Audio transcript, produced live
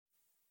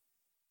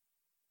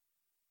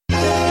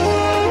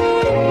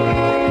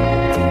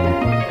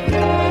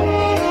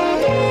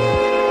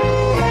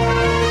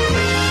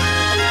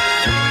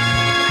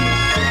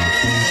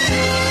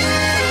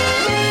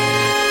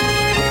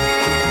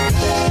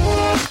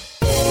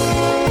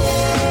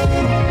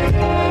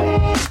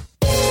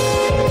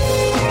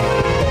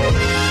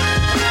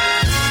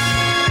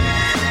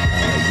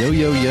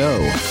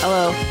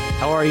Hello.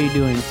 How are you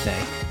doing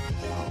today?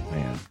 Oh,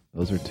 man.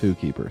 Those are two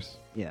keepers.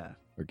 Yeah.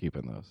 We're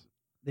keeping those.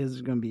 This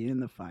is going to be in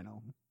the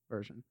final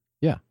version.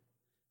 Yeah.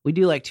 We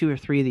do like 2 or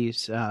 3 of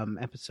these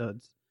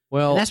episodes.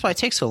 Well, And that's why it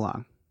takes so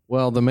long.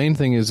 Well, the main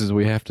thing is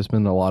we have to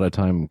spend a lot of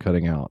time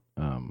cutting out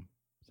some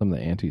of the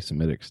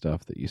anti-Semitic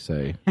stuff that you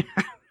say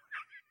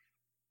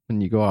when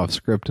you go off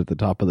script at the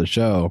top of the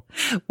show.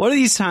 One of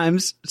these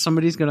times,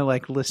 somebody's going to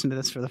like listen to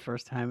this for the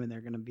first time, and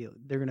they're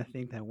going to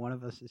think that one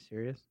of us is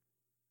serious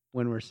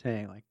when we're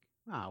saying like,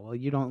 "Oh, well,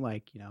 you don't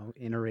like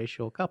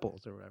interracial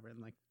couples or whatever," and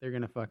like they're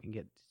going to fucking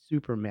get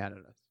super mad at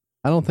us.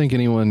 I don't think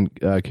anyone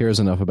cares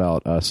enough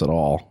about us at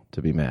all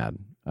to be mad.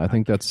 I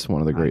think that's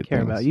one of the great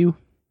things. I care about you.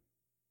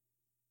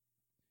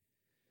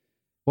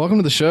 Welcome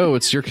to the show.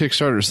 It's Your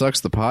Kickstarter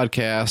Sucks, the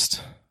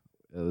podcast.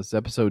 This is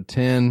episode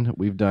 10.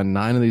 We've done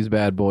 9 of these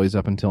bad boys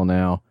up until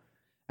now.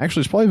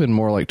 Actually, it's probably been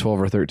more like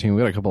 12 or 13.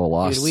 We got a couple of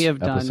lost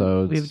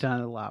episodes. We've done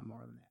a lot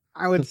more than that.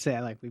 I would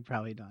say like we've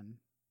probably done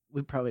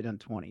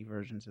 20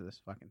 versions of this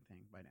fucking thing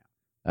by now.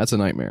 That's a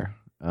nightmare.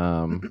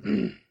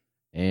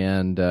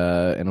 And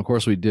of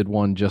course we did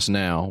one just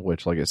now,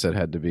 which, like I said, we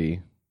had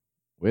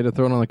to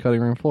throw it on the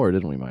cutting room floor,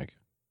 didn't we, Mike?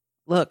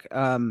 Look,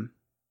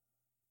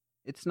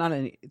 it's not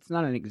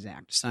an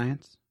exact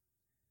science.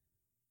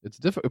 It's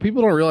difficult.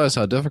 People don't realize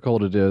how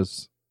difficult it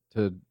is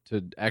to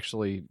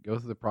actually go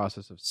through the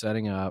process of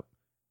setting up,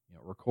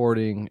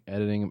 recording,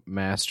 editing,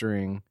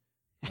 mastering,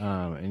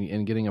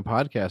 and getting a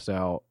podcast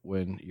out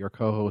when your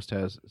co-host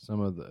has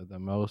some of the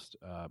most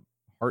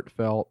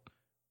heartfelt,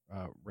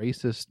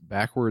 racist,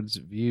 backwards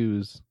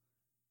views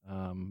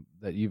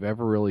that you've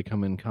ever really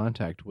come in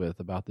contact with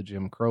about the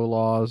Jim Crow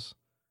laws.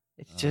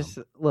 It's just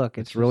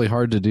it's really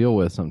hard to deal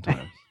with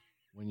sometimes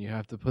when you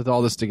have to put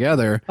all this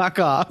together. Fuck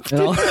off.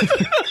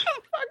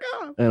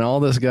 And all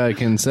this guy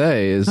can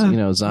say is,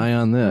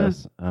 Zion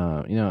this.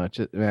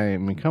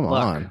 Come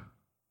on.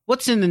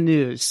 What's in the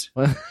news?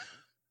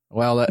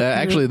 Well,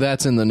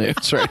 that's in the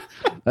news, right?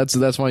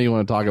 That's why you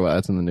want to talk about it.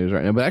 That's in the news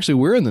right now. But actually,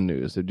 we're in the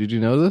news. Did you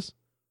know this?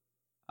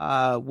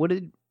 What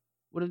did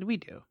we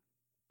do?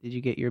 Did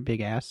you get your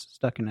big ass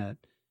stuck in a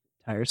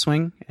tire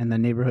swing and the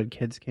neighborhood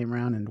kids came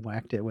around and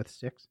whacked it with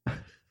sticks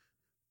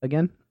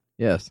again?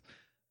 Yes.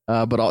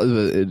 But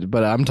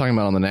I'm talking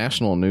about on the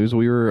national news.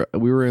 We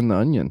were in the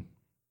Onion.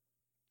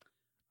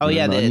 Oh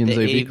yeah, the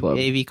AV Club.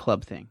 AV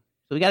Club thing.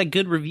 So we got a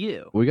good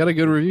review. We got a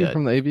good review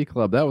from the AV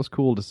Club. That was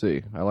cool to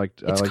see.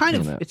 It's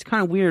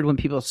kind of weird when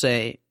people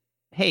say,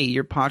 "Hey,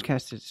 your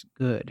podcast is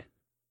good,"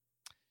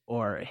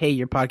 or "Hey,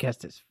 your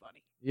podcast is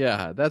funny."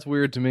 Yeah, that's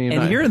weird to me.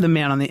 And you're the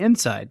man on the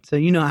inside, so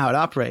you know how it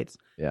operates.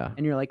 Yeah,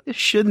 and you're like, "This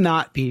should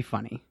not be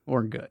funny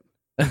or good,"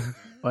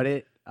 but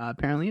it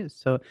apparently is.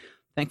 So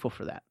thankful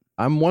for that.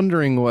 I'm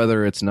wondering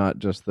whether it's not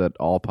just that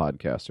all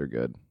podcasts are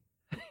good,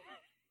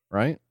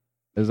 right?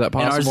 Is that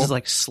possible? And ours is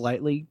like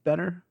slightly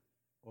better,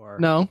 or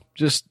no?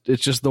 It's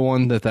just the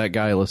one that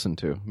guy listened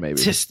to.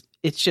 Maybe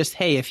it's just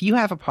hey, if you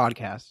have a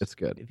podcast, it's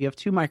good. If you have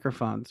 2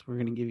 microphones, we're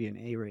going to give you an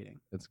A rating.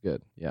 It's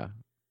good. Yeah,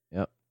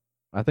 yep.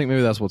 I think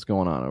maybe that's what's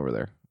going on over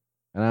there,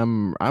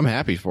 and I'm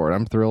happy for it.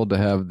 I'm thrilled to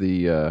have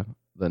the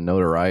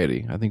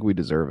notoriety. I think we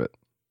deserve it.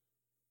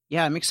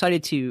 Yeah, I'm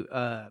excited to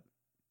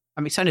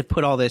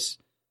put all this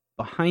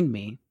behind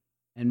me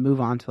and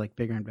move on to like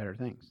bigger and better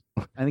things.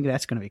 I think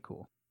that's going to be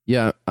cool.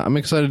 Yeah, I'm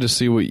excited to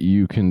see what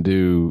you can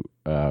do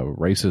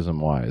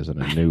racism-wise in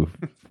a new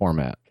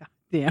format. God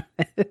damn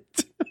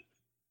it.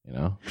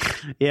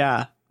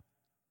 Yeah.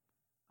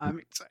 I'm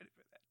excited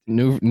for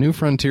that. New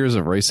frontiers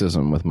of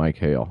racism with Mike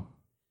Hale.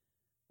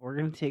 We're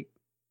going to take...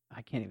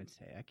 I can't even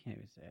say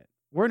it.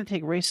 We're going to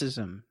take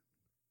racism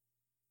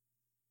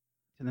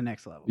to the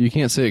next level. You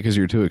can't say it because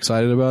you're too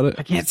excited about it?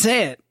 I can't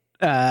say it.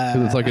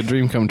 Because it's like a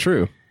dream come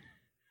true.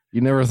 You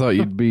never thought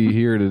you'd be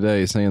here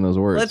today saying those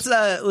words.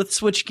 Let's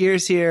switch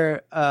gears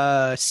here.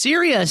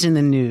 Syria's in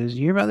the news.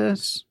 You hear about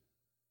this?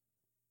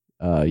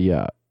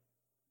 Yeah.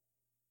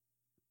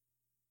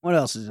 What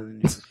else is in the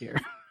news here?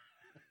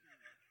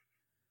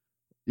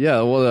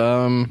 Yeah,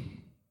 well,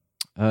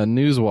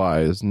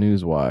 news-wise.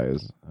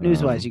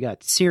 You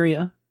got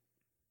Syria.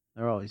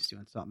 They're always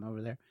doing something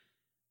over there.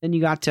 Then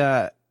you got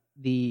the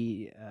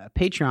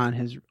Patreon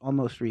has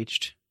almost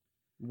reached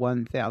the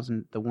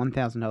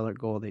 $1,000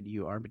 goal that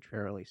you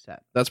arbitrarily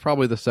set. That's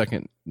probably the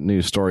second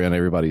news story on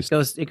everybody's.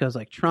 It goes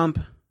like Trump,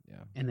 yeah,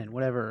 and then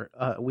whatever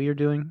we are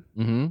doing,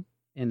 mm-hmm,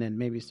 and then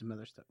maybe some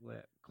other stuff,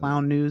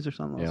 clown news or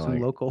something, some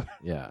local.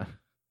 Yeah,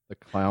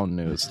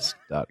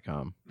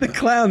 theclownnews.com. The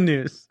clown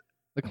news.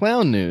 The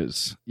clown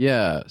news.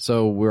 Yeah,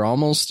 so we're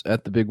almost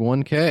at the big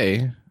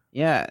 1K.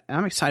 Yeah,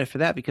 I'm excited for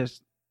that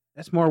because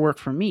that's more work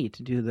for me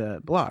to do the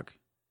blog.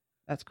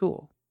 That's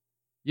cool.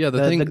 Yeah,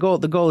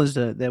 the goal is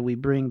that we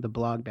bring the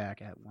blog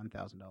back at $1,000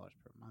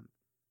 per month,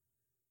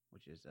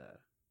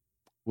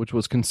 which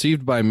was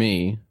conceived by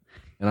me,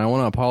 and I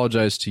want to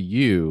apologize to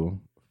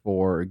you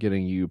for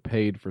getting you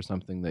paid for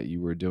something that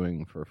you were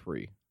doing for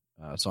free.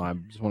 So I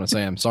just want to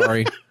say I'm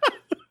sorry.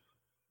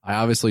 I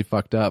obviously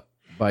fucked up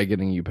by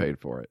getting you paid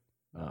for it.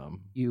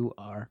 You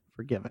are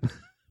forgiven.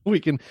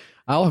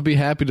 I'll be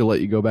happy to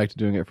let you go back to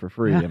doing it for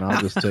free, and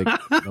I'll just take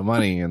the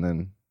money and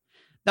then.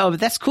 No, but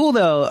that's cool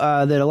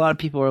though. That a lot of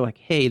people are like,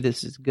 "Hey,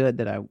 this is good.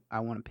 That I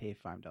want to pay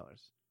 $5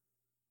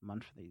 a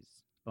month for these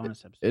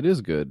bonus episodes." It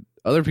is good.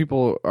 Other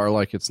people are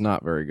like, it's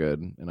not very good,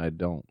 and I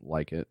don't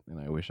like it, and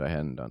I wish I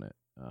hadn't done it.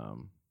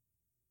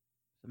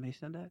 Somebody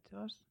said that to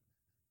us.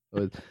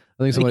 But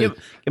I think somebody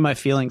get my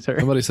feelings hurt.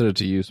 Somebody said it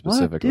to you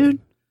specifically, what, dude.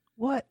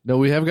 What? No,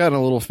 we have gotten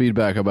a little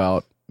feedback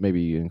about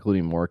maybe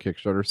including more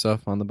Kickstarter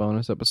stuff on the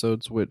bonus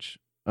episodes, which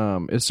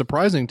is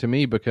surprising to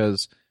me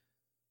because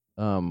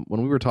when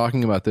we were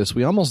talking about this,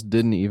 we almost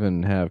didn't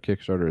even have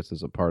Kickstarters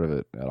as a part of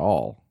it at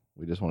all.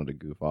 We just wanted to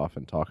goof off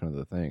and talk into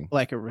the thing.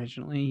 Like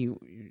originally, you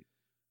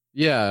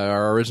yeah,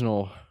 our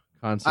original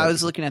concept. I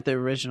was looking at the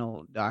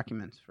original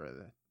documents for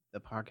the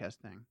podcast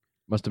thing.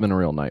 Must have been a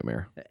real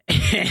nightmare.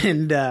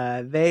 And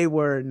they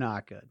were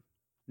not good.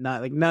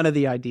 Not like none of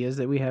the ideas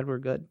that we had were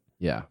good.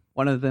 Yeah.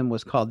 One of them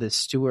was called the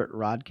Stewart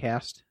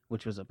Rodcast,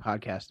 which was a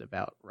podcast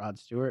about Rod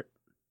Stewart.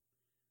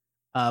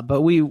 But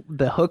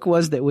the hook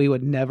was that we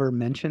would never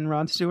mention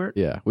Rod Stewart.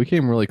 Yeah, we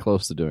came really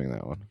close to doing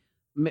that one.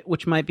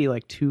 Which might be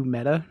like too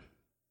meta,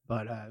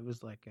 but it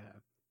was like...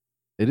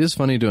 It is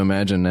funny to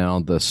imagine now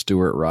the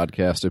Stewart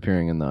Rodcast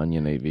appearing in the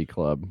Onion AV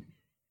Club.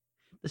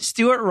 The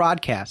Stewart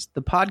Rodcast,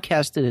 the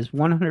podcast that is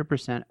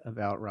 100%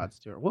 about Rod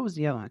Stewart. What was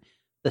the other one?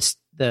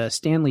 The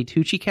Stanley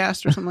Tucci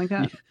cast or something like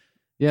that?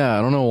 Yeah,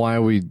 I don't know why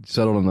we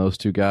settled on those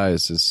two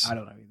guys. I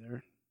don't know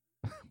either.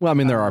 Well, I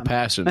mean, they're our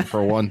passion,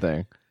 for one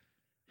thing.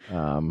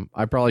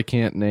 I probably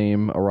can't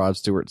name a Rod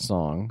Stewart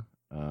song.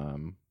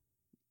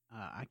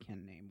 I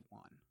can name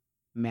one.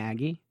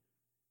 Maggie.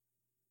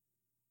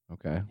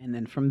 Okay. And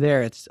then from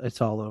there,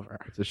 it's all over.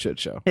 It's a shit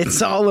show.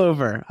 It's all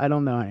over. I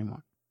don't know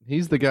anymore.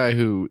 He's the guy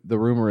who, the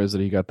rumor is that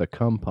he got the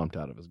cum pumped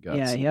out of his guts.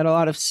 Yeah, he had a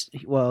lot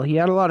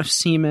of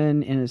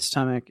semen in his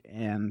stomach,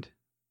 and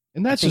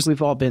that's I think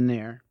we've all been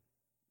there.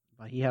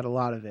 But he had a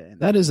lot of it.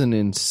 That is an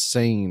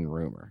insane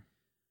rumor.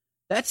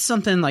 That's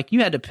something like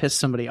you had to piss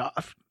somebody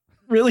off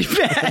really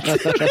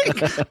bad.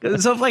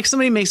 So if like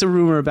somebody makes a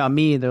rumor about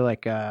me, they're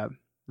like, "Oh,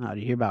 did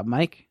you hear about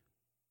Mike?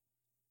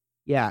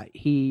 Yeah,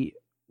 he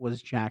was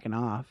jacking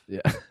off.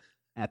 Yeah,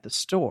 at the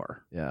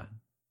store. Yeah."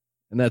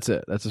 And that's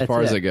it. That's as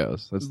far as it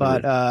goes.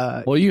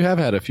 Well, you have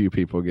had a few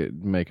people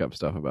make up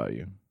stuff about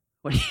you.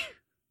 What,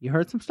 you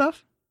heard some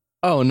stuff?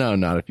 Oh, no,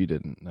 not if you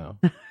didn't. No.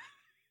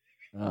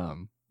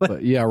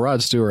 But yeah,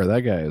 Rod Stewart,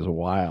 that guy is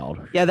wild.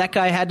 Yeah, that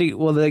guy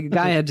the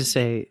guy had to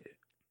say,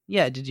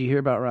 yeah, did you hear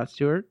about Rod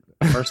Stewart?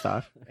 First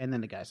off. And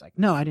then the guy's like,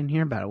 no, I didn't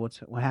hear about it.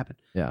 What happened?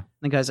 Yeah. And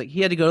the guy's like,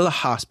 he had to go to the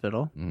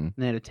hospital, mm-hmm. and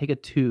they had to take a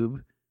tube,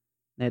 and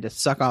they had to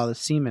suck all the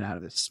semen out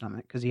of his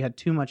stomach because he had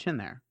too much in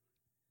there.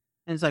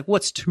 And it's like,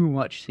 what's too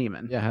much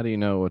semen? Yeah, how do you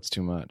know what's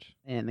too much?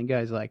 And the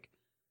guy's like,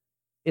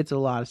 it's a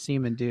lot of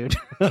semen, dude.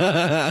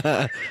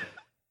 I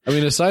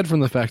mean, aside from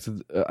the fact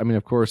that,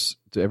 of course,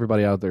 to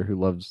everybody out there who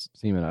loves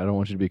semen, I don't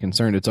want you to be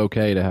concerned. It's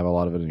okay to have a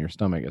lot of it in your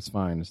stomach. It's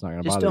fine. It's not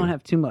going to bother you. Just don't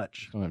have too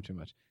much. Don't have too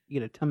much. You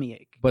get a tummy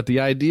ache. But the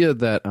idea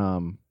that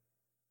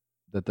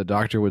that the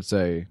doctor would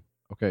say,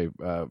 okay,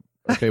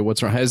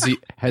 what's wrong? Has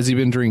he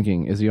been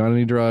drinking? Is he on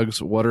any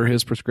drugs? What are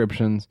his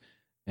prescriptions?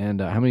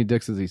 And how many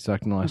dicks has he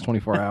sucked in the last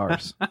 24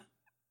 hours?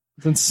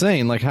 It's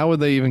insane. Like, how would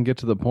they even get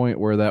to the point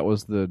where that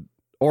was the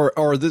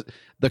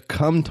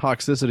cum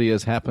toxicity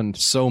has happened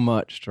so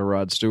much to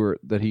Rod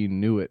Stewart that he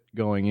knew it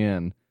going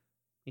in.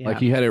 Yeah. Like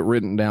he had it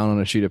written down on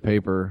a sheet of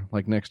paper,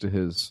 like next to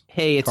his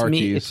car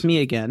keys. It's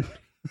me again.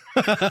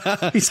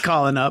 He's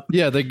calling up.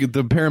 Yeah, the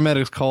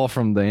paramedics call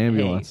from the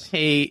ambulance.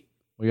 Hey,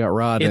 we got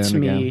Rod. It's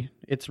me. Again.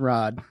 It's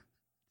Rod.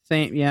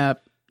 Same.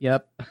 Yep.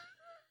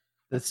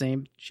 The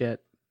same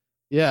shit.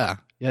 Yeah.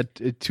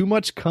 Too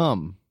much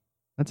cum.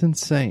 That's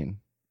insane.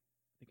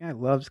 The guy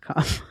loves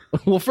cum.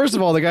 Well, first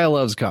of all, the guy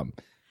loves cum.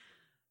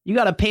 You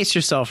got to pace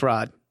yourself,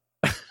 Rod.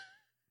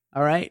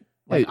 All right.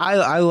 Like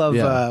I love.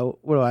 Yeah.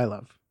 What do I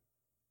love?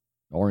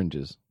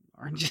 Oranges.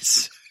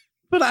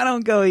 But I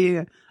don't go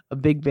eat a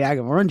big bag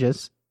of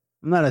oranges.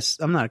 I'm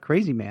not a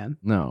crazy man.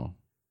 No.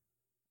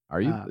 Are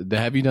you?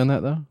 Have you done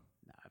that though?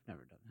 No, I've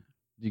never done that.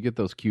 Do you get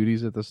those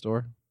cuties at the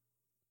store?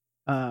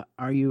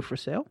 Are you for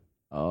sale?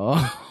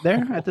 Oh,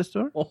 there at the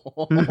store.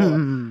 All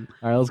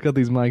right, let's cut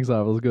these mics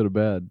off. Let's go to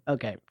bed.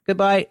 Okay.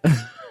 Goodbye.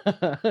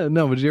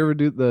 No, but did you ever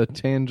do the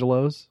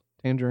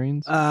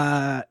tangerines?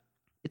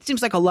 It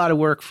seems like a lot of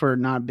work for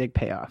not a big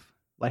payoff,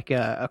 like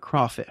a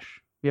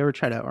crawfish. You ever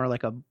try to, or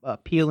like a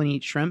peel and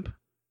eat shrimp?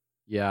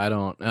 Yeah, I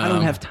don't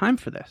have time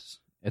for this.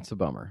 It's a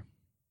bummer.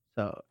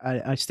 So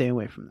I stay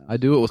away from those. I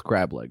do it with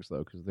crab legs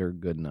though, because they're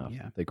good enough.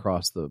 Yeah. They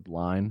cross the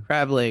line.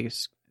 Crab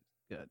legs,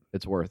 good.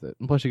 It's worth it.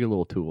 And plus, you get a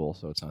little tool,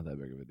 so it's not that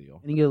big of a deal.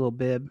 And you get a little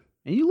bib,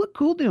 and you look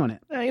cool doing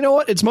it. You know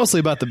what? It's mostly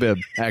about the bib.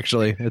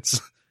 Actually,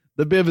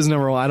 the bib is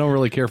number one. I don't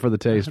really care for the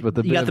taste,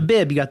 but you got the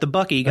bib, you got the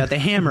bucket, you got the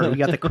hammer, you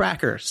got the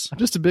crackers. I'm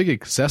just a big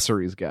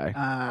accessories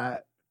guy.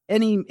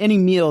 Any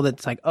meal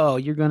that's like, oh,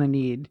 you're gonna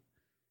need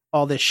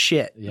all this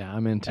shit. Yeah,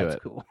 I'm into it.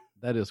 That's cool.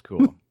 That is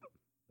cool.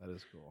 That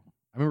is cool.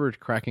 I remember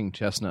cracking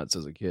chestnuts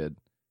as a kid.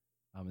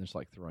 I'm just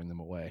like throwing them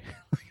away.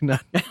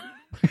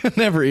 I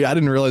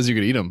didn't realize you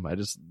could eat them.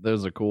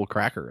 There's a cool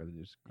cracker.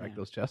 You just crack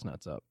those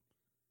chestnuts up.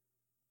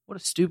 What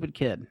a stupid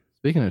kid.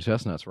 Speaking of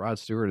chestnuts, Rod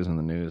Stewart is in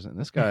the news, and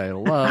this guy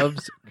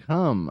loves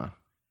cum.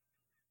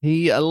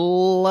 He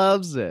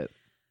loves it.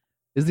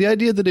 Is the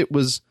idea that it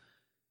was,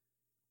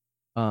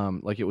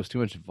 like it was too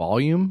much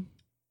volume?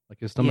 Like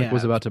his stomach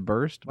was about to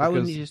burst? Why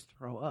wouldn't he just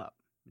throw up?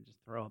 Just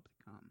throw up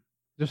the cum.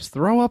 Just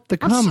throw up the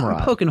cum, Rod.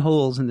 I'm poking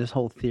holes in this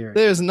whole theory.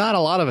 There's not a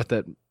lot of it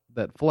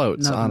that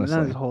floats, honestly.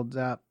 None of it holds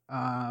up.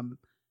 I'm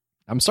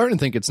starting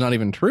to think it's not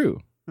even true.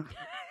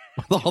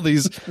 With all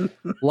these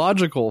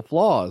logical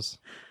flaws.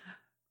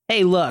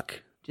 Hey,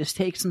 look. Just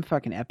take some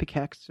fucking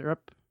Epicac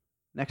syrup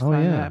next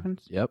time it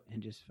happens. Yep.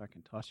 And just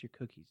fucking toss your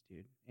cookies,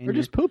 dude. And or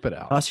just poop it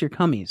out. Toss your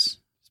cummies.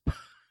 Get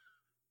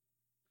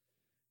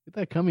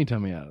that cummy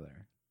tummy out of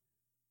there.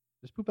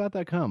 Just poop out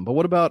that cum. But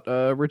what about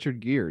Richard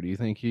Gere? Do you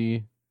think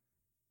he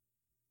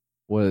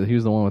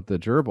was the one with the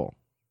gerbil?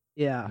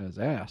 Yeah. In his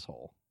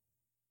asshole.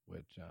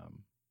 Which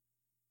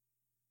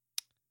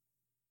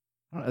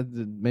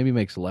maybe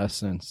makes less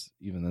sense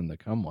even than the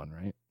cum one,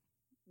 right?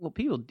 Well,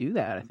 people do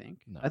that, I think.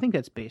 No. I think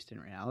that's based in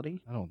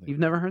reality. I don't think. You've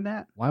never heard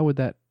that? Why would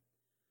that?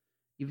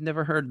 You've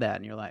never heard that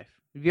in your life.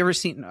 Have you ever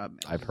seen...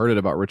 I've heard it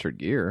about Richard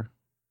Gere.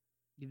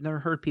 You've never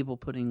heard people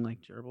putting, like,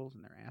 gerbils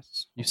in their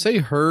asses? You say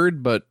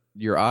heard, but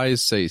your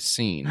eyes say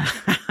seen.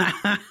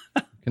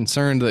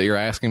 Concerned that you're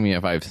asking me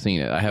if I've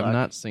seen it. I have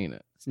not seen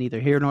it. It's neither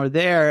here nor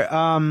there.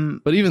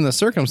 But even the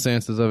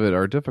circumstances of it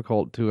are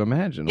difficult to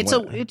imagine. You'd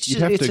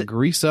have to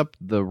grease up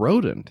the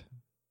rodent.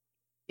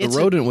 The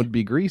rodent would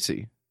be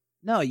greasy.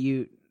 No,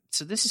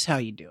 so this is how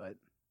you do it.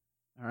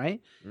 All right?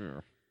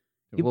 Yeah.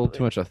 A little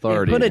too much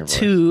authority. You put a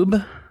tube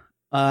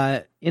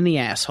in the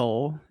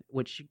asshole,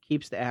 which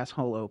keeps the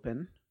asshole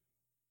open.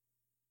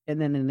 And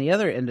then in the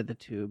other end of the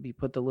tube, you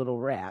put the little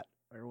rat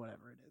or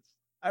whatever it is.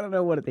 I don't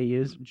know what they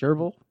use.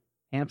 Gerbil?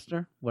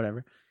 Hamster?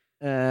 Whatever.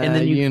 And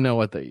then you know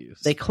what they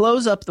use. They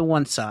close up the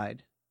one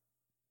side,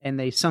 and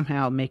they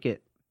somehow make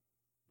it.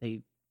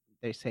 They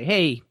say,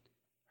 "Hey,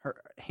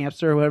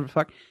 hamster or whatever the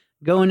fuck,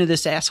 go into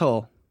this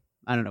asshole."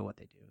 I don't know what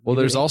they do. Well,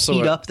 maybe there's also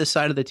heat up the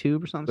side of the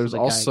tube or something. There's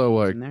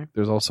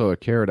also a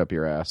carrot up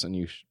your ass, and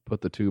you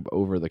put the tube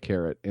over the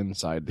carrot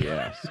inside the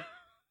ass,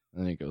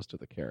 and then it goes to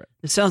the carrot.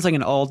 It sounds like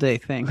an all-day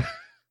thing.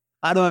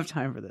 I don't have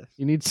time for this.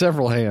 You need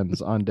several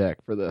hands on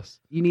deck for this.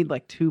 You need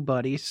like two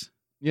buddies.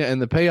 Yeah,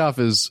 and the payoff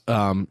is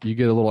you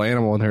get a little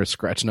animal in there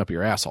scratching up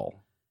your asshole.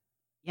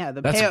 Yeah,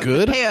 that's payoff,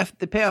 good.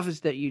 The payoff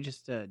is that you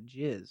just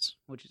jizz,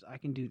 which is I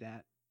can do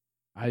that.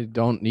 I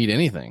don't need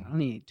anything. I don't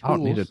need tools. I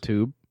don't need a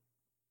tube.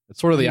 It's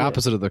sort of the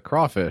opposite of the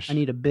crawfish. I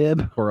need a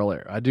bib.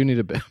 Corollary. I do need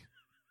a bib.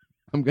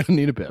 I'm gonna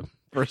need a bib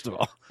first of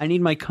all. I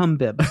need my cum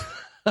bib.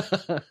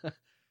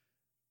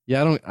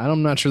 Yeah,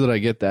 I'm not sure that I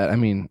get that. I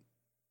mean,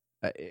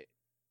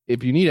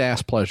 if you need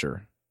ass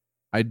pleasure,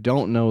 I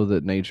don't know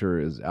that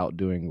nature is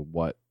outdoing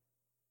what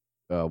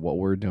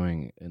we're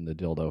doing in the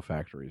dildo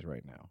factories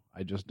right now.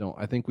 I just don't.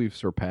 I think we've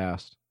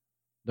surpassed.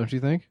 Don't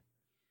you think?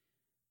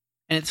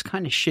 And it's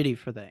kind of shitty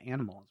for the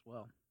animal as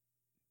well.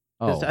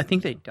 Oh, I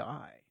think they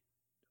die.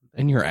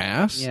 In your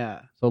ass?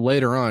 Yeah. So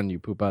later on, you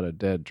poop out a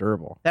dead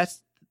gerbil.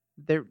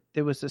 There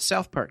was a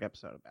South Park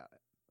episode about it.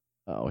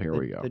 Oh, here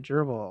we go. The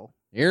gerbil.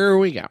 Here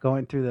we go.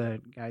 Going through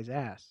the guy's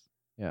ass.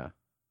 Yeah.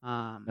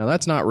 Now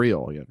that's not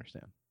real. You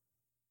understand?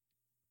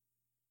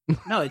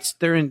 No,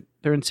 they're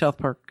in South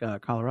Park,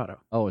 Colorado.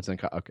 Oh, it's in.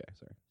 Okay,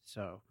 sorry.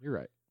 So you're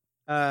right.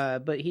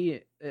 But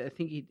I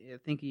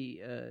think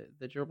the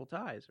gerbil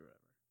dies or whatever.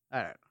 I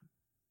don't know.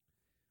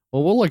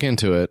 Well, we'll look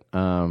into it.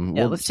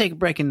 Let's take a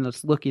break and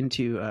let's look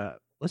into.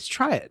 Let's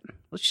try it.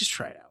 Let's just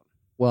try it out.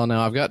 Well,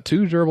 now I've got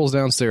two gerbils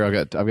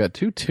downstairs. I've got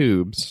two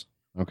tubes.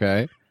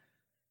 Okay.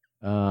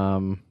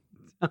 Sounds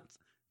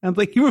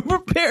like you were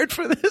prepared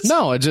for this.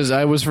 No,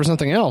 I was for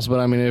something else. But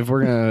I mean, if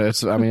we're gonna,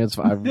 it's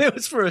it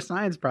was for a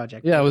science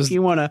project. Yeah, it was. If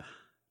you want to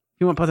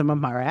put them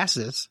up our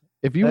asses,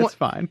 that's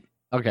fine.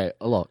 Okay,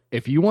 look.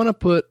 If you want to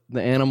put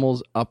the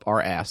animals up our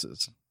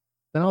asses,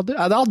 then I'll do.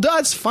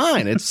 It's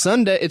fine. It's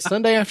Sunday. It's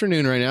Sunday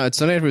afternoon right now. It's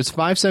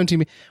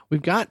 5:17.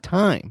 We've got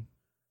time.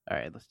 All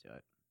right, let's do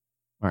it.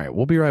 All right,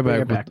 we'll be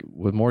right back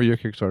with more Your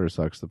Kickstarter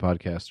Sucks, the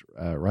podcast,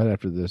 right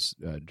after this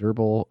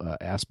gerbil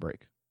ass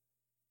break.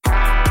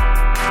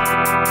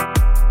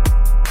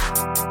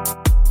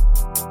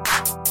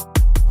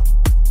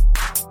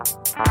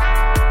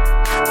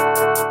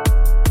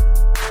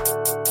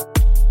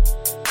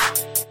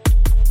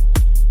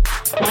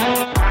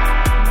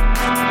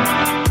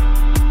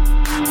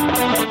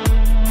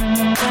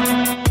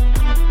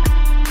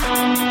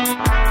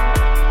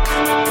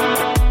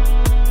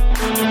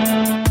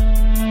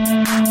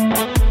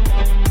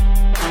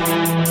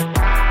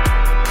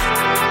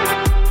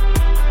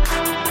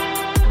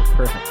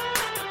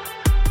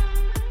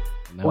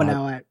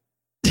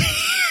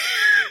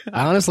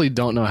 I honestly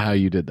don't know how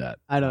you did that.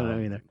 I don't know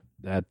either.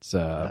 That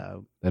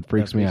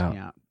freaks me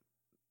out.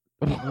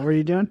 What were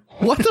you doing?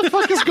 What the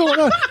fuck is going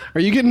on?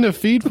 Are you getting a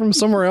feed from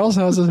somewhere else?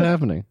 How's this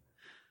happening?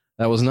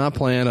 That was not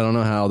planned. I don't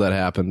know how that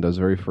happened. That was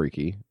very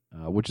freaky,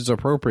 which is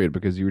appropriate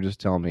because you were just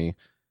telling me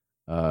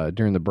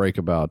during the break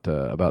about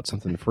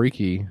something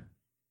freaky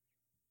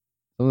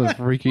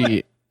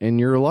in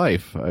your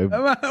life.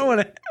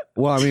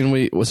 Well, I mean,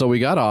 we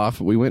got off.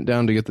 We went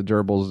down to get the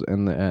gerbils,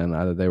 and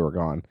they were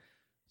gone.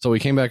 So we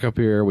came back up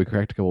here. We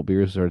cracked a couple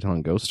beers, started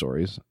telling ghost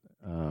stories.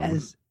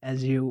 As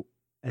you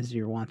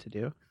want to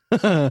do.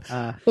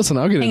 Listen,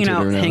 I'll get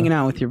into it. Hanging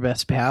out with your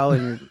best pal,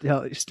 and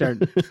you start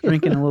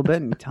drinking a little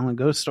bit and telling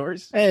ghost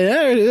stories. Hey,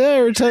 did I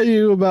ever tell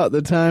you about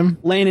the time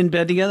laying in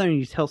bed together and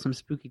you tell some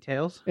spooky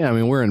tales? Yeah, I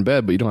mean, we're in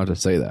bed, but you don't have to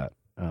say that.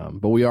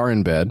 But we are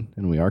in bed,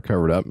 and we are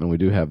covered up, and we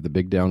do have the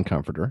big down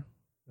comforter.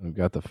 And we've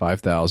got the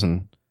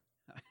 5,000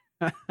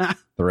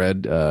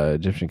 thread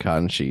Egyptian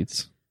cotton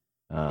sheets.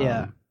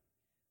 Yeah.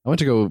 I went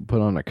to go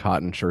put on a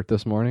cotton shirt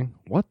this morning.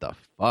 What the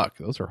fuck?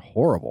 Those are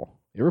horrible.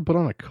 You ever put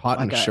on a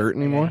cotton shirt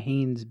anymore? Like a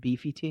Hanes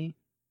beefy tee?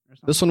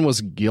 This one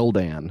was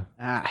Gildan.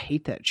 I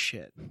hate that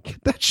shit.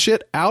 Get that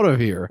shit out of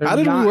here. How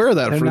did we wear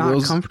that for those? They're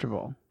not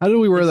comfortable. How did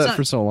we wear that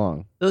for so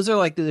long? Those are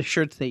like the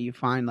shirts that you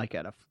find like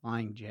at a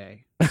Flying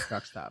J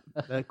truck stop.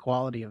 The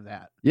quality of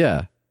that.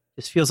 Yeah.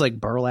 This feels like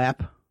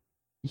burlap.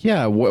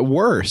 Yeah,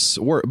 worse.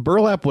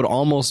 Burlap would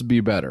almost be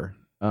better.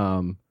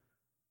 Yeah,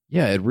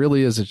 it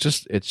really is.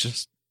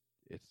 It's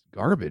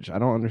garbage. I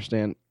don't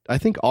understand. I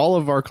think all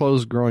of our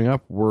clothes growing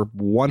up were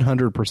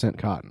 100%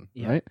 cotton,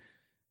 right?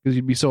 Because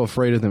you'd be so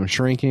afraid of them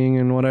shrinking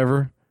and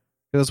whatever.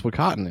 That's what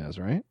cotton is,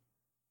 right?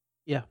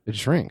 Yeah. It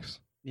shrinks.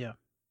 Yeah.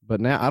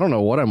 But now, I don't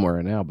know what I'm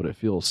wearing now, but it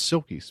feels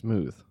silky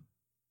smooth.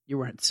 You're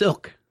wearing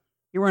silk.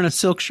 You're wearing a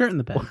silk shirt in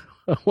the bed.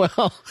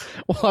 Well,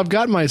 I've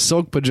got my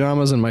silk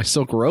pajamas and my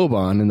silk robe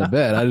on in the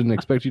bed. I didn't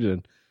expect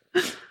you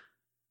to.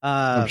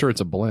 I'm sure it's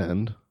a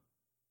blend.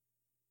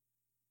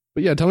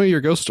 But yeah, tell me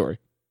your ghost story.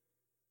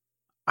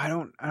 I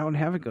don't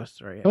have a ghost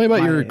story yet. Tell me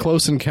about your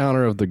close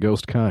encounter of the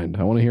ghost kind.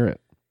 I want to hear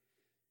it.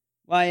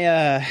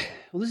 Well,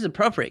 this is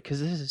appropriate because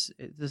this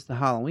is the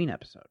Halloween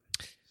episode.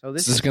 So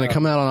this is going to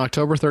come out on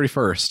October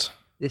 31st.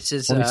 This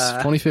is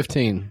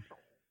 2015.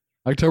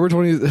 October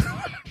 31st,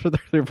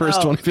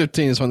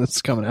 2015 is when this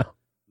is coming out.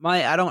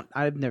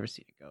 I've never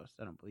seen a ghost.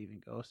 I don't believe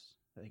in ghosts.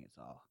 I think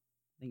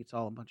it's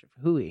all a bunch of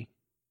hooey.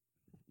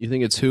 You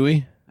think it's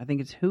hooey? I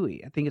think it's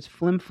hooey. I think it's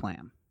flim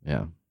flam.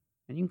 Yeah.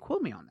 And you can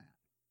quote me on that.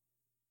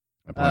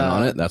 I plan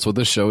on it. That's what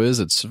this show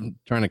is. It's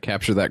trying to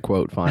capture that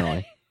quote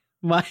finally.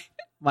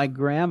 My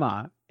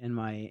grandma and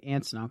my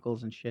aunts and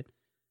uncles and shit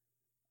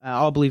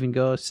all believe in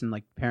ghosts and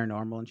like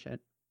paranormal and shit.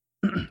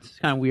 It's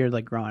kind of weird,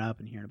 like growing up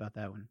and hearing about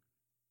that one,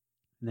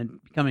 and then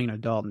becoming an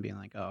adult and being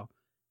like, "Oh,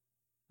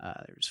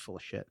 they're just full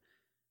of shit."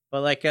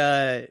 But like,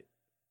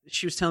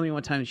 she was telling me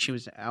one time that she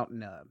was out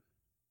in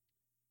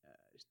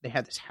they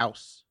had this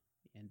house,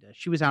 and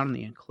she was out on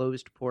the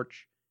enclosed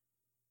porch,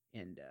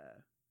 and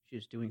she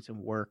was doing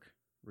some work,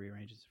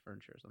 rearranging some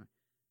furniture or something.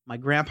 My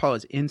grandpa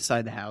was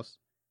inside the house.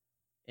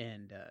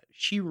 And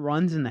she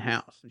runs in the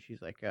house, and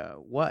she's like,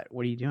 what?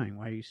 What are you doing?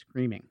 Why are you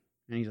screaming?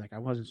 And he's like, I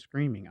wasn't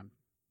screaming. I'm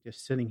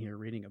just sitting here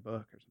reading a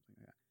book or something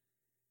like that.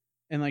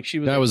 And like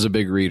that was a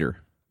big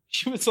reader.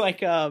 She was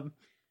like, I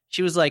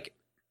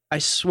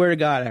swear to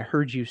God, I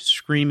heard you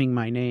screaming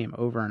my name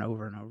over and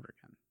over and over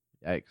again.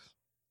 Yikes.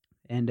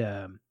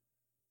 And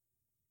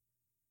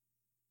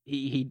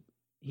he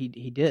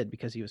did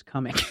because he was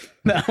coming.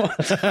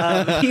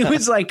 He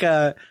was like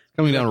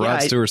coming down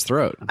Rod Stewart's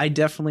throat. I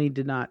definitely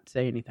did not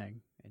say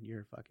anything.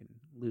 You're fucking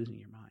losing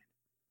your mind.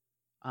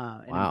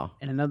 Wow.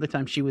 And another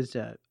time she was,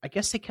 I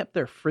guess they kept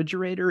their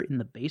refrigerator in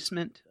the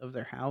basement of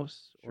their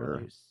house. Sure. Or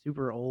it was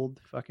super old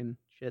fucking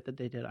shit that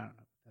they did. I don't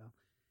know.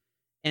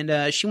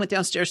 And she went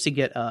downstairs to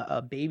get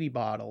a baby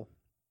bottle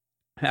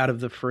out of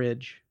the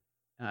fridge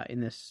in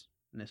this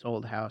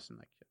old house. And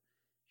like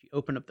she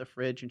opened up the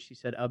fridge and she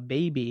said, a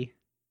baby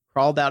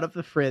crawled out of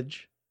the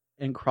fridge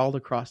and crawled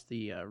across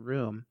the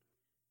room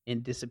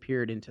and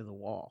disappeared into the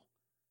wall.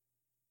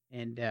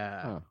 And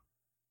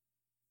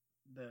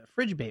the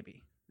fridge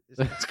baby is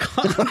what it's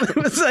called. It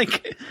was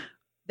like,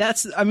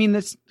 that's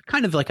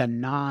kind of like a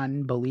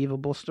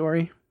non-believable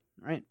story,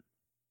 right?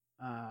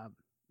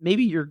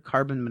 Maybe your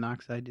carbon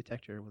monoxide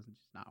detector was just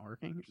not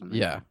working or something.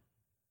 Yeah.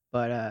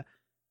 But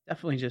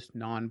definitely just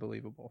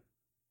non-believable.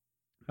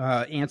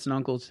 Aunts and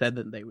uncles said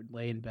that they would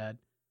lay in bed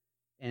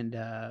and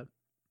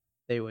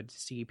they would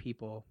see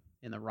people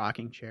in the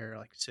rocking chair,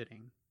 like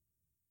sitting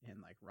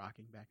and like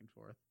rocking back and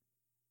forth.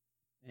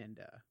 And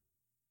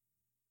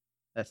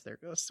that's their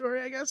ghost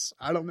story, I guess.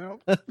 I don't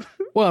know.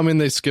 Well, I mean,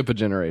 they skip a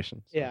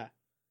generation. So. Yeah.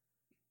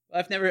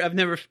 I've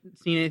never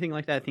seen anything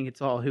like that. I think it's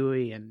all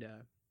hooey, and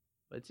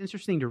but it's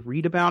interesting to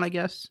read about, I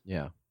guess.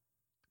 Yeah.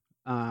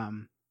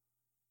 Have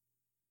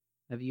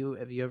you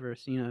ever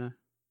seen a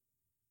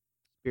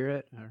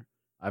spirit? Or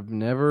I've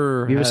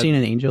never. Have you ever seen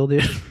an angel,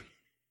 dude?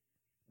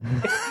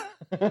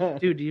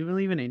 Dude, do you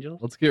believe in angels?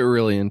 Let's get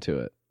really into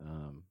it.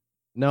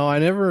 No, I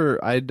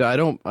never. I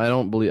don't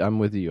believe. I'm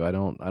with you. I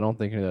don't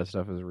think any of that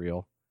stuff is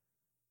real.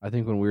 I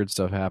think when weird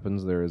stuff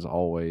happens, there is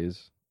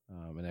always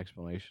an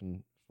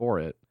explanation for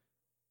it.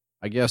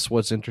 I guess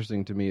what's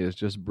interesting to me is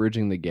just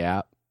bridging the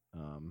gap,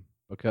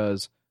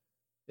 because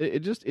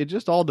it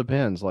just all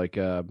depends. Like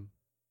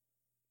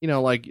you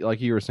know, like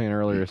you were saying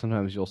earlier,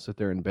 sometimes you'll sit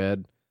there in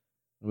bed,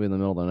 you'll be in the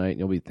middle of the night, and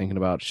you'll be thinking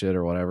about shit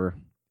or whatever.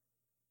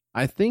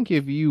 I think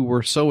if you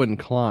were so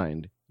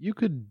inclined, you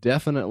could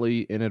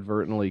definitely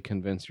inadvertently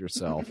convince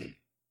yourself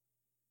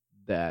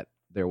that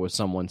there was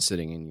someone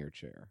sitting in your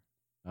chair.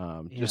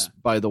 Just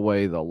by the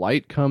way the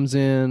light comes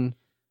in.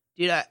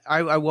 Dude,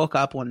 I woke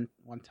up one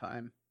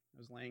time. I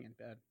was laying in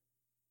bed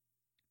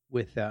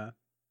with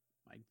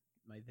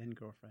my then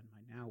girlfriend,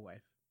 my now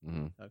wife.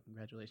 Mm-hmm. So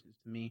congratulations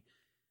to me.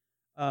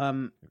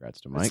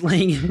 Congrats to Mike. I was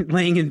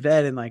laying in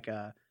bed and like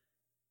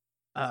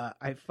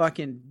I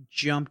fucking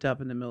jumped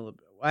up in the middle of.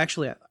 Well,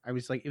 actually, I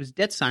was like, it was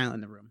dead silent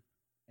in the room,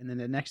 and then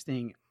the next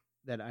thing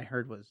that I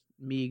heard was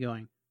me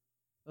going,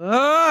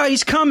 "Oh,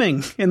 he's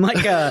coming!" And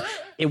like,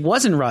 it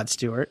wasn't Rod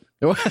Stewart.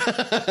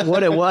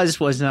 What it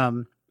was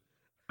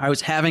I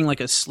was having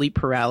like a sleep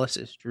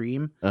paralysis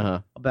dream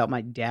about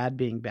my dad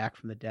being back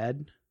from the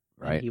dead.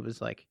 Right. And he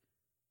was like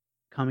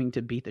coming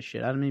to beat the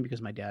shit out of me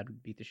because my dad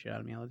would beat the shit out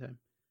of me all the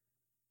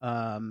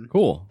time.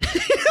 Cool.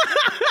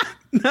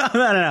 No,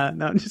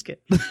 I'm just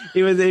kidding.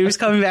 He was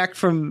coming back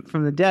from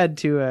the dead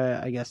to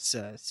I guess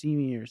see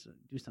me or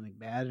do something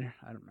bad.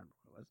 I don't remember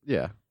what it was.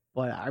 Yeah.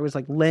 But I was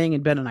like laying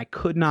in bed and I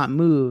could not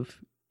move,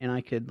 and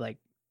I could like,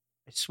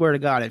 I swear to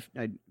God,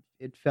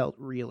 it felt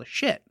real as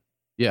shit.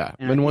 Yeah.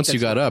 And And once you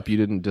got up, you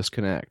didn't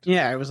disconnect.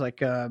 Yeah, I was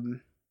like, I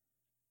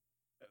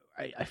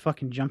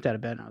fucking jumped out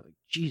of bed and I was like,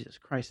 Jesus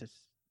Christ, that's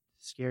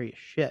scary as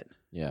shit.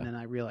 Yeah. And then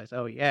I realized,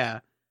 oh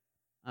yeah,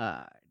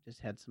 I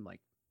just had some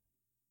like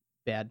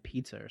bad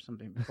pizza or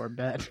something before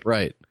bed.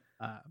 Right.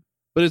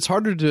 But it's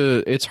harder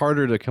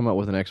to come up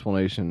with an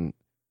explanation,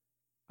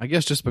 I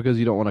guess, just because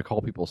you don't want to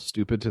call people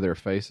stupid to their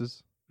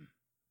faces.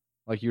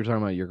 Like you were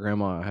talking about, your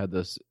grandma had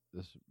this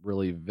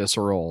really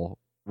visceral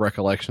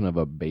recollection of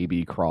a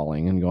baby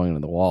crawling and going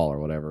into the wall or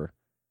whatever.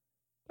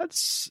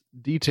 That's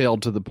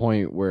detailed to the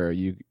point where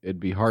it'd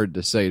be hard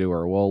to say to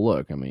her, well,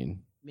 look, I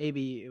mean,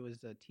 maybe it was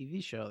a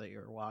TV show that you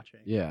were watching.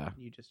 Yeah.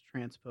 You just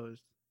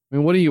transposed. I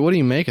mean, what do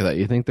you make of that?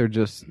 You think do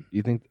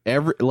you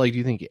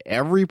think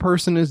every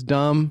person is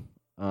dumb?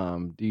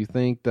 Do you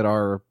think that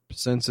our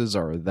senses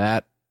are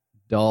that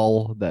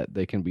dull that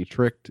they can be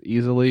tricked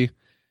easily?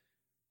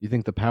 You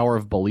think the power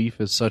of belief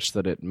is such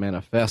that it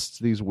manifests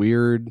these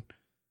weird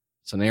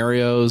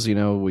scenarios? You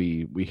know,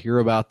 we hear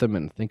about them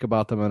and think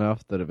about them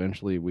enough that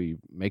eventually we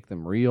make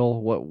them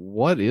real.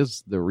 What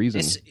is the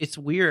reason? It's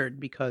weird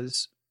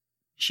because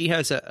she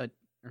has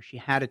she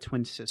had a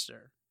twin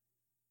sister,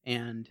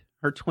 and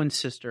her twin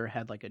sister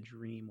had like a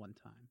dream one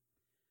time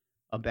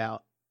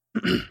about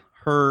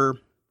her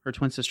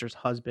twin sister's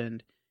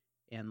husband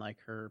and like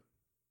her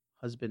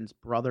husband's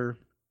brother,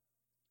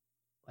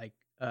 like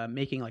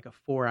making like a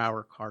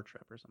 4-hour car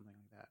trip or something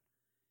like that.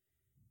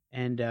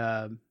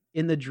 And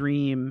in the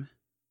dream,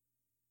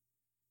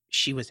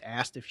 she was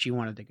asked if she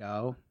wanted to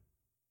go,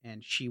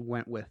 and she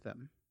went with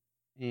them.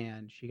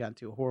 And she got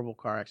into a horrible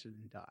car accident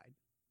and died,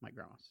 my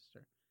grandma's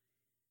sister.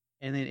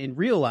 And then in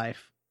real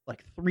life,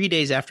 like 3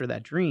 days after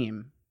that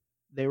dream,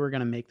 they were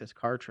going to make this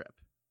car trip.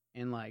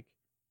 And like,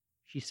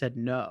 she said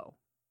no.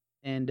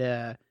 And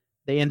they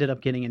ended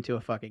up getting into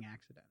a fucking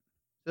accident.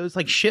 So it's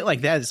like shit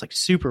like that. It's like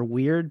super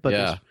weird, but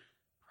there's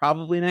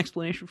probably an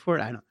explanation for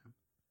it. I don't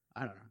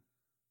know.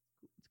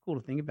 It's cool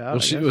to think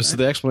about. Well,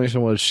 the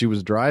explanation was she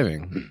was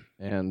driving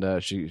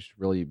and she's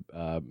really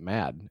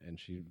mad and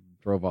she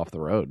drove off the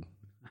road.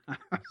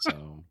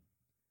 So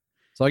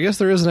I guess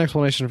there is an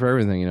explanation for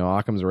everything. You know,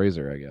 Occam's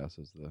razor, I guess,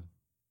 is the.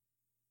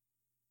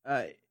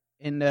 I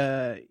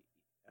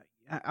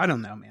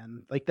don't know,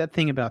 man. Like that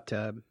thing about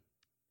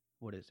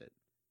what is it?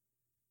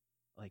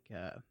 Like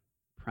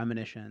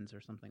premonitions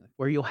or something, like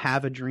where you'll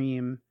have a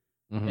dream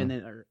and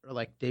then or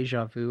like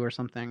deja vu or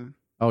something.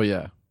 Oh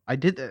yeah, I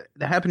did that.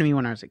 That happened to me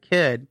when I was a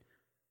kid.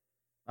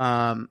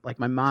 Like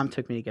my mom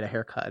took me to get a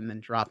haircut and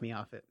then dropped me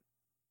off at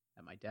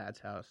my dad's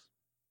house,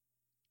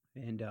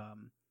 and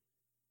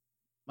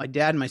my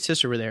dad and my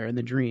sister were there in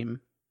the dream,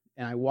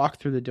 and I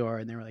walked through the door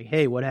and they were like,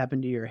 "Hey, what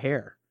happened to your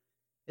hair?"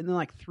 And then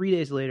like 3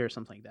 days later or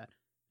something like that,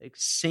 the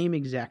same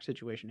exact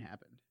situation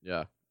happened.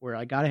 Yeah. Where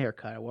I got a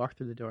haircut, I walked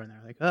through the door and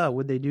they're like, "Oh,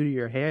 what'd they do to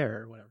your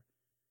hair?" or whatever.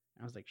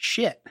 And I was like,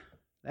 "Shit,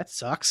 that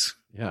sucks."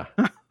 Yeah.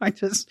 I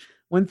just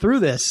went through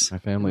this. My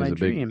family's a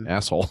big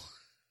asshole.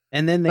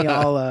 And then they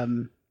all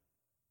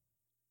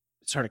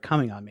started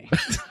coming on me.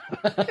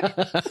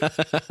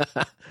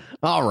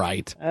 All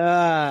right.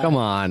 Come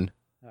on.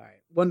 All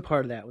right. One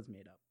part of that was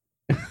made up.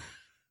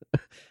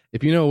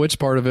 If you know which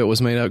part of it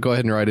was made up, go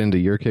ahead and write into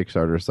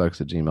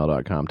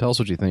yourkickstartersucks@gmail.com. Tell us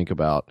what you think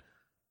about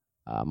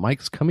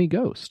Mike's cummy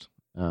ghost.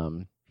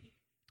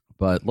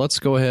 But let's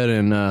go ahead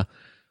and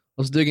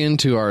let's dig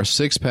into our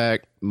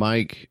 6-pack.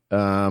 Mike,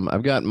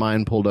 I've got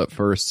mine pulled up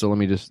first, so let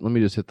me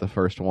just hit the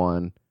first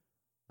one.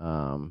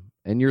 And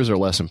yours are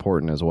less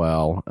important as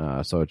well,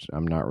 so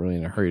I'm not really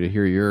in a hurry to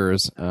hear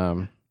yours.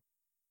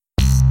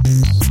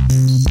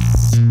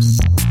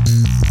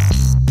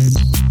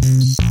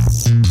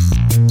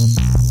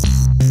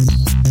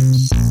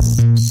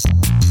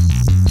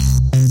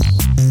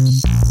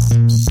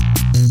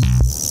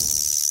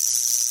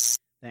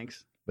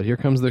 Thanks. But here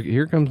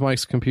comes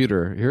Mike's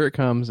computer. Here it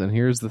comes, and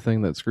here's the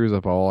thing that screws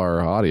up all our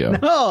audio.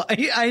 No,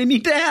 I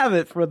need to have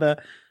it for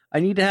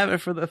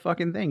the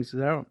fucking things. I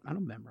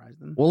don't memorize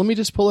them. Well, let me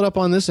just pull it up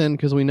on this end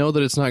because we know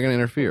that it's not going to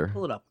interfere.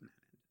 Pull it up.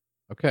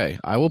 Okay,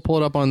 I will pull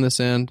it up on this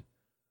end.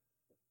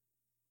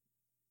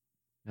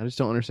 I just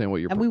don't understand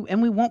what you're.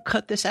 And we won't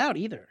cut this out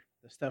either.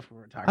 The stuff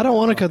we're talking. I don't about.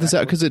 want to cut this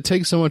out because it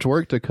takes so much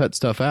work to cut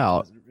stuff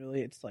out.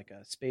 Really, it's like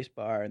a space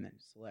bar and then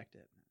select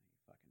it.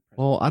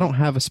 Well, I don't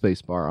have a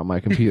space bar on my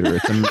computer.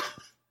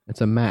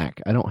 It's a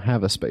Mac. I don't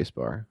have a space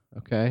bar.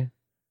 Okay,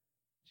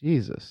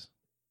 Jesus.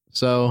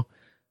 So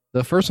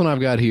the first one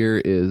I've got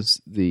here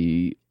is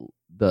the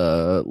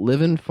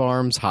Living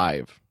Farms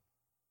Hive.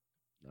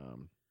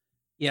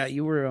 Yeah,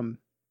 you were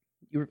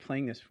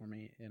playing this for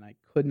me, and I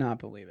could not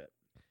believe it.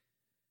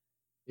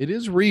 It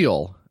is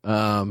real.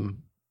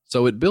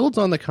 So it builds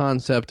on the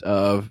concept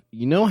of,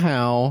 you know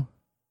how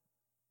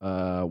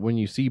when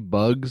you see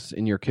bugs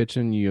in your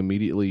kitchen, you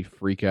immediately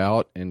freak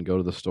out and go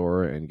to the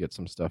store and get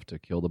some stuff to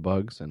kill the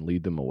bugs and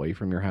lead them away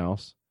from your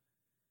house.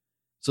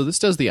 So this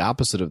does the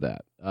opposite of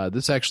that.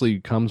 This actually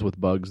comes with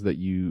bugs that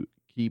you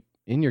keep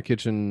in your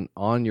kitchen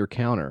on your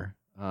counter.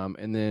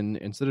 And then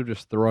instead of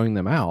just throwing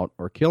them out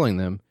or killing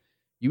them,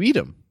 you eat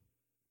them.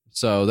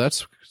 So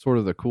that's sort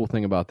of the cool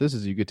thing about this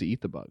is you get to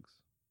eat the bugs.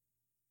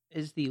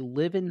 Is the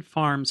Living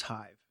Farms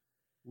Hive.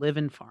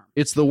 Living Farm.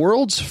 It's the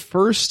world's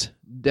first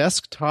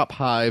desktop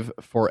hive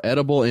for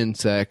edible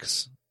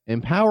insects,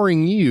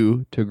 empowering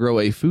you to grow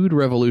a food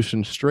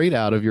revolution straight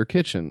out of your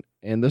kitchen.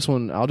 And this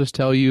one, I'll just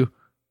tell you,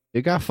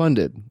 it got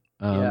funded.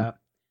 Yeah.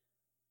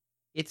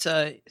 It's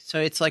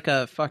like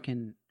a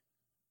fucking,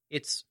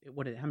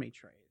 how many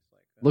trays?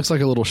 Looks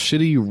like a little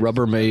shitty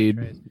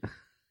Rubbermaid.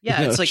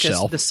 Yeah, it's like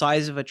the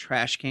size of a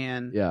trash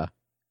can. Yeah.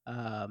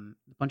 A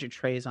bunch of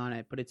trays on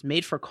it, but it's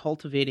made for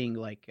cultivating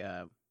like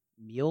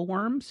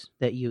mealworms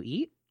that you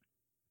eat.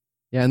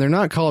 Yeah, and they're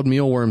not called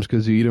mealworms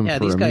because you eat them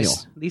for a meal.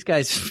 These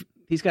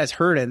guys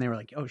heard it and they were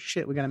like, "Oh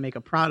shit, we got to make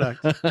a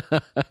product."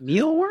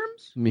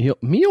 Mealworms?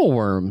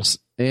 Mealworms.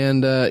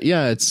 And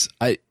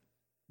I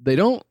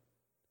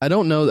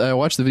don't know. I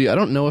watched the video. I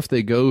don't know if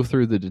they go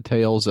through the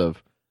details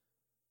of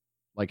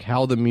like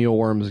how the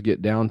mealworms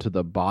get down to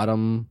the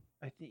bottom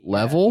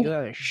level. You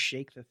gotta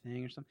shake the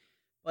thing or something.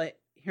 But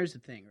here's the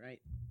thing, right?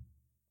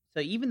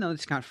 So even though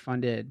it's not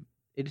funded,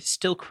 it is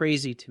still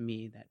crazy to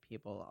me that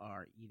people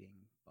are eating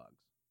bugs.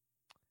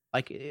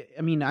 Like,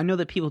 I mean, I know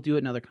that people do it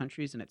in other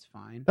countries and it's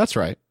fine. That's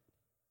right.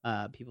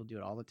 People do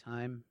it all the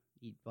time,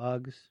 eat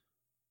bugs.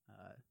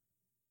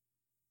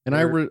 And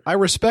I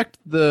respect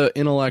the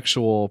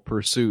intellectual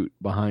pursuit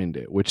behind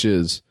it, which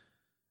is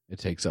it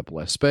takes up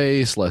less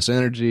space, less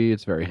energy.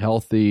 It's very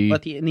healthy.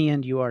 But in the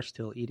end, you are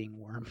still eating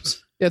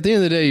worms. Yeah, at the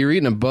end of the day, you're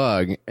eating a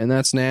bug, and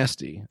that's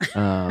nasty.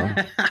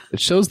 It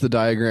shows the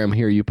diagram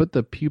here. You put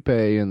the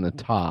pupae in the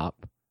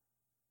top.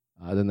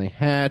 Then they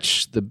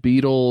hatch. The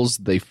beetles,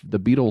 the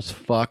beetles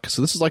fuck.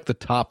 So this is like the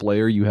top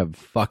layer. You have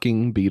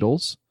fucking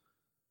beetles.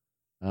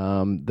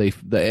 The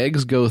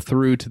eggs go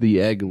through to the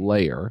egg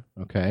layer.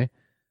 Okay.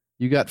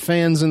 You got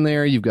fans in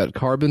there. You've got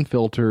carbon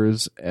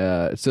filters.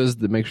 It says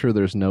to make sure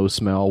there's no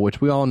smell, which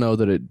we all know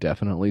that it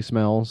definitely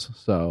smells.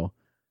 So,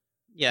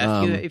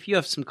 yeah, if you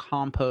have some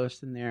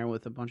compost in there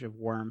with a bunch of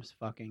worms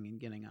fucking and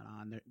getting it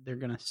on,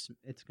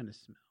 it's gonna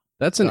smell.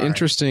 That's an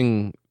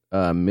interesting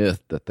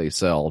myth that they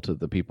sell to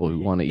the people who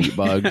want to eat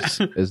bugs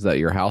is that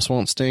your house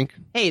won't stink.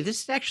 Hey,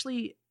 this is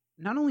actually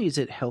not only is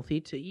it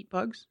healthy to eat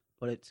bugs,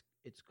 but it's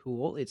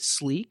cool. It's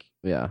sleek.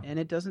 Yeah, and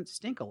it doesn't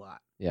stink a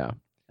lot. Yeah.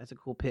 That's a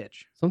cool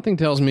pitch. Something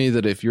tells me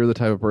that if you're the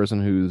type of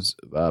person who's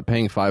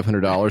paying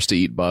 $500 to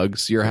eat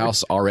bugs, your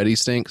house already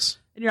stinks.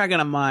 And you're not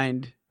gonna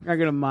mind. You're not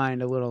gonna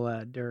mind a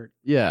little dirt.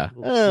 Yeah.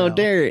 Smell.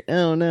 Dirt.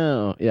 Oh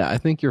no. Yeah, I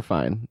think you're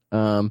fine.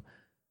 The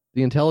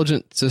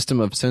intelligent system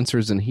of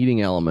sensors and heating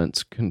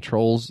elements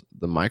controls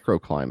the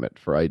microclimate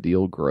for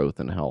ideal growth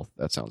and health.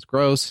 That sounds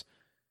gross.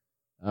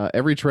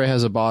 Every tray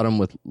has a bottom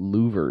with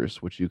louvers,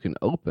 which you can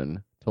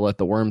open to let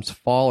the worms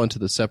fall into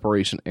the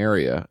separation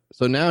area.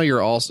 So now you're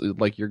also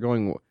like you're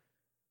going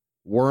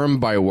worm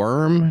by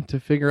worm to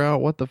figure out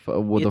what the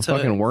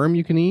fucking worm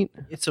you can eat.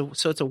 It's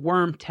a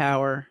worm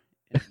tower.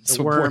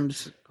 The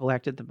worms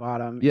collect at the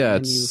bottom. Yeah,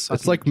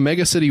 it's like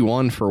Mega City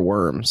 1 for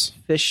worms.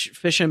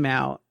 Fish them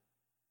out,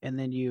 and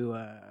then you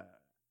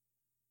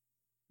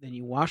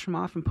wash them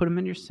off and put them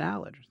in your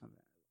salad or something.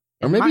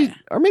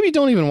 Or maybe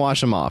don't even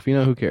wash them off. You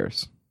know, who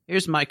cares?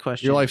 Here's my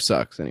question. Your life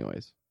sucks,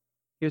 anyways.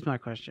 Here's my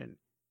question.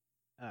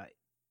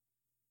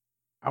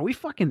 Are we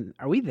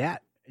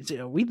that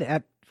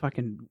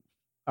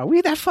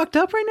fucked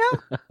up right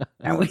now?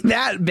 Are we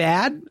that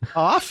bad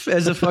off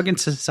as a fucking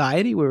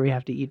society where we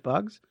have to eat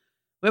bugs?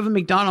 We have a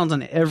McDonald's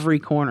on every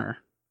corner.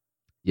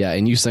 Yeah,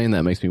 and you saying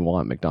that makes me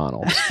want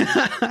McDonald's.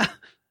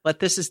 But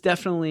this is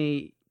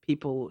definitely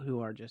people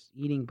who are just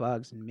eating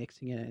bugs and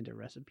mixing it into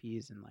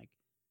recipes and like,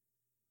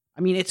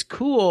 I mean, it's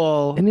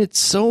cool. And it's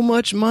so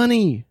much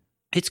money.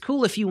 It's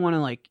cool if you want to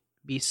like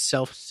be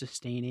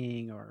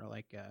self-sustaining or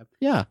like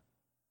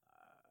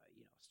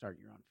start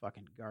your own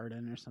fucking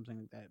garden or something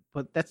like that.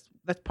 But that's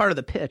part of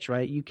the pitch,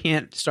 right? You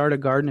can't start a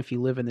garden if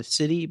you live in the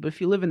city. But if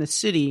you live in the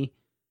city,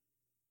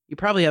 you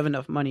probably have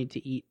enough money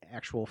to eat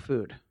actual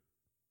food.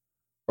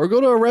 Or go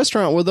to a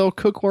restaurant where they'll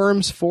cook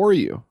worms for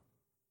you.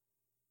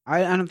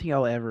 I don't think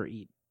I'll ever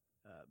eat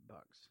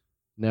bugs.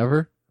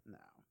 Never? No.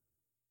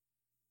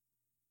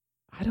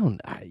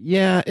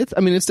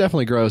 It's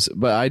definitely gross.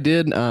 But I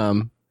did,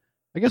 I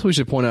guess we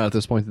should point out at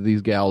this point that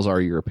these gals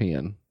are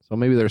European. So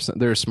maybe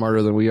they're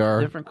smarter than we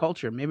are. Different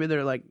culture. Maybe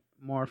they're like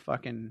more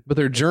fucking. But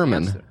they're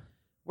German.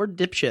 We're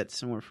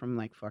dipshits and we're from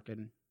like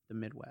fucking the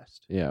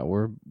Midwest. Yeah,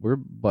 we're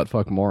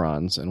buttfuck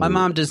morons. And my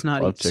mom does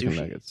not eat chicken sushi.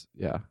 Nuggets.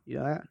 Yeah. You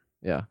know that?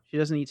 Yeah. She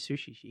doesn't eat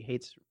sushi.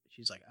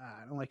 She's like,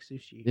 I don't like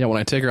sushi. Yeah, when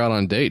I take her out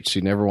on dates,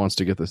 she never wants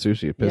to get the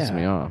sushi. It pisses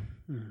me off.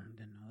 Didn't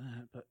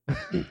know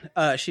that.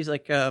 But she's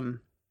like, I don't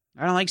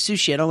like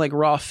sushi. I don't like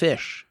raw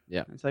fish.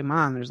 Yeah. It's like,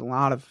 Mom, there's a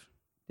lot of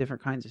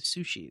different kinds of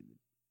sushi.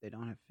 They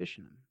don't have fish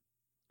in them.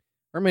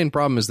 Her main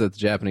problem is that the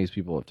Japanese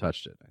people have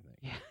touched it, I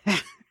think. Yeah.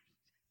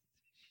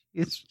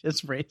 It's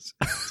just racist.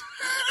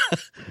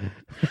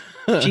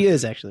 She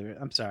is actually.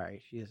 I'm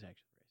sorry. She is actually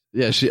racist.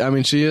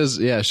 Yeah, she is.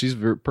 Yeah, she's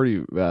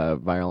pretty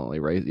violently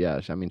racist.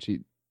 Yeah,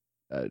 she.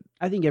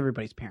 I think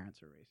everybody's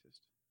parents are racist.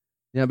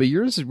 Yeah, but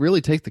yours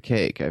really take the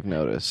cake. I've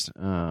noticed.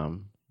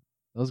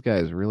 Those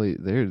guys really.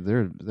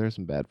 There's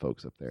some bad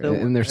folks up there,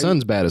 and their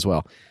son's bad as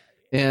well.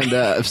 And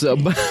so,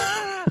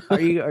 are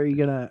you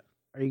gonna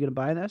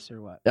buy this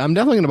or what? I'm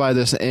definitely gonna buy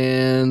this,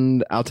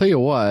 and I'll tell you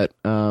what.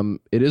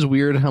 It is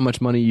weird how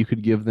much money you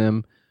could give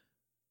them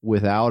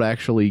without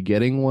actually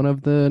getting one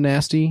of the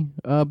nasty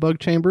bug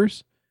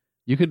chambers.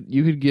 You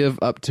could give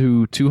up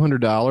to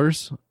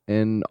 $200,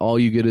 and all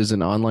you get is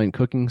an online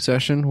cooking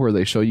session where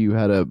they show you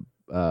how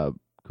to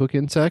cook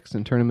insects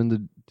and turn them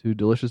into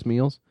delicious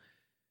meals.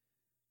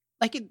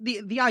 Like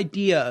the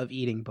idea of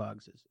eating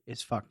bugs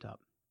is fucked up.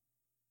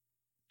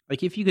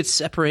 Like if you could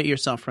separate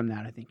yourself from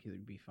that, I think it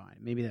would be fine.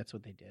 Maybe that's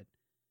what they did.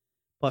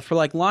 But for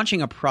like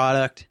launching a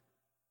product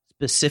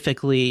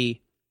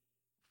specifically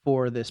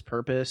for this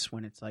purpose,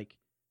 when it's like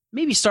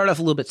maybe start off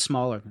a little bit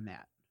smaller than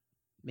that.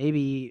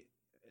 Maybe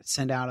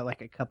send out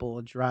like a couple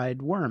of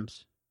dried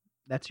worms.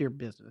 That's your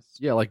business.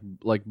 Yeah,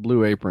 like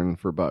Blue Apron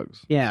for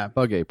bugs. Yeah,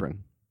 Bug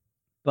Apron.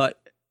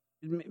 But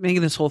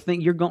making this whole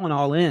thing, you're going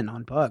all in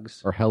on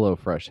bugs. Or Hello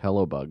Fresh,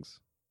 Hello Bugs.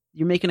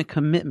 You're making a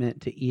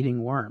commitment to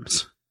eating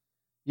worms.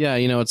 Yeah,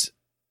 it's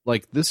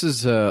like this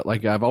is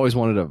like I've always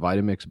wanted a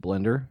Vitamix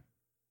blender,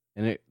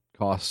 and it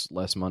costs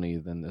less money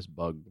than this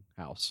bug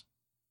house.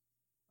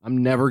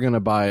 I'm never going to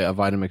buy a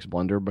Vitamix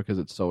blender because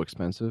it's so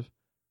expensive.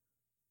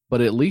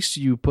 But at least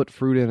you put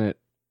fruit in it,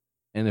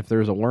 and if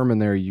there's a worm in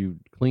there, you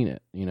clean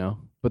it,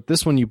 But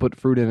this one, you put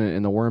fruit in it,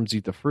 and the worms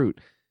eat the fruit.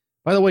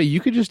 By the way, you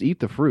could just eat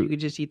the fruit. You could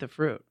just eat the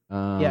fruit.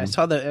 Yeah, I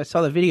saw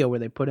the video where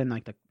they put in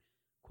like the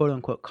quote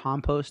unquote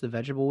compost, the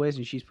vegetable waste,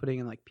 and she's putting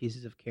in like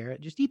pieces of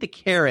carrot. Just eat the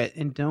carrot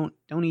and don't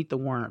eat the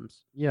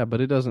worms. Yeah,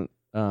 but it doesn't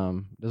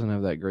have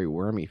that great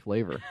wormy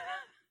flavor.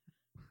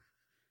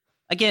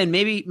 Again,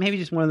 maybe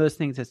just one of those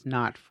things that's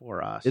not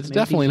for us. It's maybe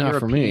definitely not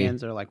for me.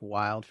 Europeans are like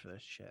wild for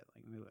this shit.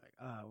 Like maybe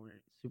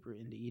we're super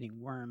into eating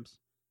worms.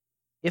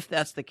 If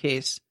that's the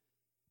case,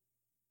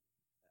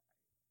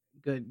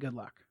 good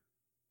luck.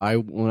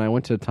 When I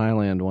went to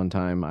Thailand one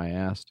time, I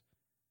asked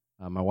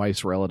my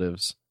wife's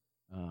relatives,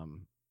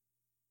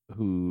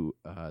 who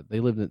they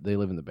live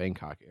in the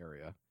Bangkok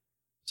area.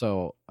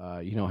 So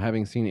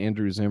having seen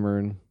Andrew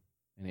Zimmern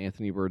and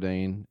Anthony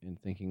Bourdain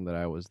and thinking that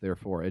I was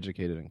therefore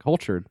educated and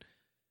cultured,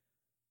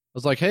 I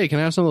was like, hey, can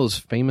I have some of those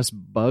famous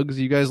bugs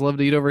you guys love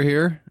to eat over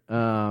here?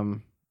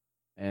 And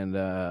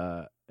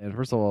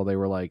first of all, they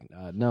were like,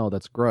 no,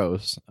 that's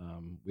gross.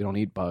 We don't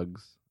eat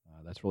bugs.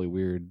 That's really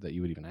weird that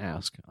you would even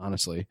ask,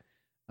 honestly.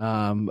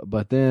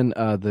 But then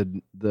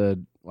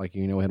the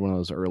we had one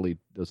of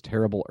those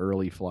terrible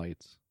early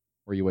flights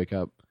where you wake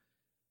up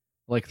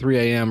like 3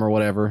 a.m. or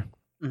whatever.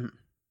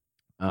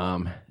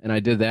 Mm-hmm. And I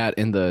did that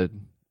in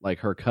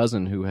her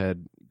cousin who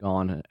had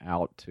gone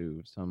out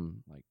to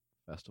some like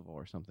festival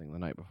or something the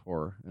night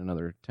before in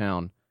another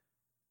town,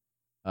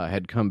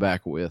 had come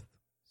back with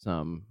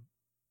some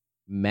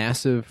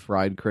massive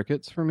fried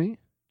crickets for me,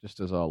 just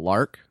as a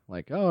lark.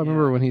 Like, I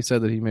remember when he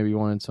said that he maybe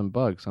wanted some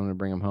bugs, so I'm going to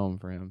bring them home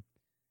for him.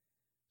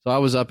 So I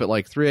was up at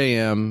like 3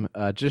 a.m.,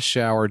 just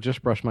showered,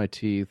 just brushed my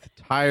teeth,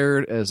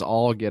 tired as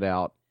all get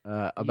out,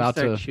 about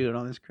to shoot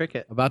on this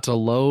cricket, about to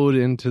load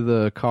into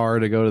the car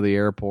to go to the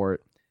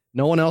airport.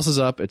 No one else is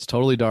up. It's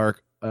totally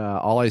dark.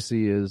 All I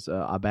see is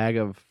a bag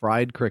of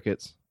fried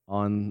crickets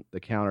on the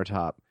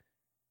countertop.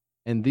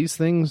 And these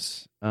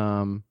things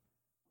are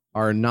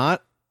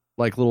not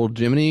like little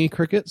Jiminy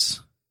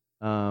crickets.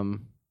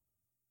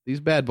 These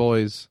bad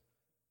boys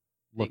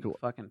look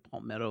fucking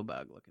palmetto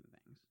bug looking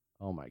things.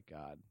 Oh my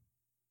God.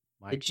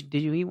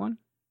 Did you eat one?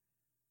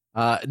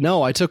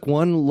 No, I took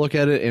one look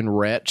at it and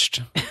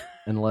retched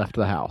and left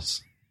the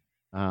house.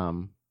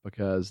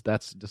 Because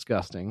that's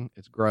disgusting.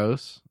 It's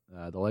gross.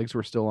 The legs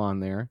were still on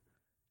there.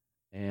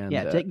 And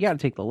Yeah, you got to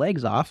take the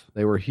legs off.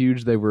 they were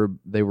huge. They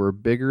were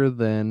bigger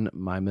than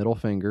my middle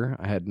finger.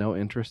 I had no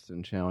interest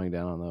in chowing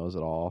down on those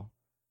at all.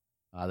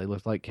 They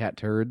looked like cat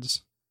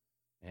turds,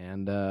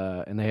 and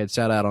they had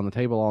sat out on the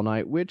table all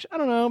night. Which I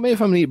don't know. Maybe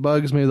if I'm gonna eat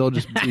bugs, maybe they'll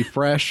just be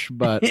fresh.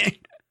 But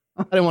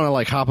I didn't want to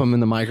like hop them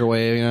in the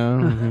microwave.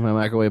 My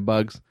microwave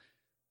bugs.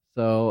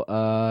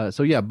 So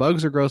yeah,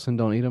 bugs are gross and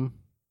don't eat them.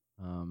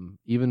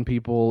 Even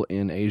people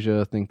in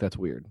Asia think that's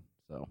weird.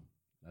 So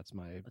that's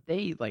my. But they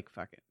eat like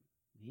fucking.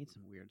 They eat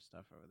some weird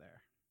stuff over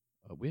there.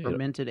 We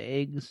Fermented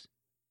eggs.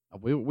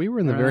 We were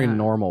in the very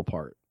normal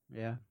part.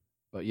 Yeah.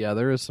 But yeah,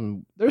 there's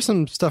some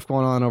stuff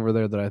going on over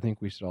there that I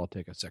think we should all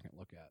take a second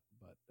look at.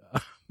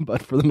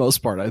 But for the most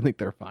part, I think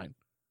they're fine.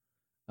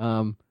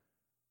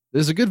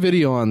 There's a good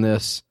video on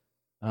this,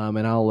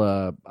 and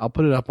I'll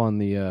put it up on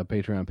the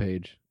Patreon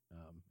page.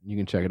 You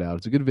can check it out.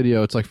 It's a good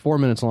video. It's like 4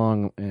 minutes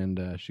long,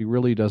 and she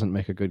really doesn't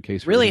make a good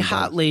case. Really for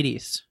hot bugs.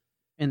 Ladies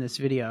in this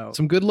video.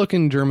 Some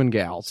good-looking German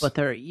gals, but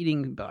they're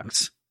eating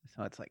bugs,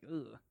 so it's like,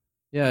 ugh.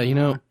 Yeah, you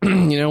know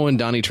when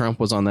Donnie Trump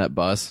was on that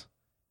bus,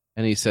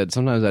 and he said,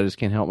 "Sometimes I just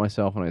can't help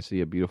myself when I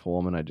see a beautiful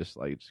woman. I just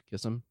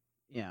kiss them."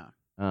 Yeah.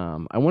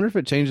 I wonder if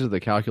it changes the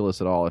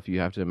calculus at all if you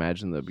have to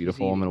imagine the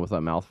beautiful woman with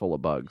a mouthful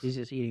of bugs. She's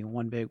just eating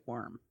one big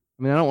worm.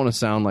 I mean, I don't want to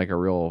sound like a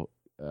real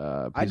piece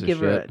I'd of give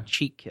shit. her a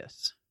cheek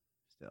kiss.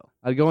 Still,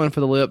 I'd go in for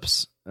the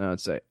lips, and I'd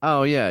say,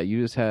 "Oh yeah,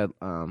 you just had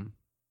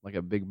like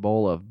a big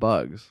bowl of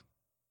bugs."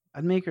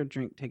 I'd make her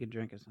take a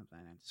drink or something,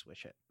 and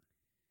swish it.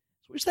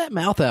 Swish that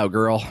mouth out,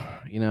 girl.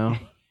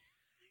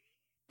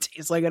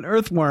 Tastes like an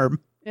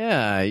earthworm.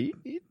 Yeah,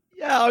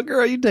 yeah,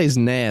 girl, you taste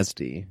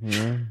nasty.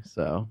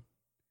 So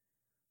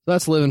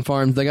that's Living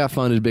Farms. They got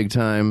funded big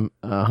time.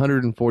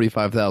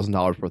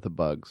 $145,000 worth of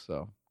bugs.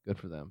 So good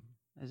for them.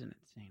 That's an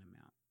insane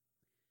amount.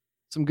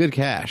 Some good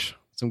cash.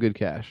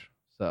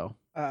 So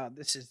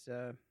this is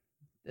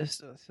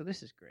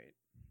great.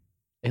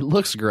 It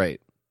looks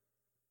great.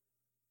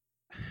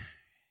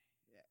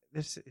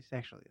 This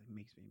actually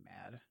makes me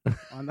mad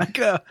on like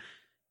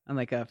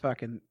a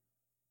fucking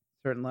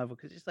certain level,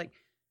 because it's like,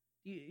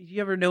 do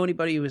you ever know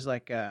anybody who was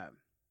like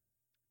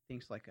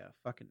thinks like a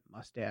fucking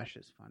mustache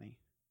is funny,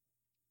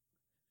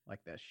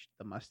 like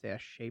the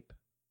mustache shape,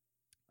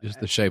 just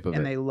the shape of it,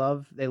 and they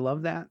love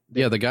that.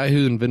 Yeah, the guy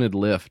who invented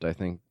Lyft, I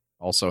think,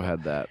 also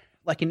had that.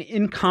 Like an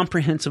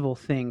incomprehensible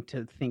thing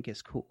to think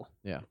is cool.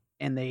 Yeah,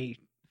 and they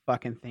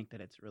fucking think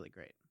that it's really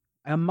great.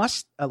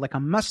 Like a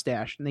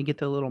mustache, and they get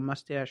the little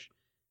mustache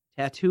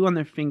tattoo on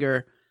their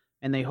finger,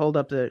 and they hold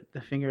up the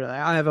finger like,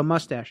 I have a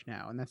mustache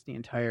now, and that's the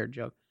entire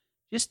joke.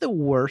 Just the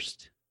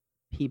worst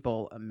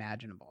people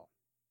imaginable.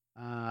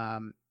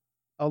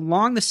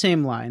 Along the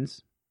same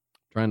lines,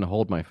 trying to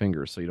hold my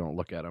fingers so you don't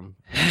look at them.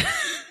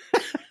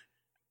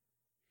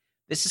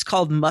 This is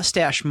called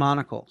mustache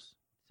monocles.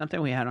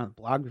 Something we had on the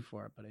blog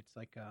before, but it's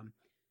like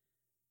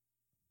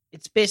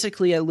it's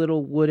basically a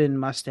little wooden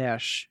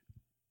mustache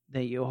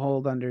that you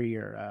hold under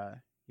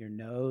your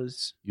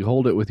nose. You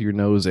hold it with your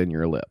nose and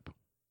your lip.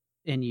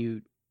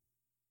 And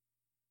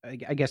I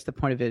guess the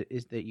point of it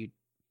is that you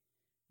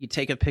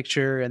take a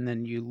picture and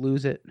then you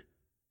lose it,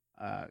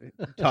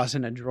 toss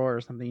in a drawer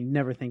or something. You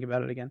never think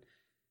about it again.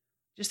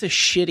 Just a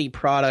shitty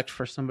product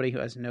for somebody who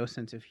has no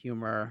sense of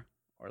humor,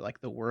 or like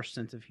the worst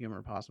sense of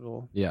humor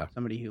possible. Yeah.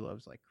 Somebody who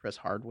loves like Chris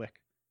Hardwick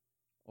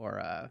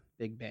or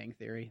Big Bang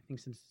Theory.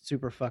 Thinks it's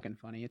super fucking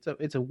funny.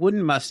 It's a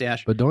wooden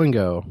mustache.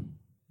 Badoingo.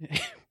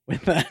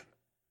 With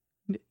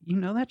you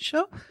know that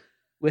show?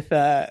 With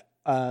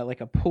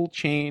like a pull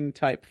chain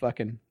type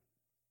fucking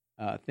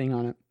thing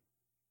on it.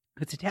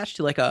 It's attached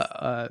to like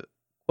a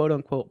quote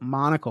unquote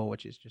monocle,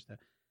 which is just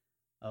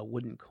a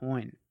wooden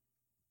coin.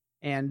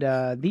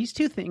 And these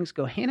two things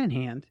go hand in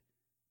hand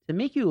to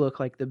make you look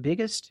like the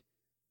biggest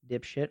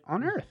dipshit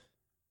on earth.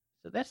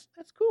 So that's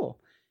cool.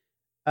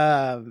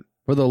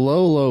 For the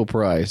low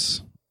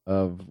price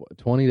of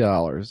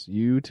 $20,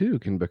 you too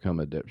can become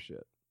a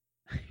dipshit.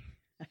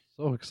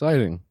 So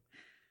exciting.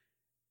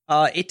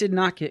 It did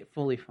not get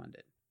fully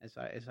funded, as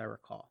I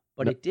recall,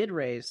 but it did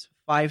raise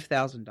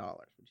 $5,000,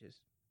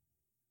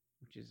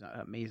 which is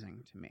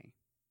amazing to me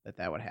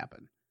that would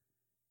happen.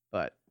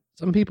 But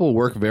some people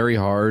work very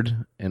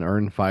hard and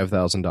earn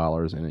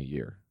 $5,000 in a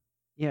year.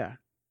 Yeah,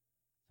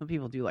 some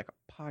people do like a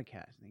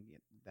podcast and they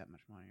get that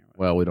much money. Or whatever.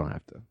 Well, we don't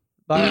have to.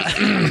 But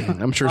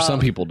I'm sure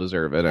some people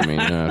deserve it. I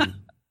mean,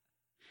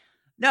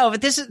 no,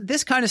 but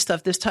this kind of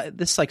stuff,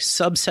 this like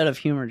subset of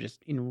humor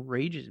just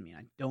enrages me.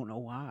 I don't know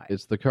why.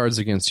 It's the Cards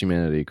Against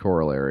Humanity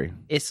corollary.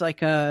 It's like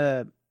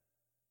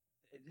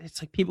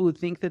people who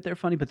think that they're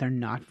funny, but they're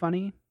not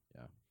funny.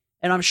 Yeah.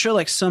 And I'm sure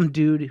like some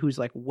dude who's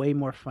like way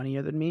more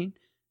funnier than me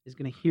is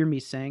going to hear me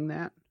saying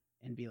that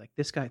and be like,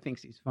 this guy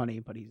thinks he's funny,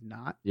 but he's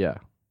not. Yeah.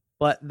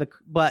 But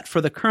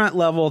for the current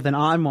level that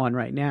I'm on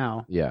right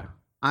now, yeah,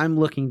 I'm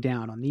looking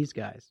down on these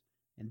guys,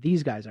 and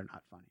these guys are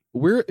not funny.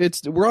 We're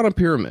on a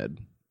pyramid.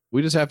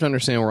 We just have to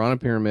understand we're on a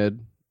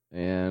pyramid,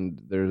 and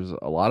there's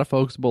a lot of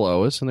folks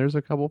below us, and there's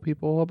a couple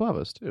people above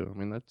us too. I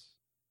mean, that's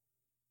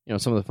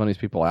some of the funniest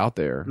people out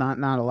there. Not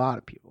a lot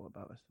of people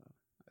above us, though.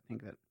 I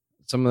think that.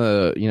 some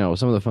of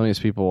the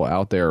funniest people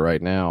out there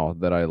right now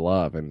that I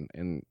love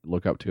and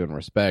look up to and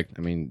respect.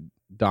 I mean,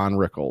 Don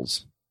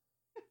Rickles,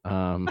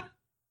 Bill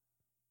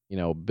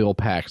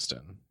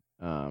Paxton,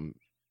 some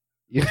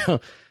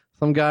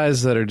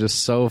guys that are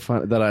just so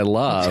fun that I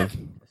love.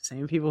 The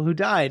same people who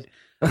died.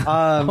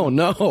 Oh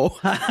no.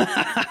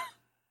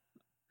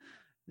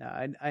 No,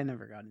 I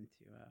never got into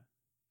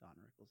Don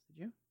Rickles. Did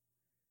you?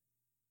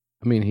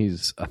 I mean,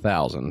 he's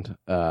 1,000.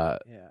 Yeah.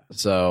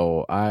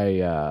 So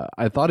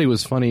I thought he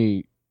was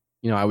funny.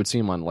 I would see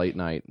him on late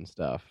night and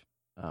stuff,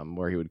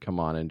 where he would come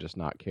on and just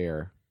not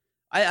care.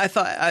 I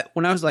thought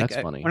when I was like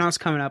That's funny. when I was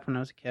coming up when I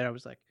was a kid, I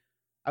was like,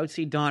 I would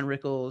see Don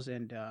Rickles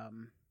and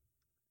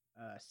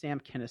Sam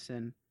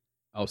Kinison.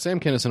 Oh, Sam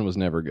Kinison was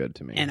never good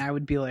to me. And I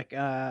would be like,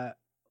 so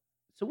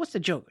what's the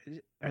joke?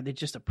 Are they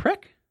just a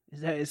prick?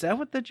 Is that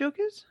what the joke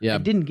is? Yeah. I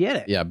didn't get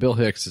it. Yeah, Bill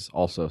Hicks is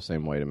also the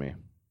same way to me.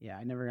 Yeah,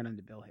 I never got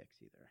into Bill Hicks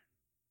either.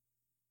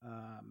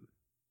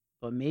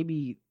 But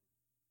maybe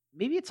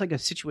it's like a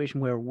situation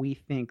where we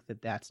think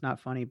that that's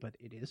not funny, but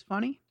it is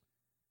funny.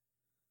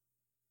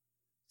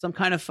 Some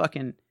kind of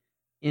fucking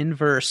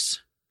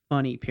inverse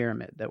funny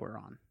pyramid that we're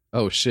on.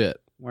 Oh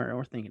shit.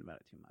 We're thinking about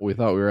it too much. We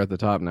thought we were at the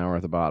top, now we're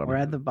at the bottom. We're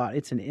at the bottom.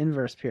 It's an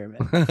inverse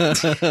pyramid.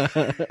 It's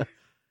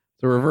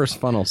a reverse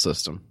funnel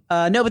system.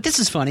 No, but this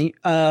is funny.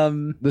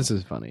 This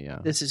is funny, yeah.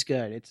 This is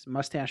good. It's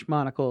Mustache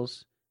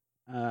Monocle's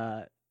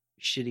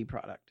shitty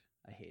product.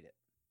 I hate it.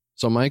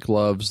 So Mike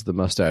loves the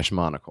Mustache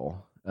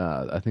Monocle.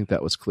 I think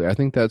that was clear. I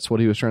think that's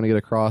what he was trying to get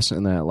across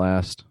in that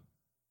last.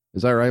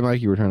 Is that right,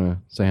 Mike? You were trying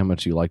to say how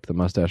much you liked the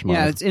Mustache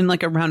Monocle? Yeah, it's in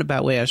like a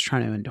roundabout way. I was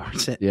trying to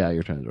endorse it. Yeah,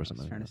 you're trying to endorse I was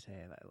something. trying to say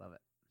I love it.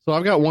 So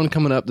I've got one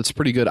coming up that's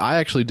pretty good. I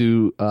actually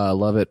do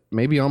love it,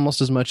 maybe almost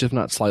as much, if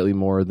not slightly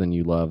more, than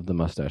you love the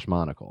Mustache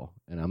Monocle.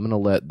 And I'm going to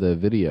let the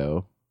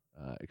video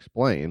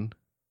explain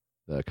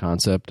the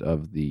concept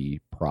of the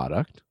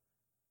product.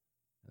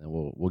 And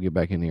we'll get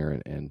back in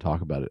here and talk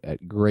about it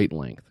at great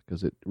length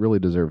because it really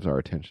deserves our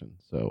attention.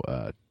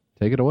 So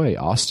take it away,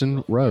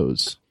 Austin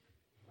Rose.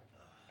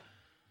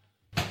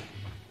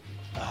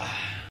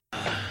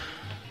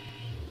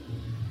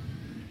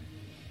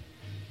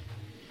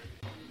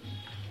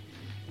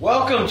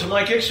 Welcome to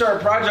my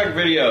Kickstarter project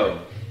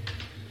video.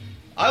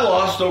 I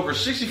lost over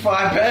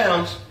 65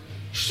 pounds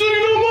sitting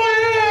on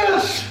my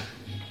ass.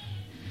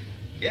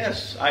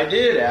 Yes, I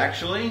did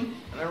actually.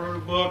 And I wrote a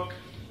book.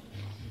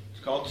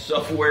 It's called The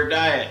Self-Aware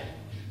Diet.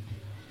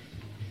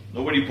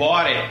 Nobody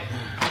bought it.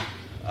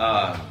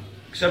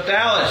 Except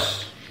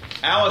Alice.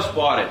 Alice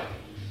bought it.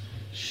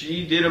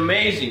 She did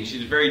amazing.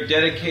 She's a very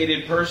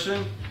dedicated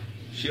person.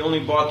 She only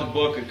bought the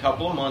book a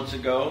couple of months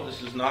ago.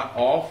 This is not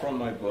all from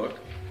my book.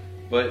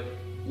 But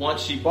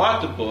once she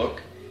bought the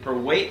book, her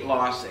weight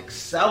loss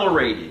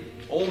accelerated.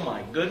 Oh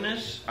my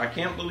goodness. I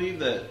can't believe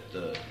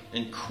the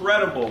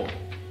incredible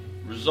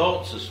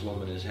results this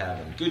woman is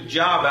having. Good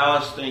job,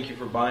 Alice. Thank you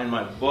for buying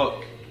my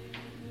book.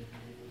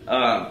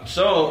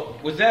 So,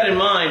 with that in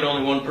mind,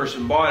 only one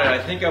person bought it.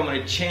 I think I'm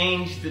going to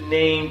change the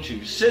name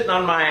to Sitting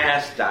on My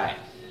Ass Diet.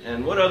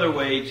 And what other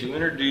way to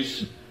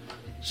introduce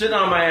Sitting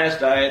on My Ass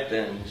Diet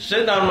than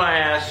sitting on my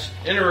ass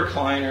in a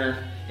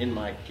recliner in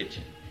my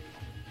kitchen.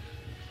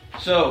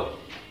 So,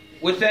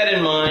 with that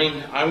in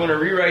mind, I'm going to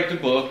rewrite the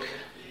book.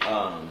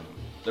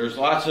 There's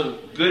lots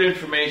of good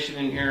information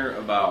in here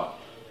about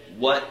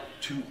what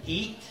to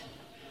eat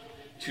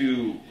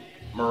to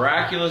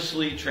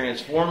miraculously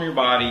transform your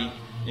body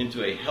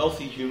into a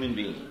healthy human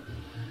being.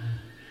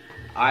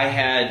 I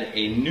had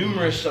a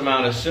numerous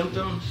amount of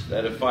symptoms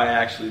that if I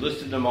actually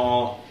listed them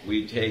all,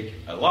 we'd take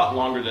a lot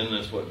longer than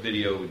this, what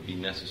video would be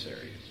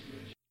necessary.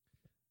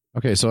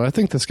 Okay, so I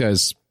think this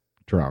guy's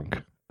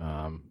drunk.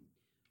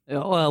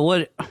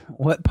 Well,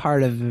 what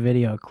part of the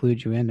video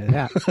clued you into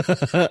that?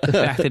 The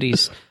fact that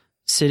he's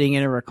sitting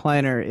in a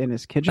recliner in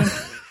his kitchen,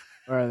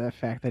 or the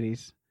fact that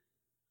he's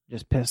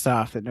just pissed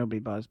off that nobody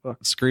bought his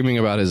book? Screaming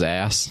about his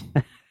ass.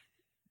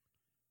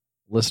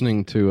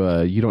 Listening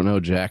to You Don't Know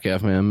Jack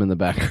FM in the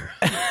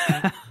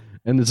background.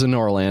 And it's in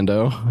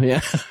Orlando.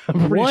 Yeah.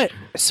 What?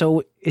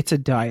 So it's a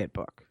diet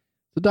book.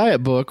 It's a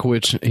diet book,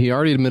 which he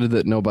already admitted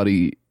that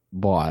nobody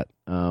bought.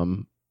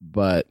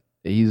 But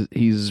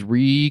he's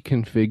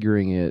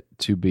reconfiguring it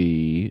to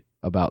be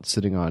about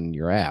sitting on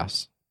your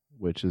ass,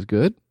 which is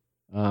good.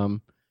 There's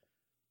going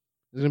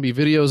to be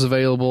videos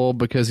available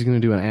because he's going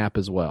to do an app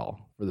as well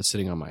for the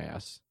sitting on my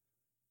ass.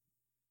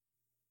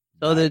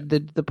 So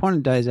the point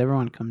of diet is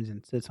everyone comes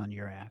and sits on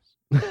your ass.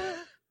 And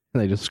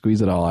they just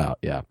squeeze it all out.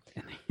 Yeah.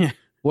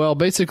 Well,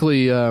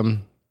 basically,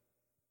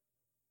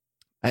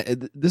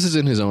 this is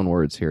in his own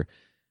words here.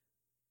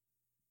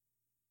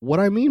 What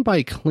I mean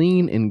by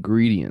clean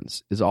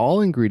ingredients is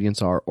all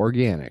ingredients are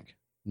organic,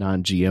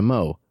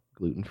 non-GMO,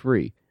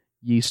 gluten-free,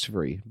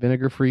 yeast-free,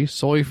 vinegar-free,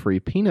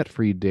 soy-free,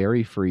 peanut-free,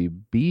 dairy-free,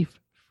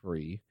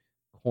 beef-free,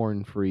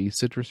 corn-free,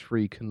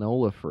 citrus-free,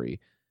 canola-free,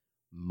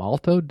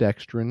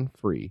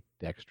 maltodextrin-free,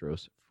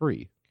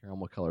 dextrose-free,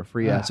 caramel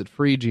color-free,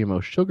 acid-free,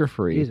 GMO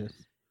sugar-free, Jesus.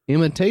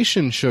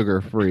 imitation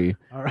sugar-free,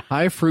 All right.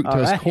 high fructose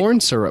All right. corn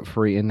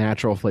syrup-free, and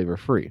natural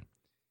flavor-free.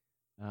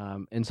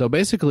 And so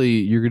basically,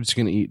 you're just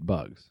going to eat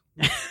bugs.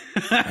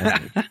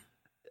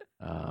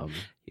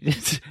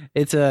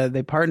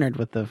 They partnered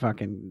with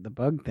the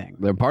bug thing.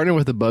 They're partnered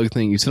with the bug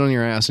thing. You sit on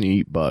your ass and you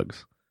eat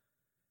bugs.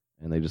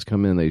 And they just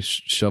come in and they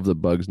shove the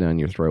bugs down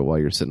your throat while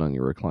you're sitting on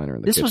your recliner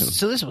in the kitchen.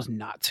 This was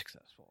not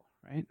successful,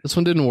 right? This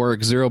one didn't work.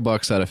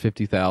 $0 out of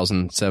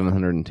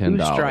 $50,710. 2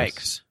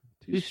 strikes.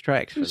 2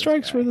 strikes. 2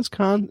 strikes for this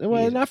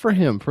well, not for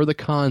him, for the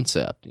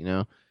concept,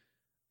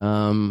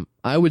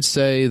 I would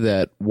say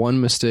that one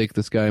mistake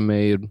this guy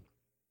made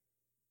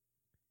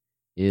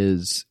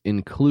is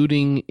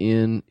including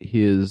in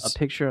his... a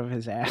picture of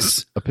his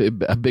ass.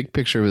 A big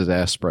picture of his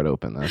ass spread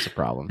open. That's a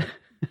problem.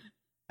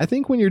 I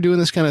think when you're doing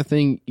this kind of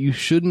thing, you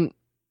shouldn't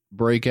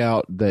break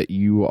out that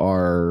you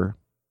are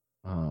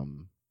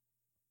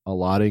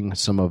allotting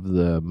some of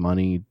the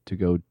money to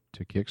go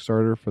to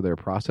Kickstarter for their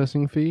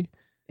processing fee.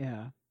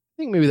 Yeah. I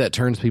think maybe that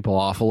turns people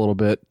off a little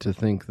bit to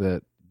think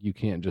that you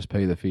can't just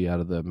pay the fee out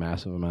of the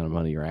massive amount of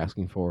money you're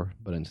asking for,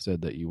 but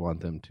instead that you want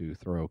them to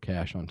throw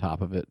cash on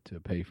top of it to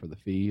pay for the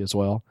fee as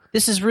well.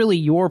 This is really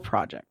your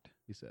project.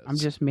 He says. I'm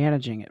just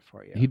managing it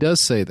for you. He does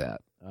say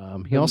that.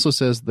 He also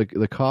says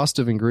the cost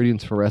of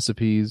ingredients for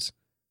recipes,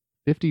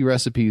 50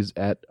 recipes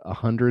at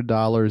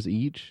 $100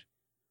 each.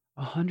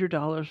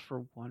 $100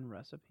 for one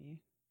recipe?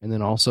 And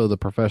then also the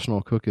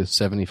professional cook is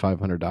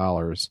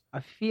 $7,500. I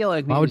feel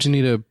like... Why would you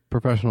need a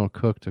professional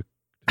cook to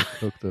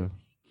cook the...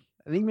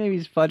 I think maybe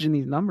he's fudging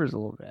these numbers a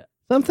little bit.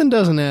 Something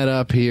doesn't add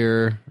up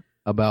here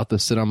about the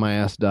sit on my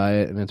ass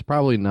diet, and it's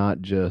probably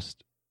not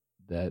just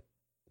that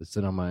the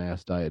sit on my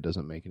ass diet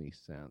doesn't make any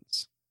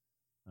sense.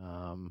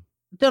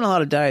 I've done a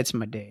lot of diets in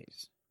my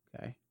days.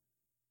 Okay.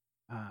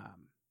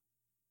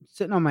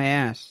 Sitting on my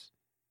ass,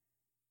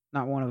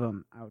 not one of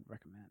them I would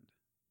recommend.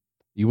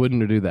 You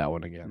wouldn't do that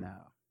one again? No.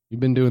 You've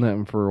been doing that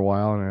one for a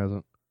while, and it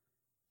hasn't?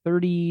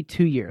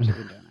 32 years I've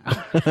been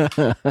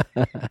doing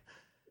that.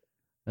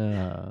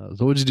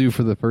 So what'd you do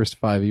for the first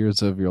 5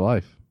 years of your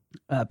life?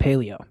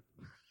 Paleo.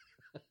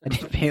 I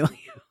did paleo.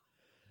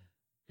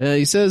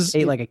 He says...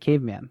 ate like a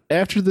caveman.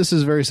 After this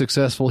is very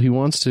successful, he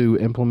wants to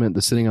implement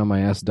the sitting on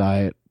my ass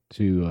diet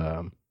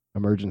to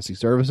emergency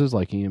services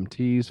like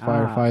EMTs,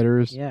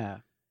 firefighters,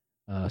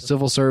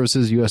 civil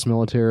services, U.S.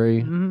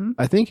 military. Mm-hmm.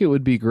 I think it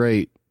would be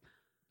great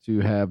to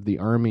have the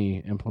Army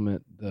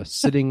implement the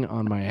sitting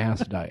on my ass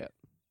diet.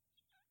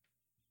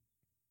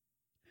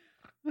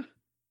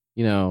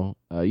 You know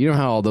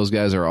how all those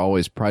guys are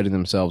always priding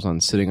themselves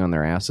on sitting on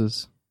their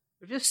asses?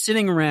 They're just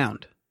sitting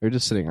around. They're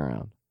just sitting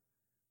around.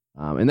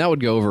 And that would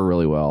go over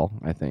really well,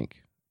 I think,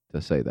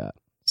 to say that.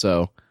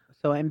 So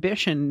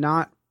ambition,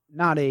 not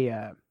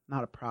a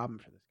problem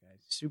for this guy.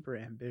 Super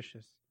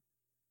ambitious.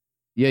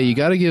 Yeah, you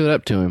got to give it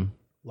up to him.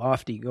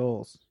 Lofty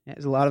goals.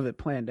 There's a lot of it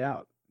planned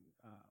out.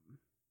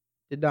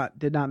 Did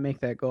not make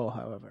that goal,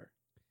 however.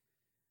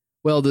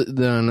 Well,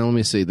 then let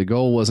me see. The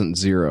goal wasn't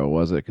 0,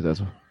 was it? Because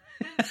that's...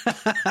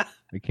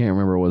 I can't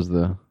remember.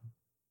 I'm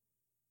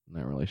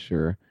not really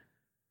sure.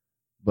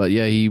 But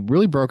yeah, he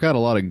really broke out a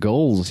lot of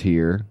goals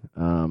here.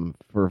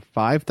 For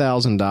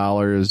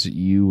 $5,000,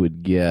 you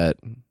would get...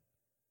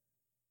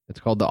 It's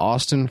called the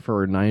Austin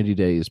for 90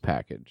 Days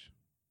package.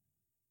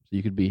 So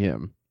you could be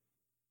him.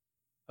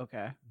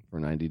 Okay. For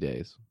 90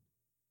 days.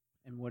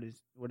 And what is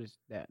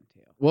that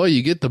entail? Well,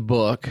 you get the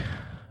book.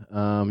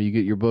 You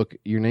get your book,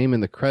 your name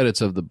in the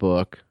credits of the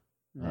book.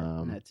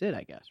 That's it,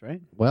 I guess,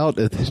 right? Well,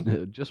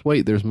 just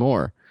wait. There's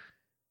more.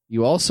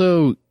 You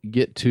also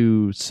get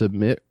to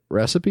submit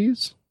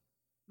recipes.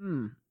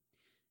 I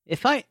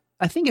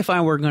think if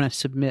I were going to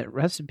submit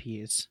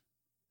recipes,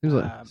 seems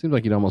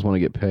like you'd almost want to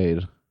get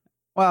paid.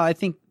 Well, I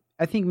think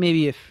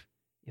maybe if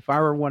I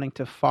were wanting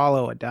to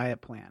follow a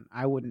diet plan,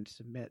 I wouldn't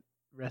submit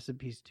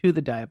recipes to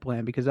the diet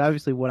plan because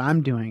obviously what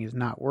I'm doing is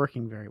not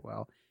working very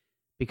well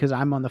because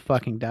I'm on the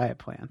fucking diet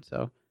plan.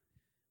 So,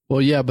 well,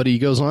 yeah, but he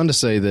goes on to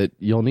say that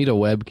you'll need a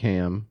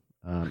webcam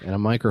and a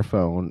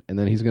microphone, and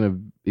then he's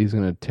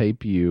gonna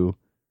tape you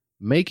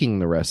making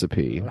the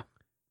recipe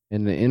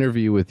and an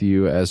interview with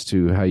you as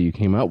to how you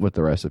came up with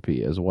the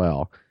recipe as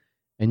well.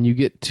 And you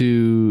get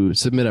to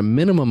submit a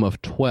minimum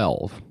of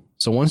 12.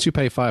 So once you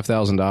pay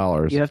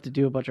 $5,000, you have to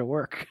do a bunch of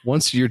work.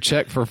 Once your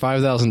check for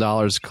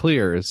 $5,000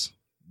 clears,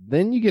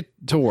 then you get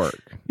to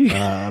work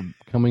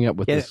coming up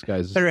with this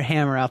guy's... Better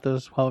hammer out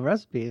those 12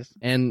 recipes.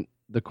 And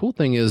the cool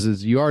thing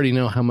is you already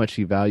know how much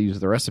he values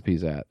the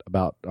recipes at,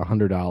 about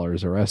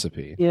 $100 a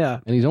recipe. Yeah.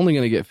 And he's only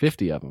going to get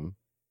 50 of them.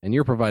 And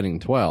you're providing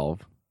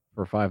 12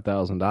 for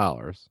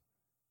 $5,000.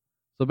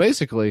 So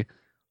basically,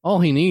 all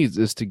he needs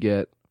is to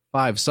get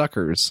 5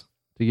 suckers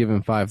to give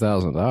him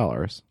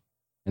 $5,000.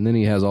 And then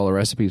he has all the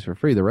recipes for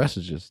free. The rest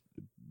is just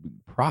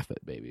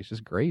profit, baby. It's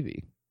just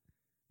gravy.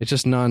 It's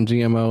just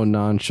non-GMO,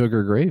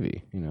 non-sugar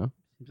gravy, you know?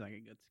 Seems like a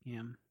good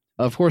scam.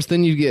 Of course,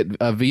 then you get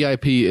a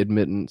VIP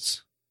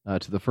admittance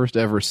to the first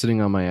ever Sitting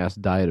on My Ass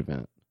diet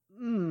event,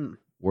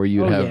 where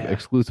you'd have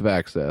exclusive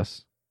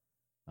access.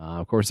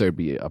 Of course, there'd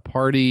be a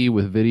party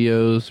with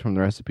videos from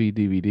the recipe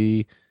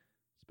DVD,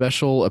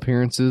 special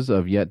appearances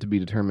of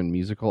yet-to-be-determined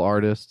musical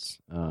artists.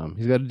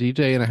 He's got a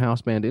DJ and a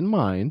house band in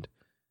mind,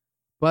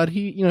 But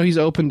he's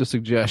open to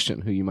suggestion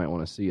who you might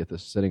want to see at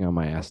this Sitting on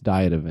My Ass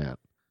diet event.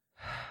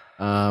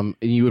 And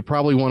you would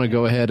probably want to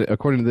go ahead,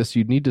 according to this,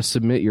 you'd need to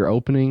submit your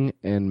opening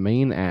and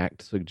main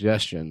act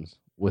suggestions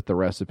with the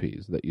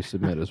recipes that you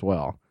submit as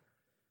well.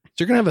 So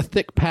you're going to have a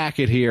thick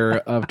packet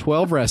here of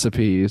 12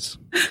 recipes.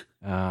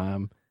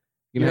 Your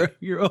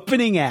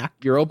opening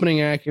act. Your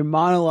opening act. Your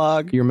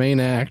monologue. Your main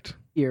act.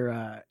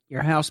 Your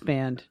house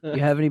band. Do you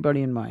have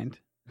anybody in mind?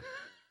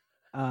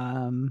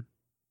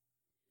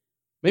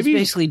 Maybe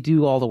basically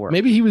do all the work.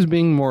 Maybe he was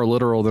being more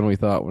literal than we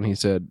thought when he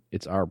said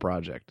it's our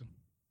project.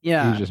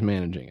 Yeah. He was just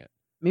managing it.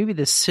 Maybe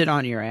the sit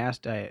on your ass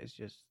diet is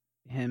just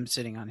him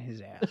sitting on his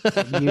ass.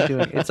 You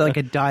doing it's like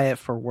a diet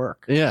for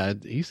work. Yeah,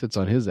 he sits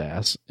on his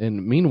ass.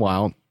 And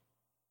meanwhile,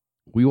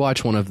 we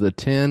watch one of the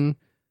 10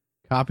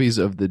 copies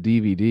of the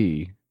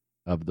DVD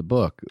of the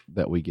book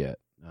that we get.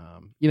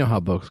 You know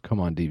how books come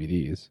on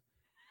DVDs.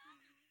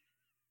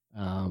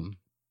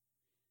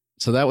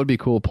 So that would be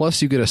cool. Plus,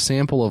 you get a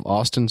sample of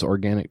Austin's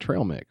organic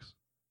trail mix.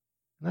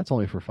 And that's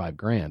only for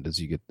 $5,000 as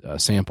you get a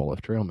sample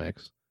of trail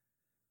mix.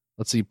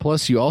 Let's see.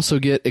 Plus, you also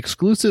get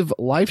exclusive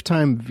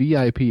lifetime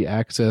VIP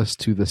access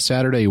to the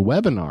Saturday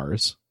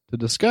webinars to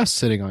discuss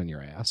sitting on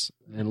your ass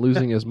and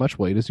losing as much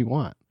weight as you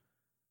want.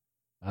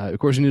 Of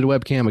course, you need a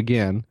webcam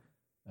again.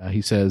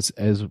 He says,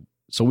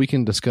 so we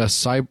can discuss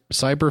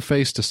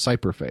cyberface to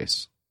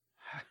cyberface.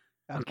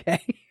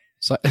 Okay.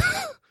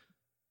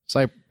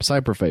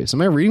 Cyberface.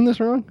 Am I reading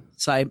this wrong?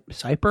 Cyber?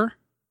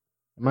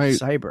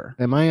 Cyber.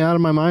 Am I out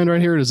of my mind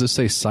right here? Or does this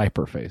say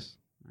cyberface?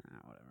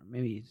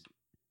 Whatever.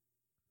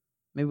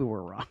 Maybe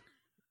we're wrong.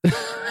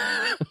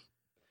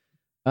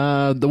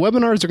 The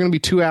webinars are going to be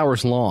 2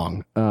 hours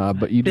long.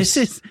 But you this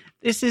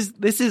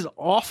is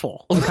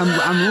awful. Like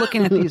I'm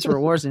looking at these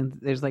rewards and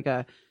there's like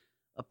a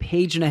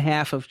page and a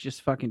half of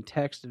just fucking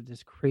text of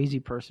this crazy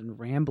person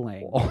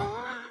rambling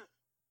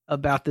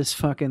about this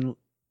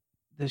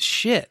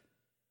shit.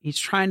 He's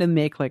trying to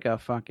make like a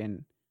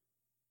fucking.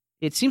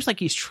 It seems like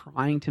he's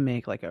trying to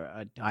make like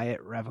a diet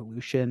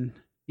revolution.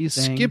 He's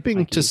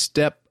skipping to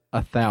step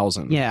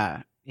 1,000.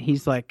 Yeah,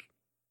 he's like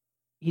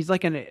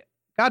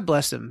God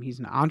bless him. He's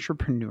an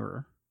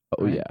entrepreneur.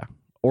 Oh right? Yeah,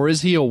 or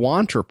is he a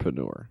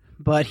wantrepreneur?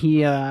 But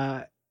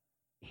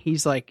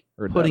he's like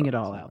putting it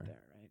all out there.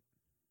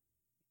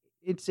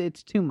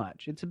 It's too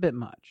much. It's a bit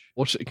much.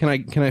 Well, can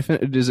I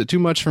finish? Is it too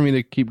much for me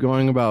to keep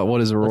going about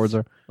what his rewards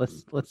are?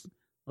 Let's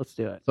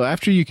do it. So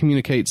after you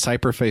communicate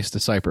cyberface to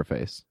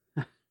cyberface,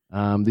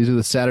 these are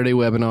the Saturday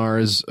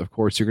webinars. Of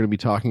course, you're going to be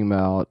talking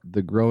about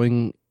the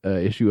growing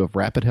issue of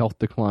rapid health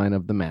decline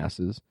of the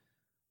masses.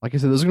 Like I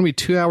said, those are going to be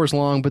 2 hours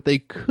long, but they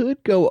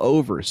could go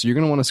over. So you're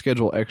going to want to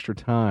schedule extra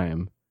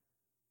time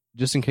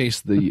just in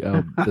case the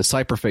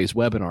cyberface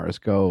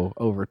webinars go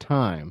over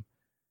time.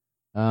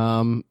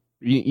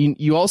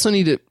 You also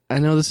need to, I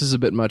know this is a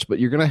bit much, but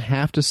you're going to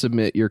have to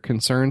submit your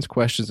concerns,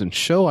 questions, and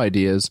show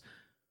ideas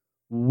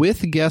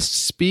with guest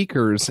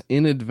speakers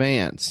in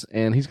advance.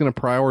 And he's going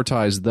to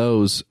prioritize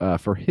those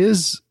for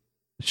his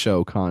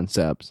show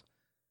concepts,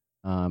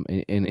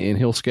 and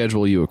he'll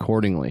schedule you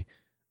accordingly.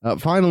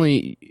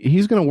 Finally,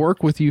 he's going to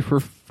work with you for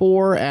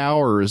 4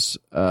 hours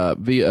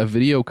via a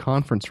video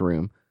conference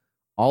room.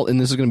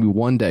 And this is going to be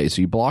one day.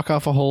 So you block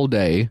off a whole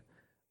day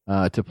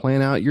to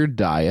plan out your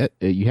diet.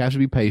 You have to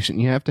be patient.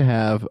 You have to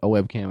have a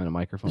webcam and a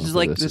microphone.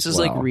 This is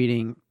like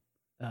reading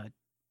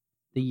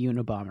the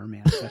Unabomber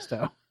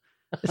Manifesto.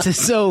 This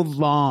is so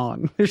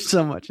long. There's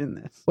so much in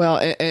this. Well,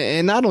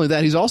 and not only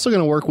that, he's also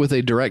going to work with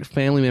a direct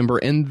family member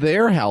in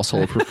their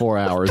household for 4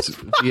 hours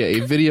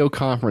via a video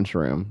conference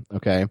room.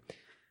 Okay.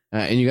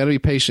 And you got to be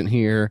patient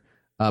here,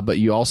 but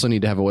you also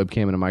need to have a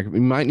webcam and a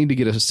microphone. You might need to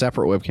get a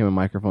separate webcam and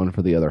microphone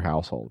for the other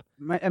household.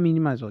 I mean,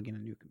 you might as well get a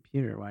new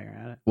computer while you're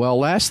at it. Well,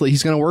 lastly,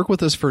 he's going to work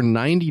with us for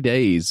 90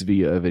 days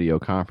via a video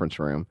conference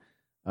room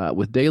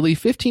with daily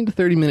 15 to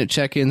 30-minute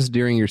check-ins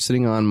during your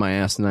Sitting on My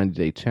Ass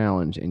 90-day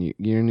challenge. And you're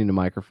going to need a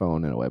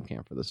microphone and a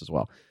webcam for this as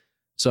well.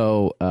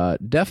 So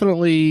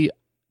definitely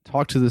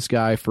talk to this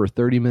guy for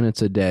 30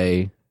 minutes a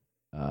day,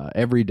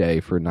 every day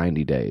for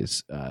 90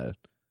 days.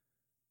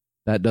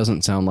 That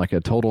doesn't sound like a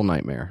total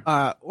nightmare.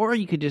 Or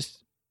you could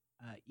just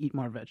eat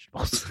more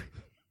vegetables.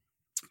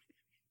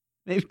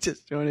 Maybe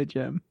just join a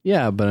gym.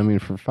 Yeah, but I mean,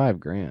 for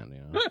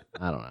 $5,000,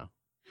 I don't know.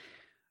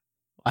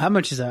 How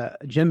much is a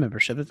gym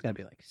membership? It's got to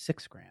be like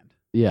 $6,000.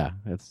 Yeah,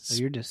 so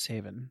you're just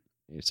saving.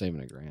 You're saving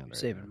 $1,000. Right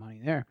saving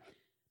money there.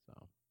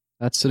 So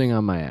that's Sitting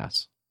on My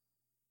Ass.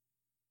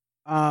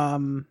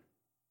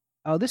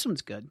 Oh, this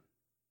one's good.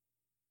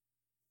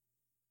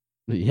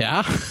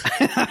 Yeah.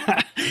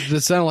 Does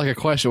it sound like a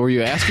question? Were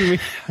you asking me?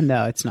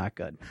 No, it's not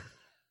good.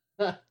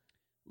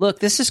 Look,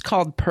 this is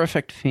called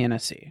Perfect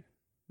Fantasy.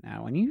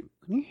 Now, when you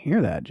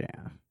hear that, Jeff,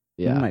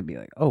 you might be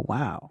like, "Oh,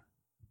 wow!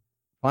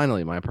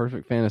 Finally, my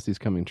perfect fantasy is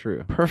coming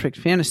true." Perfect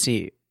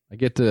Fantasy. I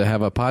get to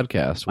have a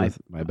podcast with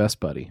my best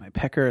buddy. My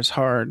pecker is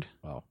hard.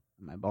 Wow.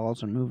 My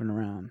balls are moving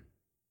around.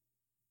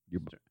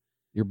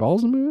 Your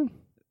balls are moving?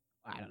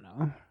 I don't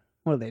know.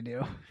 What do they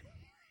do?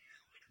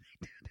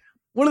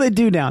 What do they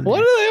do down there?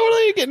 What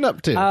are they getting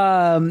up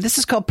to? This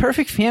is called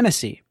Perfect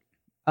Fantasy.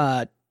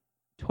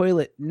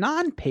 toilet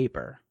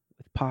non-paper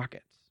with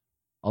pockets.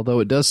 Although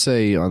it does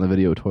say on the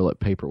video toilet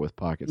paper with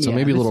pockets, so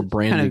maybe a little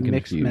branding kind of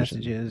mixed confusion.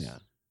 messages. Yeah.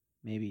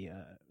 Maybe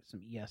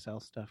some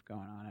ESL stuff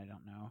going on. I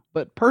don't know.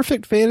 But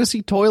perfect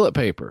fantasy toilet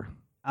paper.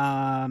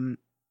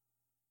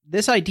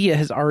 This idea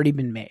has already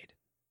been made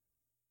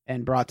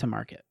and brought to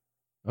market,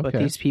 Okay. but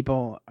these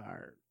people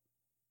are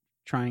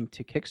trying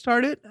to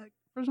kickstart it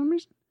for some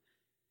reason.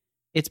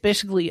 It's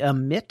basically a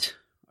mitt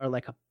or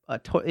like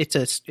it's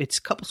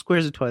a couple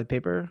squares of toilet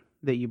paper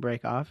that you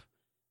break off,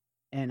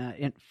 and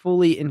it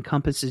fully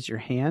encompasses your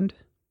hand,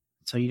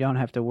 so you don't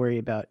have to worry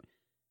about.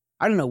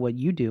 I don't know what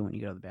you do when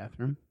you go to the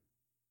bathroom.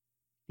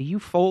 Do you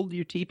fold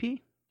your teepee?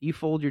 Do you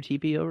fold your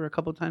teepee over a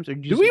couple of times, or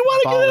do we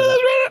want to get into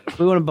this right now?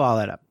 We want to ball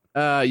it up.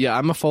 Yeah,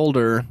 I'm a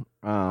folder.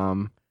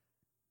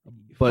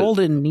 But Fold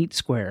in neat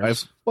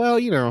squares. I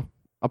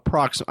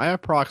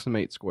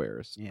approximate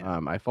squares. Yeah.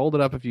 I fold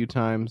it up a few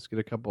times, get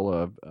a couple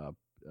of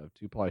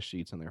 2-ply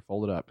sheets in there,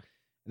 fold it up,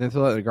 and then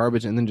throw that in the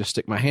garbage, and then just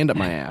stick my hand up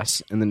my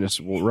ass, and then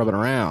just rub it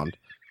around.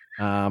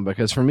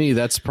 Because for me,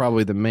 that's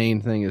probably the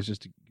main thing, is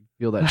just to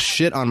feel that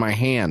shit on my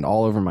hand,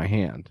 all over my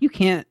hand. You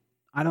can't.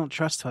 I don't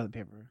trust toilet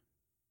paper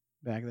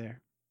back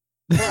there.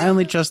 I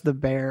only trust the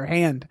bare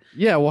hand.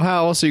 Yeah, well,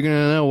 how else are you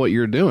gonna know what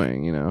you're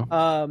doing? You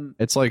know,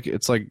 it's like,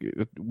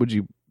 would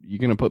you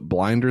gonna put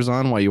blinders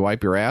on while you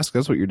wipe your ass?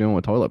 That's what you're doing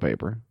with toilet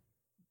paper.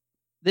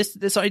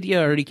 This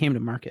idea already came to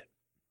market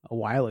a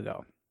while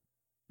ago,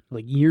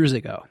 like years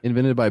ago.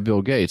 Invented by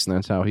Bill Gates, and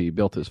that's how he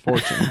built his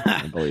fortune,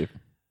 I believe.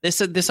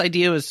 This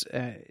idea was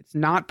it's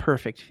not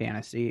perfect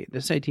fantasy.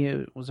 This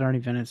idea was already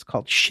invented. It's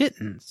called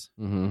shittens,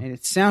 and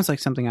it sounds like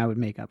something I would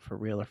make up for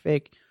real or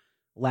fake.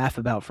 Laugh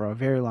about for a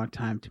very long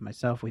time to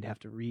myself. We'd have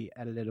to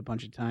re-edit it a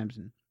bunch of times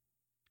and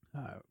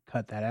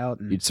cut that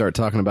out. And you'd start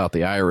talking about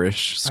the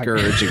Irish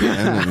scourge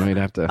again, and we'd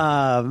have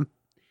to.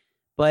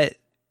 But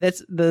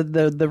that's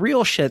the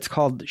real shit's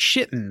called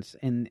shittens,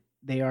 and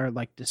they are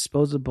like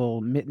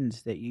disposable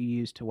mittens that you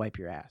use to wipe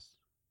your ass.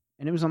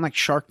 And it was on like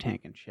Shark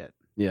Tank and shit.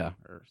 Yeah,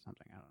 or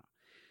something. I don't know.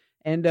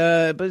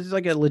 And but it's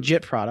like a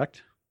legit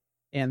product,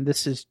 and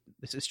this is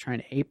trying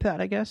to ape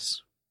that, I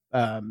guess.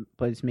 But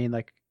it's made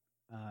like.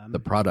 The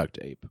product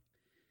ape.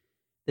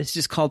 This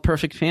is called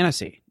Perfect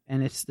Fantasy,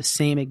 and it's the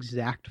same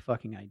exact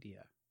fucking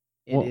idea.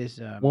 It is.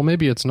 Well,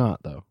 maybe it's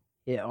not though.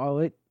 Yeah. Oh,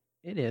 it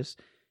is,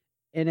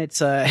 and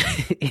it's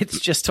it's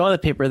just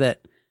toilet paper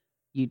that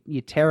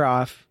you tear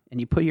off, and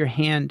you put your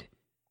hand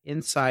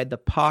inside the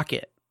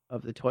pocket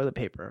of the toilet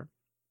paper,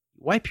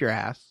 wipe your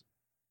ass,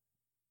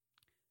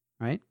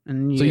 right?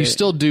 And so you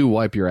still do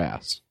wipe your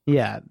ass.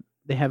 Yeah,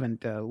 they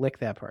haven't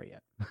licked that part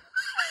yet.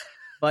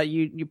 But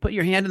you put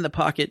your hand in the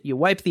pocket, you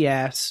wipe the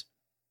ass,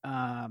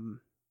 and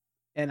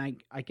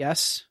I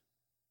guess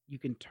you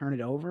can turn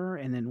it over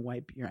and then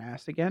wipe your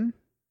ass again.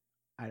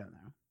 I don't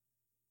know.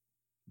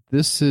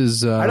 This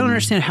is. I don't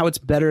understand how it's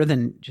better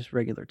than just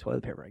regular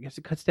toilet paper. I guess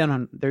it cuts down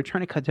on. They're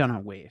trying to cut down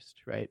on waste,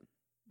 right?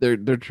 They're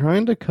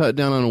trying to cut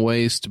down on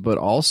waste, but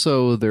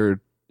also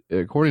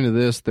according to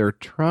this, they're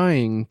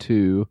trying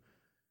to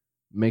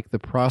make the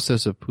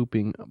process of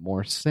pooping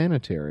more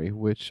sanitary.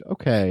 Which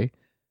okay.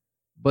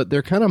 But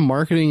they're kind of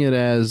marketing it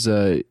as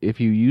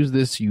if you use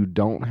this, you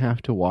don't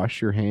have to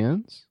wash your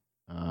hands.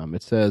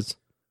 It says,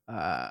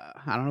 I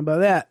don't know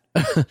about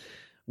that.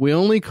 We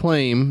only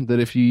claim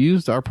that if you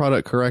used our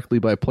product correctly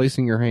by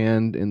placing your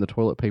hand in the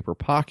toilet paper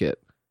pocket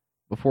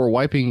before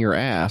wiping your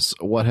ass,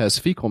 what has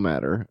fecal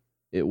matter,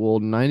 it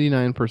will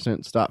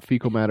 99% stop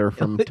fecal matter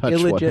from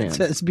touch what hand. It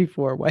says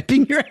before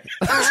wiping your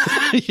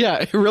ass. Yeah,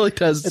 it really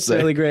does. It's say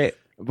really great.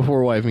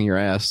 Before wiping your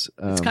ass.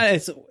 It's kind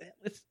of.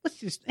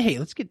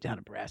 Let's get down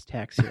to brass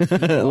tacks here.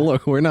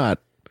 Look, we're not.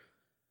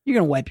 You're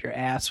gonna wipe your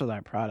ass with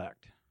our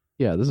product.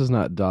 Yeah, this is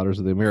not Daughters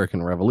of the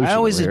American Revolution. I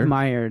always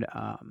admired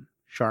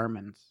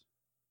Charmin's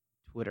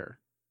Twitter.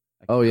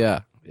 Oh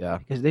yeah,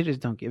 because they just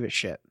don't give a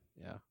shit.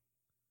 Yeah,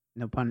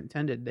 no pun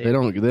intended. They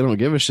don't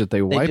give a shit.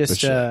 They wipe the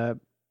shit.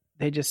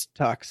 They just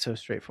talk so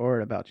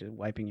straightforward about just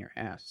wiping your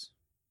ass.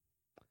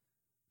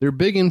 They're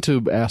big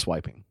into ass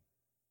wiping.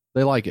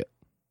 They like it.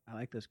 I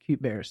like those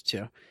cute bears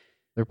too.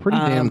 They're pretty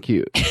damn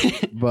cute.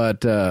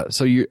 But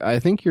I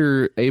think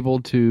you're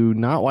able to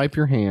not wipe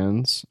your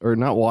hands or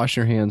not wash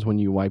your hands when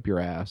you wipe your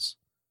ass.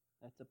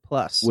 That's a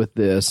plus with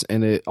this,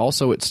 and it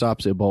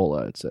stops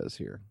Ebola. It says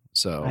here.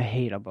 So I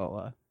hate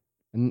Ebola.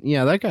 And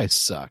yeah, that guy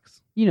sucks.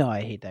 You know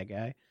I hate that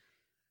guy.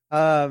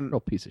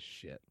 Real piece of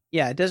shit.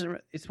 Yeah, it doesn't.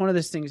 It's one of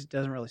those things that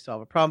doesn't really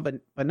solve a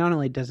problem, but not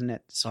only doesn't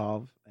it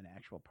solve an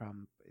actual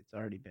problem, it's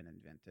already been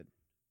invented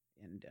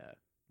and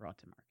brought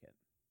to market.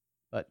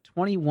 But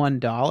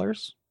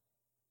 $21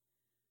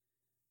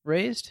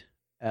 raised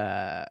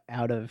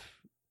out of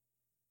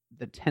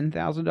the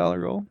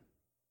 $10,000 goal,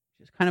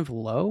 which is kind of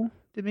low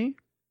to me.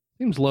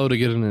 Seems low to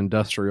get an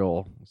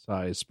industrial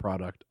size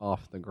product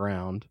off the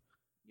ground.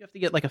 You have to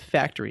get like a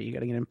factory. You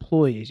got to get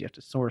employees. You have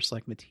to source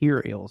like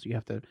materials. You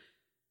have to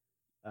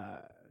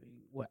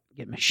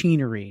get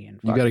machinery and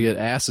you got to get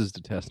asses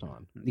to test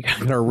on. You got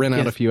to rent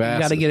out a few asses.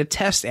 You got to get a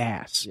test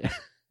ass. Yeah.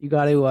 You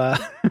got to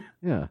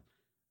yeah.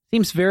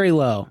 Seems very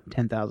low,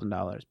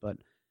 $10,000, but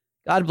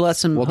God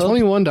bless them. Well,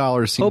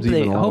 $21 seems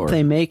even lower. Hope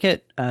they make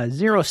it.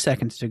 0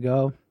 seconds to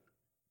go.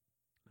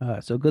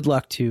 So good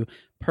luck to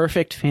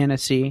Perfect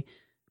Fantasy,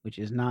 which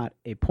is not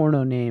a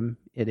porno name.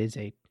 It is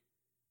a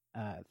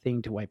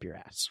thing to wipe your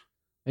ass.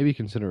 Maybe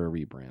consider a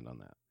rebrand on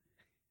that.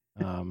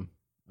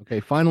 Okay,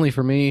 finally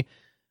for me,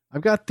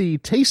 I've got the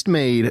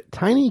Tastemade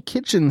Tiny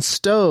Kitchen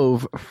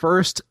Stove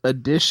First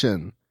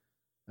Edition.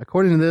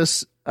 According to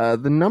this,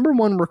 the number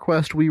one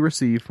request we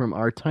receive from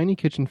our tiny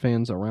kitchen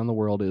fans around the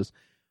world is,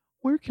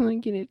 where can I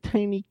get a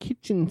tiny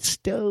kitchen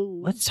stove?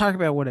 Let's talk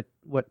about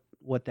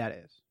what that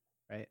is,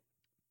 right?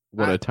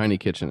 What a tiny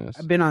kitchen is.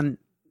 I've been on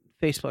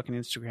Facebook and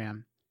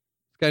Instagram.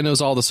 This guy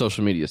knows all the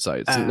social media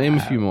sites. Name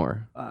a few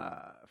more.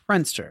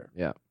 Friendster.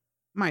 Yeah.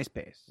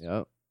 MySpace.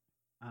 Yep.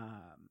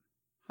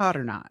 Hot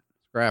or Not.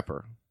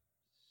 Scrapper.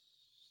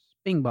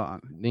 Bing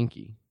Bong.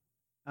 Ninky.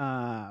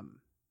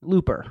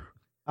 Looper.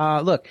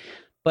 Look,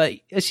 but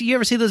you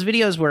ever see those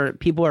videos where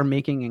people are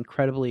making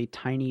incredibly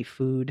tiny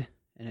food,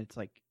 and it's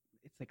like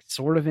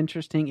sort of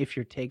interesting if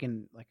you're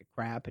taking like a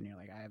crap and you're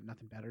like, I have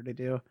nothing better to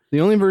do.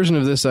 The only version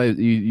of this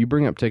you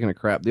bring up taking a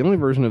crap. The only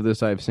version of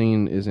this I've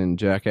seen is in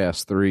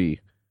Jackass 3,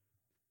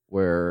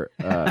 where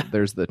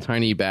there's the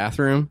tiny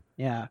bathroom.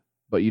 Yeah.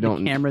 But you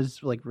don't. The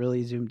camera's like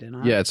really zoomed in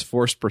on. Yeah, it's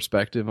forced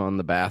perspective on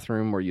the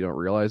bathroom where you don't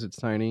realize it's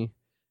tiny.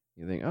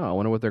 You think, oh, I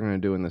wonder what they're going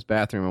to do in this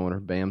bathroom. I wonder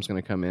if Bam's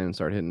going to come in and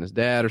start hitting his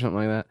dad or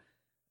something like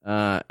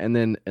that. And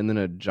then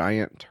a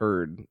giant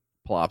turd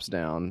plops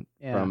down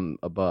from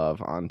above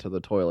onto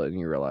the toilet, and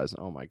you realize,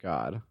 oh my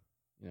God,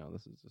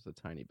 this is just a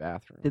tiny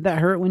bathroom. Did that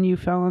hurt when you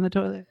fell on the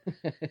toilet?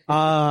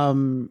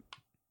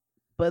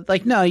 But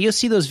like, no, you'll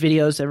see those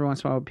videos every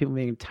once in a while, people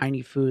making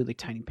tiny food, like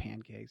tiny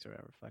pancakes or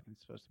whatever. Fucking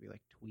supposed to be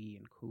like twee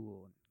and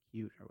cool and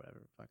cute or whatever.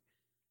 Fuck.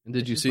 And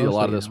did you see a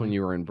lot of this when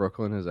you were in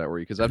Brooklyn? Is that where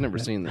you? Because I've never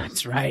seen this.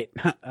 That's right.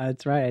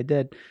 That's right. I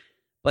did.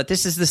 But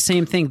this is the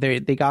same thing. They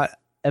got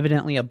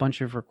evidently a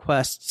bunch of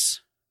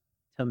requests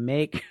to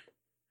make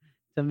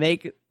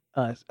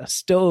a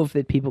stove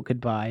that people could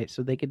buy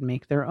so they could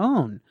make their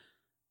own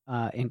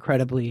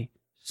incredibly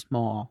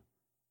small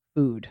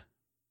food.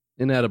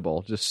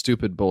 Inedible, just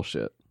stupid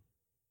bullshit.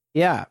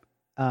 Yeah.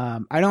 I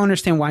don't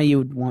understand why you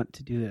would want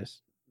to do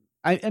this.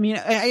 I mean,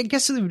 I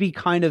guess it would be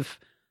kind of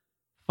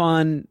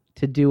fun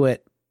to do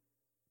it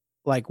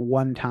like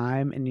one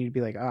time and you'd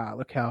be like,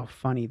 look how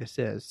funny this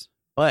is.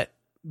 But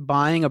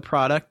buying a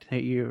product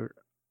that you're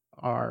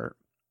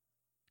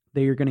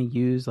going to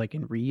use like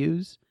in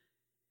reuse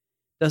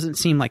doesn't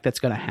seem like that's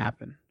going to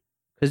happen.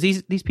 Because these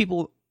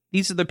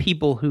are the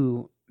people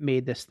who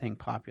made this thing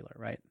popular,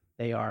 right?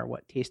 They are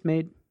what?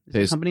 Tastemade?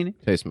 Is the company name?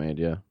 Tastemade,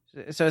 yeah.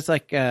 So it's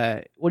like,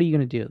 what are you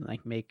going to do?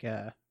 Like make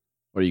what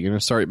are you going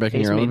to start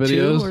making your own Tastemade 2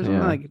 videos? or something?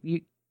 Like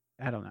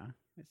I don't know.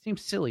 It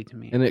seems silly to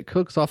me. And it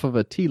cooks off of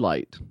a tea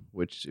light,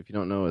 which, if you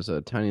don't know, is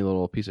a tiny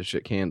little piece of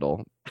shit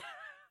candle.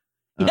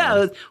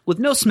 Yeah, with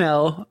no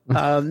smell,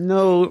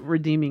 no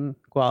redeeming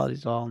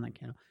qualities at all in that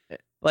candle.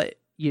 But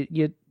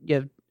you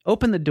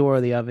open the door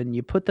of the oven,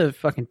 you put the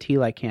fucking tea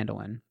light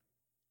candle in,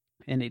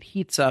 and it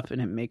heats up and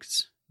it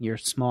makes your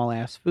small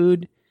ass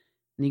food.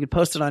 And you can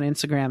post it on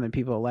Instagram and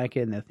people will like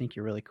it and they'll think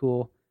you're really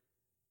cool.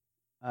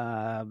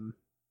 But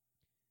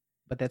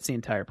that's the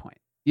entire point.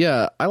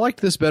 Yeah, I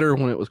liked this better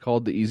when it was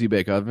called the Easy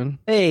Bake Oven.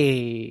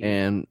 Hey!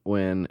 And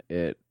when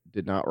it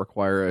did not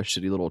require a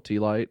shitty little tea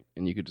light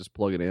and you could just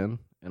plug it in.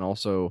 And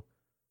also,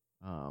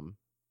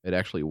 it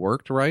actually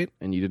worked right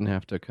and you didn't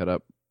have to cut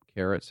up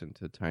carrots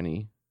into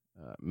tiny,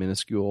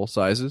 minuscule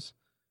sizes.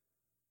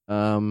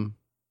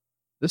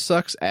 This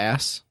sucks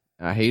ass.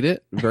 I hate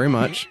it very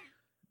much.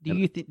 Do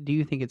you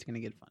think it's going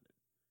to get funded?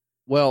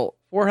 Well,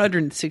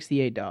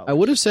 $468. I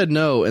would have said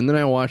no, and then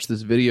I watched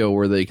this video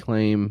where they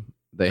claim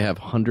they have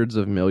hundreds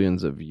of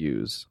millions of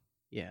views.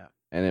 Yeah.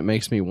 And it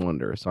makes me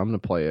wonder. So I'm going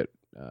to play it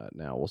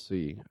now. We'll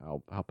see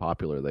how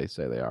popular they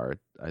say they are.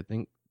 I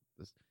think,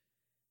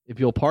 if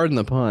you'll pardon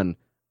the pun,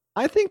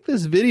 I think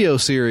this video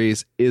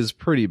series is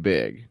pretty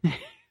big.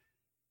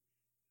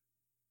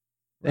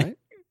 Right?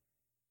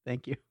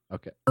 Thank you.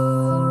 Okay.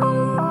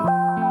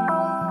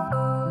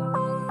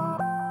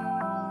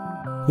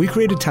 We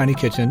created Tiny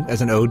Kitchen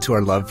as an ode to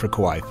our love for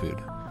kawaii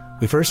food.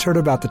 We first heard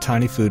about the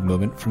tiny food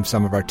movement from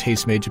some of our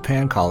Tastemade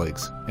Japan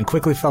colleagues and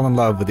quickly fell in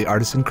love with the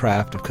artisan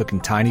craft of cooking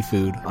tiny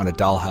food on a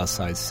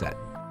dollhouse-sized set.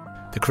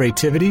 The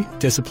creativity,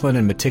 discipline,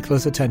 and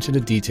meticulous attention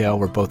to detail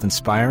were both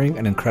inspiring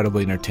and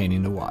incredibly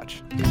entertaining to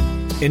watch.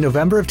 In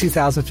November of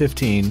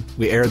 2015,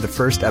 we aired the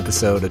first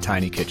episode of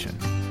Tiny Kitchen.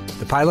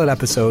 The pilot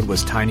episode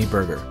was Tiny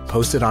Burger,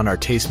 posted on our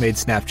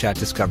Tastemade Snapchat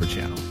Discover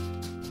channel.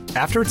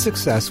 After its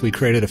success, we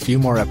created a few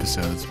more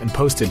episodes and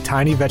posted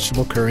Tiny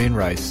Vegetable Curry and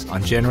Rice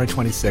on January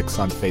 26th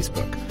on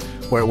Facebook,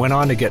 where it went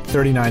on to get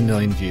 39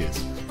 million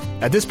views.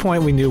 At this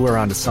point, we knew we were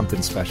onto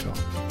something special.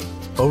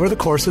 Over the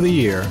course of the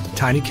year,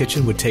 Tiny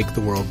Kitchen would take the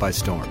world by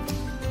storm.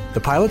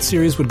 The pilot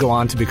series would go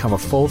on to become a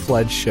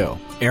full-fledged show,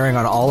 airing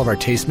on all of our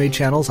Tastemade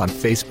channels on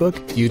Facebook,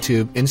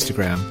 YouTube,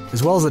 Instagram,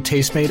 as well as the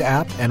Tastemade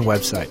app and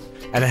website.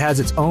 And it has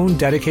its own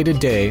dedicated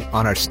day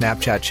on our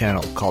Snapchat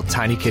channel called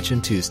Tiny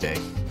Kitchen Tuesday.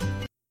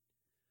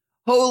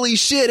 Holy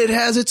shit, it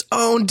has its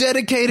own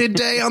dedicated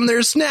day on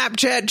their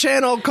Snapchat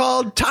channel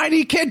called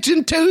Tiny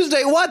Kitchen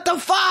Tuesday. What the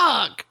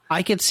fuck?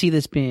 I could see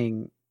this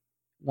being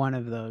one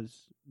of those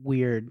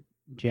weird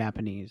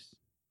Japanese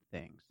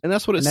things. And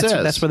that's what it says.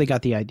 says. That's where they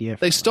got the idea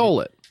from. They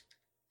stole it.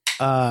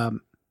 Cracking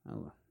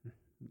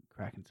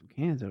some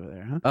cans over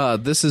there, huh?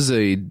 This is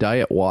a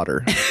diet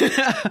water.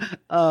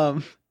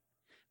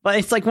 But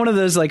it's like one of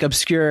those like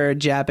obscure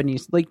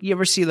Japanese, like you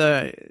ever see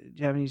the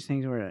Japanese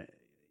things where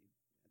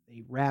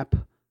they wrap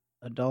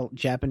adult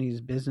Japanese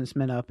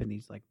businessmen up in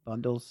these like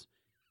bundles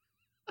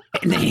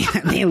and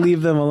they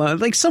leave them alone,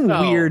 like some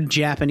weird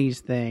Japanese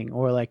thing.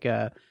 Or like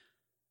I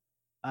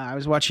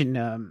was watching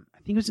I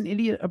think it was An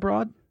Idiot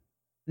Abroad.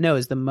 No,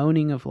 it's The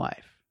Moaning of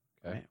Life,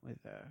 right, with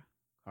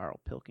Carl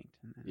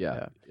Pilkington.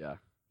 And, yeah.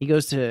 He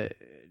goes to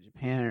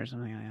Japan or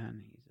something like that,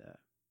 and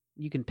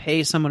you can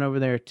pay someone over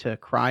there to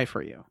cry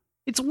for you.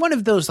 It's one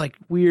of those like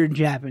weird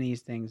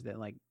Japanese things that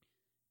like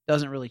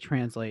doesn't really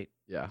translate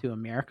to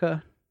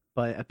America,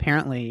 but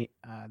apparently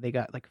they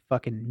got like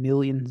fucking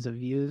millions of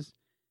views,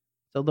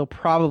 so they'll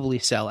probably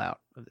sell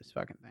out of this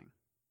fucking thing.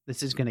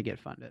 This is going to get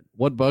funded.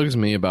 What bugs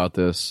me about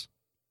this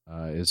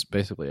is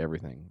basically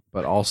everything,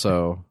 but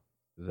also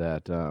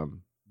that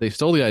they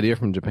stole the idea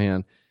from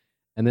Japan,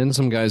 and then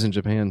some guys in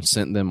Japan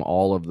sent them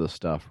all of the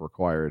stuff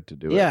required to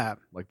do it. Yeah,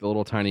 like the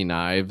little tiny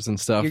knives and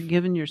stuff. You're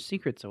giving your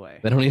secrets away.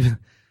 They don't even.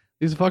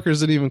 These fuckers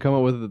didn't even come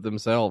up with it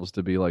themselves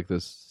to be like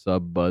this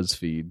sub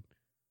BuzzFeed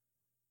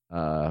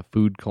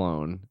food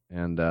clone,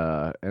 and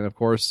of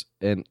course,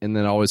 and then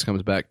it always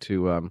comes back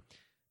to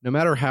no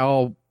matter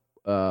how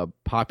no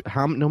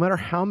matter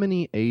how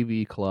many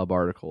AV Club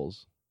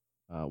articles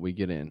we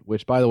get in,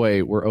 which by the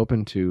way we're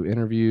open to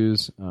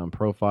interviews,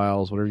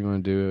 profiles, whatever you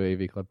want to do,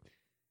 AV Club.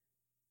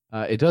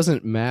 It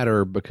doesn't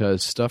matter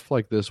because stuff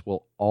like this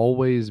will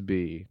always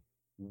be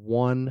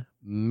 1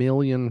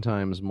 million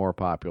times more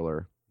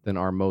popular than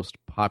our most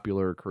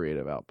popular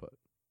creative output.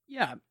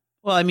 Yeah.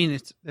 Well, I mean,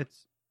 it's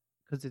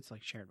because it's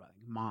like shared by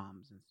like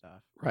moms and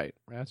stuff. Right.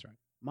 That's right.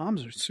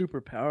 Moms are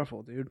super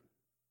powerful, dude.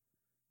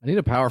 I need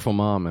a powerful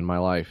mom in my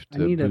life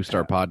to boost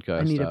our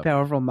podcast. I need a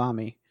powerful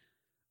mommy.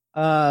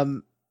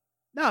 No,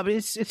 but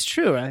it's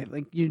true. Right?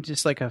 Like you're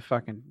just like a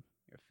fucking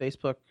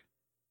Facebook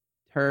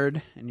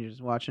turd, and you're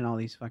just watching all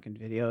these fucking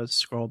videos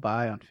scroll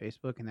by on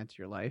Facebook, and that's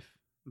your life.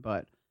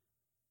 But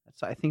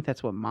I think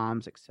that's what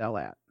moms excel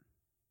at.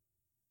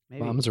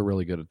 Maybe, moms are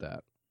really good at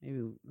that.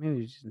 Maybe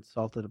we just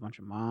insulted a bunch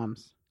of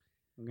moms.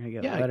 We're gonna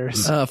get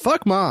letters.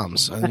 Fuck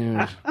moms. I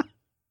mean,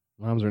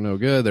 moms are no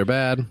good. They're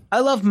bad.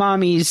 I love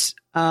mommies,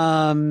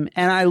 and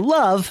I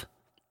love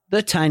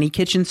the tiny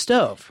kitchen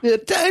stove. The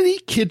tiny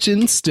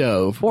kitchen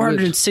stove.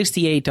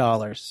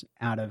 $468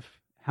 out of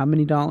how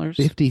many dollars?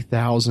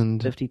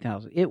 50,000.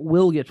 50,000. It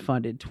will get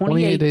funded.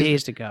 28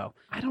 days to go.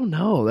 I don't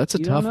know. That's a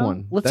tough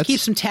one. Let's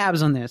keep some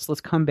tabs on this.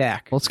 Let's come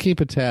back. Let's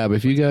keep a tab.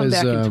 If you guys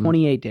come back in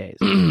 28 days.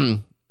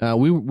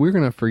 We're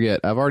gonna forget.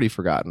 I've already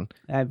forgotten.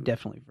 I've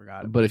definitely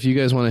forgotten. But if you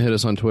guys want to hit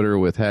us on Twitter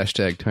with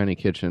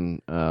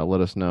 #TinyKitchen,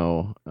 let us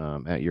know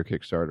at your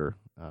Kickstarter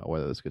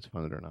whether this gets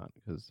funded or not,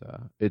 because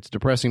it's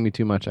depressing me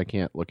too much. I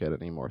can't look at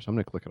it anymore, so I'm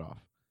gonna click it off.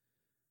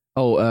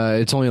 Oh,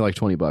 it's only like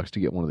 $20 to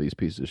get one of these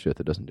pieces of shit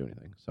that doesn't do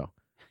anything. So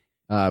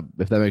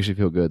if that makes you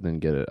feel good, then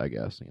get it. I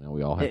guess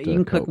we all have to. You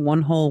can cook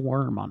one whole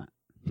worm on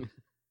it,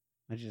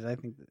 which is I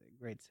think the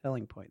great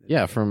selling point.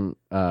 Yeah, from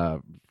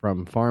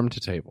farm to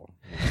table.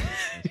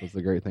 That's what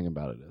the great thing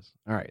about it is.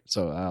 All right,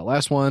 so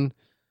last one,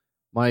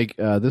 Mike.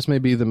 This may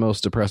be the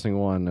most depressing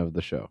one of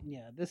the show.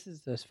 Yeah, this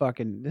is a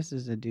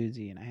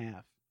doozy and a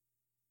half.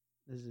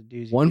 This is a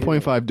doozy.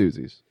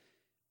 1.5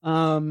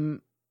 doozies.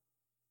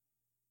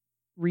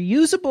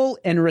 Reusable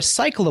and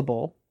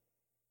recyclable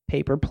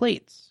paper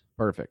plates.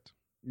 Perfect.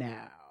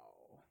 Now,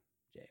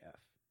 JF.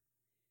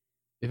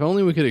 If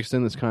only we could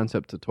extend this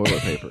concept to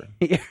toilet paper.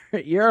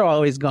 You're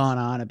always going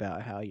on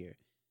about how you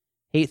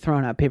hate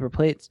throwing out paper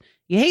plates.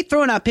 You hate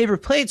throwing out paper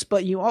plates,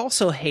 but you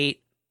also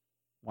hate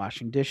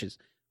washing dishes.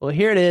 Well,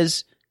 here it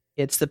is.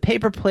 It's the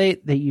paper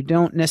plate that you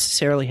don't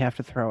necessarily have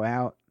to throw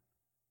out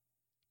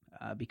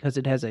because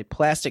it has a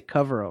plastic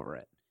cover over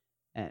it,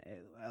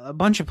 a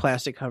bunch of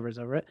plastic covers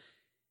over it,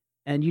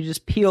 and you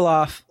just peel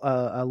off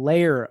a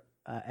layer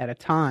at a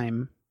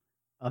time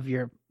of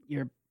your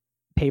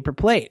paper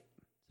plate.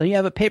 So you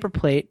have a paper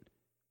plate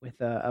with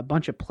a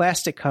bunch of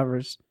plastic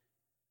covers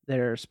that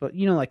are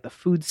like the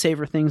food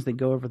saver things that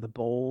go over the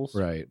bowls,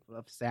 right,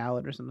 of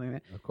salad or something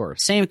like that. Of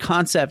course, same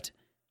concept,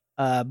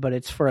 but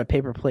it's for a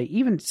paper plate.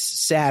 Even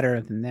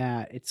sadder than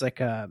that, it's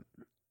like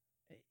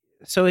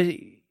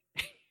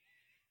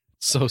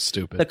so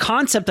stupid. The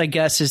concept, I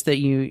guess, is that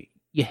you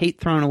hate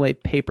throwing away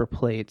paper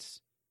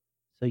plates,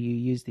 so you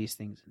use these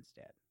things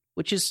instead.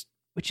 Which is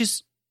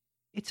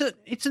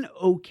it's an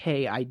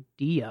okay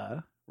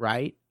idea,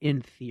 right?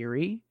 In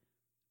theory.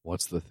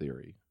 What's the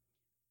theory?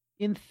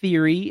 In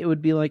theory, it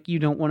would be like you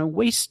don't want to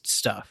waste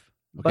stuff,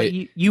 okay. but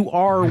you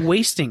are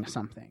wasting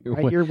something.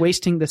 Right? You're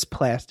wasting this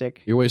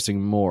plastic. You're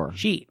wasting more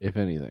sheet, if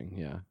anything.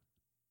 Yeah,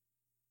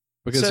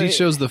 because he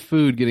shows the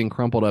food getting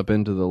crumpled up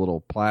into the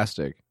little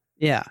plastic.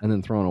 Yeah, and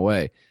then thrown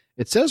away.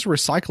 It says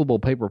recyclable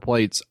paper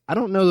plates. I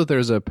don't know that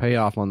there's a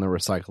payoff on the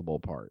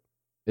recyclable part.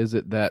 Is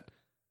it that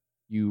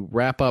you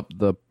wrap up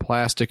the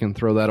plastic and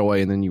throw that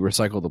away, and then you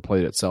recycle the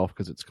plate itself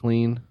because it's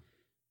clean?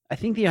 I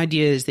think the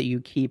idea is that you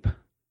keep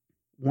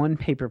one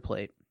paper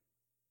plate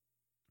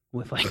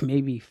with like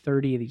maybe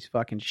 30 of these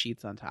fucking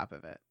sheets on top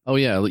of it. Oh,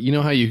 yeah. You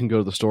know how you can go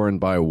to the store and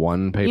buy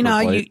one paper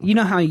plate? You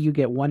know how you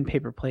get one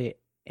paper plate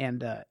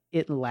and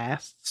it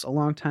lasts a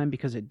long time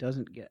because it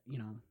doesn't get,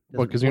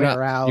 Well, because you're not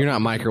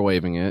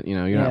microwaving it.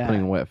 You're not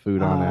putting wet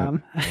food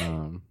on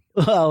it.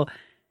 Well,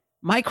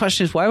 my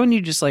question is, why wouldn't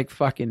you just like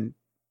fucking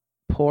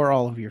pour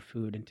all of your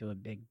food into a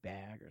big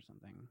bag or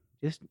something?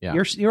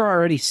 You're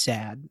already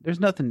sad. There's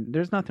nothing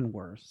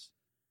worse.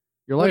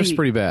 Your life's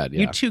pretty bad.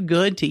 Yeah. You're too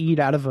good to eat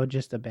out of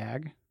just a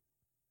bag.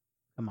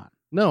 Come on.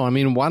 No, I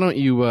mean, why don't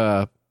you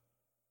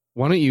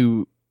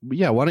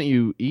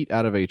eat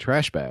out of a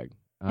trash bag?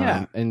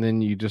 And then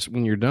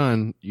when you're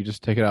done, you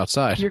just take it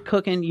outside. You're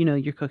cooking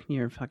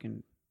your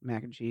fucking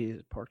mac and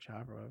cheese, pork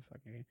chop, or whatever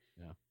fucking.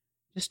 Yeah.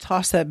 Just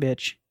toss that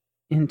bitch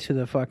into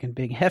the fucking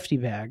big hefty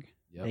bag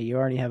that you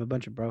already have a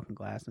bunch of broken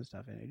glass and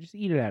stuff in it. Just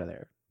eat it out of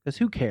there. Because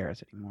who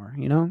cares anymore?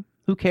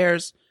 Who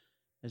cares?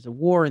 There's a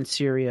war in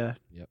Syria.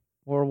 Yep.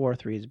 World War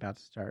III is about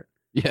to start.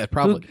 Yeah,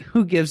 probably.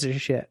 Who gives a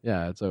shit?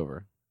 Yeah, it's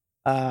over.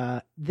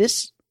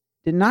 This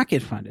did not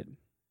get funded.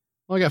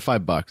 Well, I got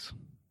 $5.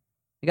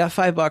 I got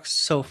 $5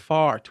 so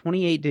far.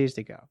 28 days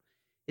to go.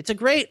 It's a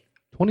great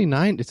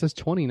 29. It says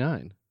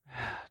 29.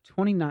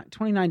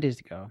 29 days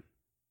to go.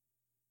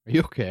 Are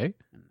you okay?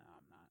 No,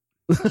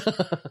 I'm not.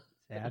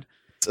 Sad.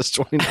 It says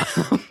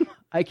 29.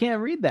 I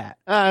can't read that.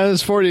 It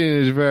was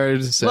 40.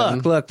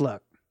 Look.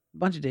 A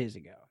bunch of days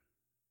ago.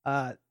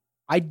 I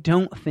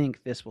don't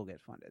think this will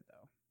get funded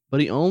though. But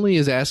he only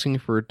is asking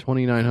for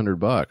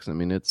 $2,900. I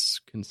mean,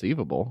 it's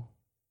conceivable.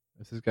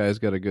 If this guy's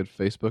got a good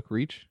Facebook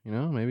reach,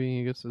 maybe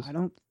he gets this.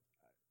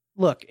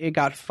 Look, it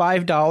got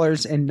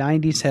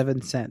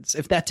 $5.97.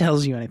 If that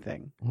tells you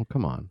anything. Oh,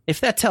 come on.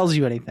 If that tells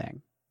you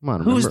anything. Come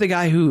on. Who's the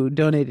guy who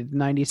donated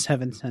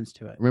 97 cents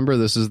to it? Remember,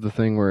 this is the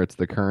thing where it's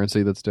the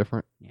currency that's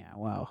different? Yeah,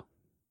 well.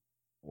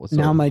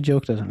 Now my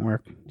joke doesn't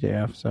work,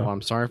 JF. So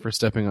I'm sorry for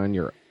stepping on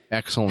your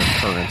excellent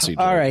currency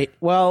joke. All right.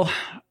 Well,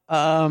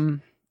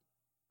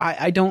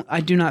 I do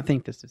not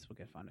think this will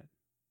get funded.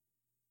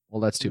 Well,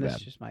 that's too bad.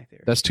 That's just my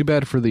theory. That's too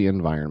bad for the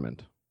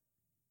environment.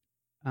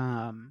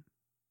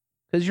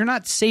 Because you're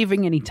not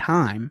saving any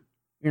time.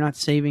 You're not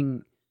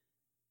saving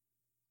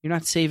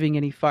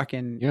any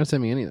fucking. You're not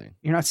saving anything.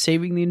 You're not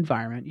saving the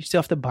environment. You still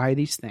have to buy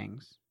these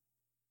things.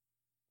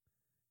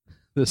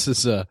 This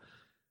is what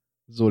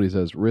he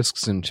says.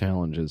 Risks and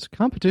challenges.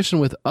 Competition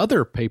with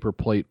other paper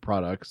plate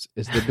products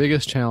is the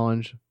biggest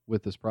challenge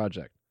with this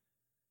project.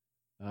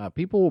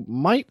 People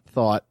might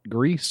thought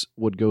grease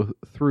would go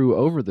through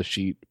over the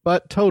sheet,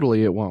 but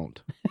totally it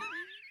won't.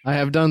 I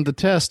have done the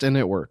test and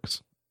it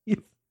works.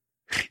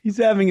 He's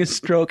having a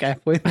stroke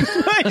halfway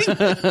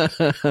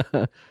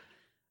through.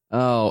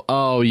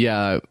 Oh,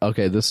 yeah.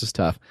 Okay, this is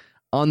tough.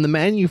 On the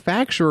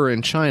manufacturer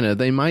in China,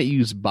 they might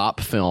use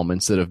BOP film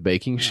instead of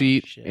baking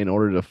sheet in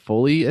order to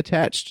fully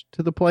attach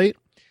to the plate.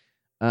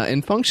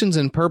 And functions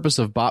and purpose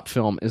of BOP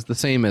film is the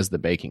same as the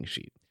baking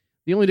sheet.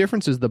 The only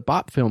difference is the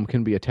BOP film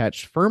can be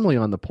attached firmly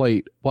on the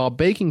plate, while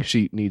baking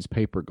sheet needs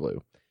paper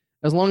glue.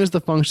 As long as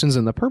the functions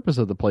and the purpose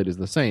of the plate is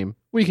the same,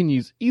 we can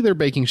use either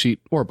baking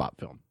sheet or BOP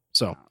film.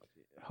 So,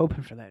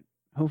 hoping for that.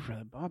 Hope for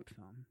the BOP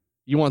film.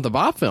 You want the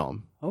BOP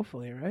film?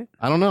 Hopefully, right?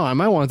 I don't know. I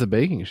might want the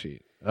baking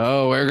sheet.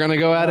 Oh, we're gonna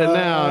go at it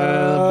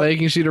now.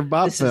 Baking sheet or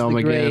BOP film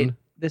again.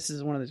 This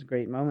is one of those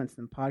great moments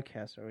in the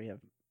podcast where we have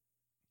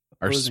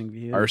opposing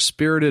views. Our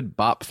spirited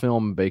BOP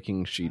film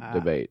baking sheet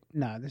debate.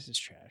 No, this is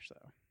trash though.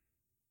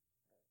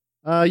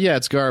 Yeah,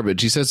 it's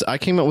garbage. He says, I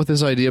came up with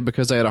this idea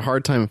because I had a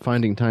hard time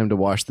finding time to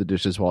wash the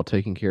dishes while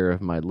taking care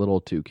of my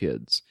little 2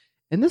 kids.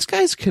 And this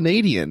guy's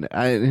Canadian,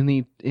 and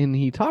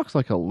he talks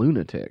like a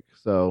lunatic.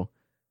 So,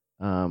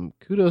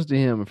 kudos to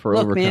him for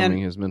overcoming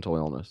his mental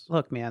illness.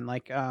 Look, man,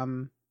 like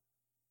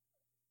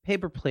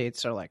paper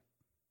plates are like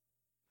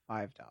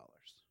 $5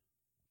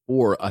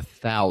 or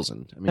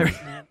 $1,000. I mean,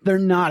 they're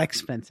not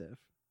expensive,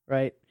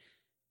 right?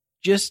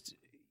 Just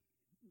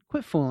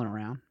quit fooling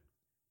around.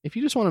 If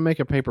you just want to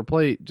make a paper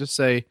plate, just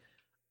say,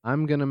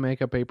 I'm going to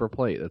make a paper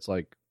plate that's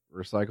like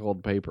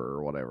recycled paper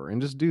or whatever,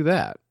 and just do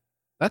that.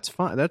 That's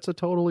fine. That's a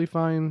totally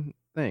fine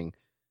thing.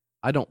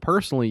 I don't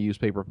personally use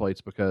paper plates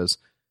because,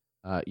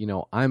 I'm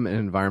an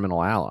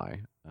environmental ally.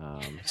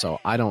 So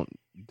I don't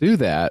do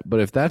that. But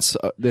if that's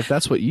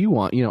what you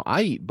want,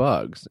 I eat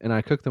bugs and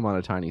I cook them on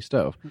a tiny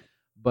stove.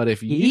 But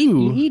if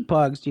you eat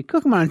bugs, you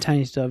cook them on a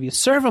tiny stove, you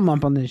serve them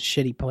up on this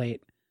shitty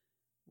plate.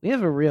 We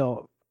have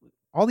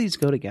all these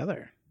go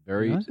together.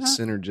 Very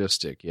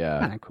synergistic, yeah.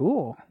 Kind of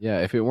cool.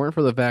 Yeah, if it weren't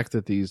for the fact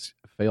that these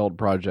failed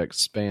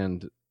projects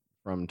spanned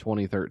from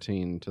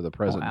 2013 to the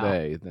present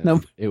day,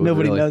 then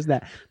nobody knows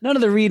that. None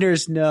of the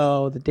readers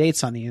know the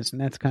dates on these, and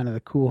that's kind of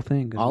the cool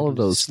thing. All of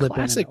those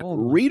classic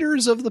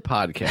readers of the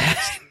podcast.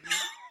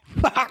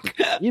 Fuck.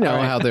 You know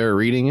how they're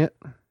reading it.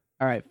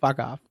 All right, fuck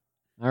off.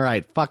 All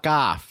right, fuck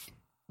off.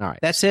 All right.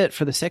 That's it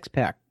for the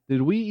 6-pack.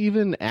 Did we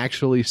even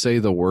actually say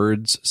the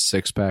words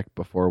 6-pack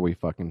before we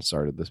fucking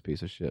started this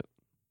piece of shit?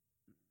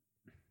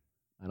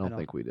 I don't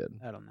think we did.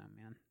 I don't know,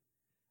 man.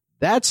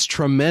 That's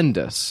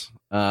tremendous.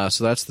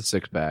 So that's the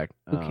 6-pack.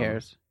 Who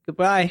cares?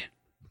 Goodbye.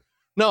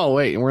 No,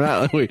 wait, we're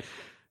not.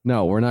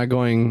 We're not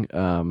going.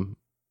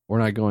 We're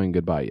not going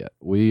goodbye yet.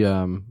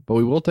 But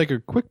we will take a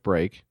quick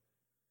break.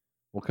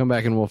 We'll come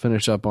back and we'll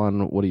finish up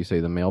on, what do you say,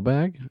 the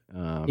mailbag?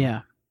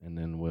 Yeah. And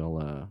then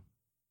we'll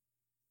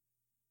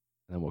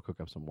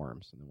cook up some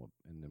worms,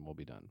 and then we'll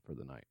be done for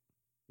the night.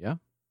 Yeah.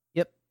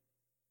 Yep.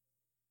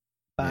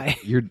 Bye.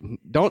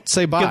 Don't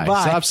say bye.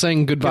 Goodbye. Stop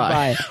saying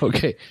goodbye. Goodbye.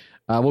 Okay.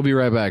 We'll be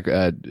right back.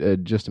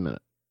 Just a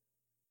minute.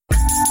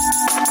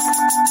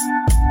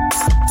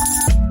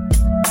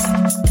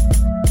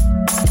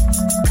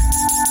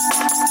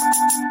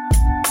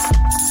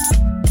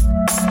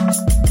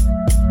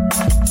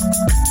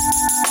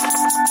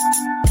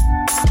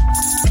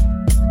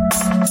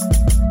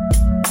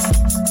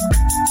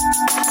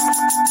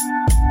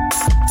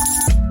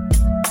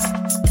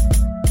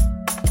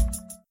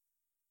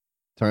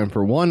 Time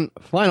for one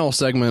final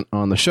segment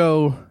on the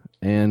show,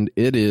 and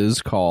it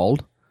is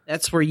called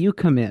That's Where You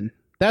Come In.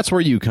 That's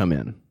Where You Come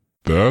In.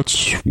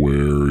 That's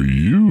where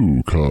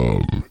you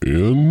come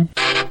in.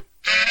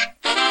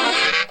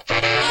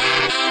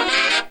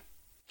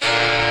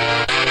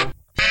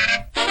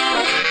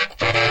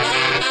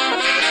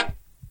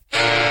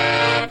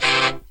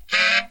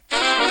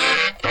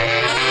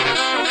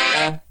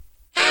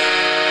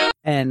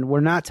 And we're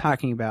not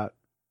talking about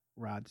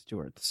Rod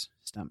Stewart's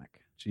stomach.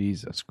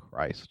 Jesus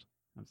Christ.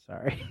 I'm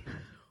sorry.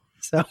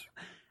 So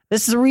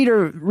this is a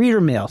reader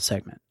mail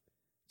segment.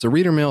 It's a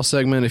reader mail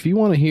segment. If you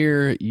want to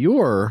hear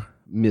your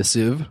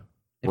missive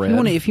read,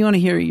 if you want to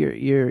hear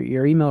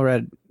your email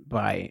read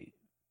by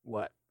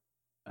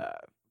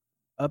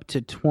up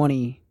to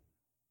 20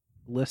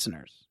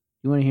 listeners.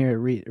 You want to hear it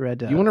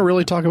read? You want to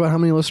really talk about how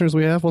many listeners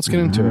we have? Let's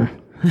get into it.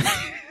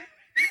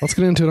 Let's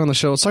get into it on the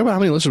show. Let's talk about how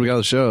many listeners we got on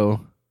the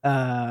show.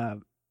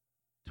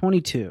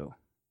 22.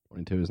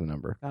 22 is the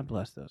number. God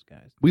bless those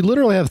guys. We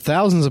literally have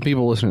thousands of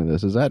people listening to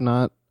this. Is that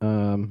not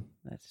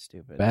That's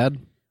stupid. bad?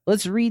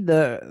 Let's read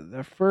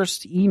the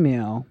first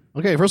email.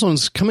 Okay, first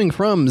one's coming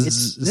from...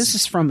 This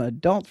is from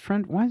Adult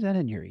Friend... Why is that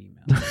in your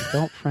email?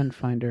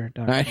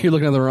 AdultFriendFinder.com. All right, you're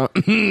looking at the wrong...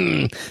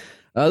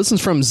 this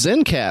is from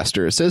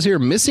Zencaster. It says here,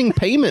 missing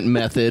payment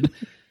method.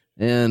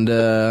 And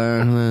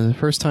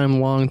first time,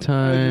 long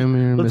time.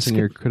 You're missing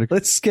your critical...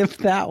 Let's skip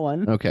that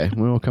one. Okay,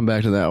 we'll come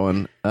back to that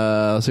one.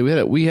 So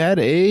we had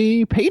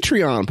a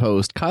Patreon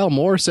post. Kyle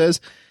Moore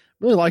says,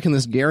 really liking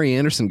this Gary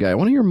Anderson guy. I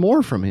want to hear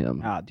more from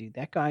him. Oh, dude,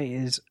 that guy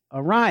is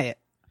a riot.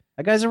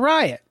 That guy's a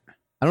riot.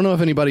 I don't know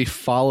if anybody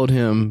followed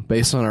him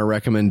based on our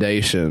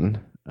recommendation,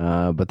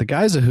 but the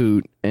guy's a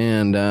hoot,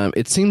 and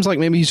it seems like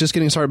maybe he's just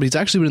getting started, but he's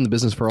actually been in the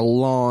business for a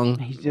long,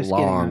 He's just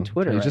getting on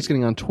Twitter. He's just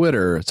getting on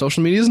Twitter.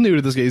 Social media is new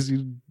to this guy. He's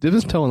dipping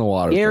his toe in the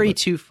water. Gary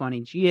Too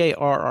Funny.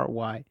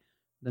 GARRY.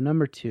 The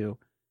number 2.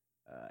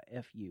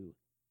 FUNNY.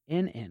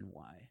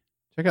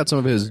 Check out some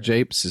of his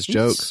japes, his He's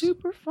jokes.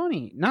 super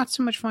funny. Not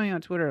so much funny on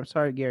Twitter. I'm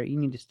sorry, Gary. You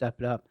need to step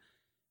it up.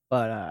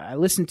 But I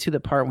listened to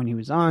the part when he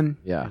was on.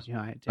 Yeah. You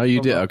know, I had to Oh, you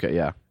take did? over. Okay,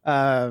 yeah.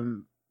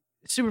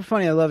 Super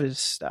funny. I love his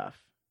stuff.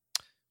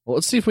 Well,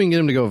 let's see if we can get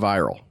him to go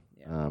viral.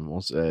 Yeah.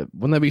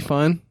 Wouldn't that be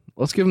fun?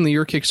 Let's give him the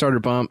Your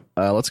Kickstarter bump.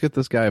 Let's get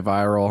this guy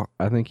viral.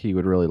 I think he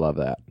would really love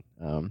that.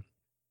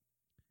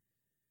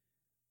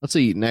 Let's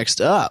see. Next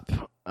up,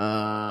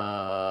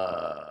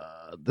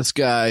 this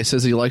guy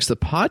says he likes the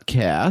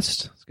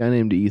podcast. This guy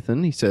named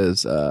Ethan. He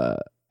says, I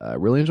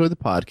really enjoyed the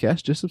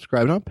podcast. Just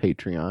subscribed on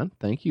Patreon.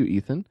 Thank you,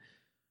 Ethan.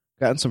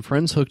 Gotten some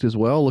friends hooked as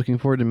well. Looking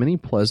forward to many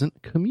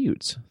pleasant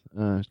commutes.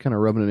 He's kind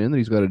of rubbing it in that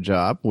he's got a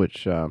job,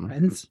 which...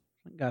 Friends.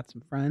 Got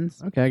some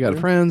friends. Okay, I got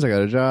friends. I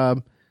got a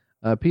job.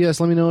 P.S.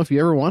 Let me know if you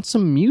ever want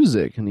some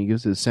music. And he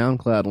gives his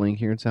SoundCloud link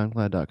here at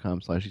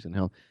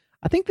soundcloud.com/EthanHelm.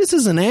 I think this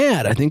is an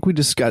ad. I think we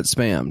just got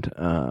spammed.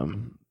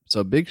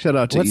 So big shout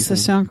out to What's Ethan.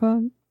 the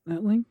SoundCloud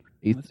that link?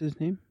 Eth- What's his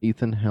name?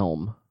 Ethan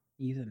Helm.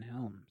 Ethan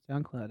Helm.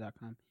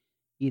 SoundCloud.com.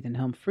 Ethan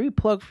Helm. Free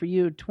plug for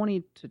you.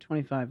 20 to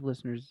 25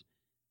 listeners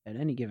at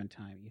any given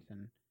time,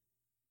 Ethan.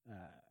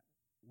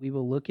 We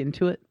will look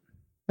into it.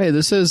 Hey,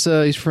 this says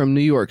he's from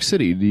New York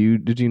City.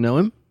 Did you know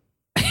him?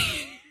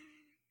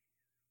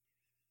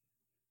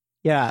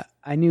 Yeah,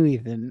 I knew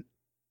Ethan.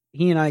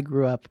 He and I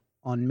grew up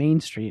on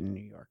Main Street in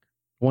New York.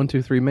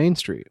 123 Main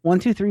Street.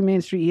 123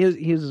 Main Street.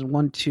 He was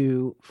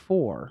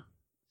 124.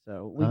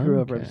 So we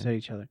grew up right Okay. beside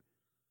each other.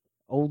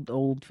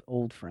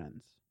 Old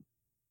friends.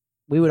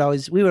 We would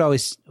always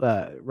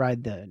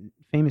ride the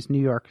famous New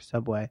York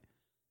subway,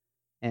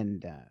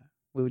 and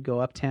we would go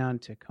uptown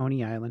to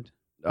Coney Island.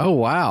 Oh,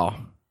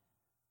 wow.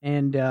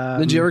 And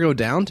Did you ever go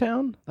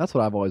downtown? That's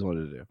what I've always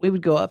wanted to do. we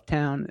would go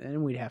uptown,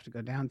 and we'd have to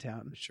go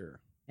downtown. Sure.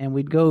 And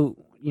we'd go,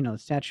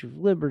 Statue of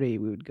Liberty.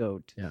 We would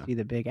go to see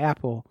the Big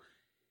Apple.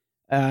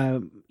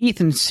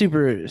 Ethan's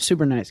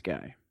super nice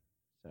guy.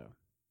 So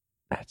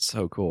That's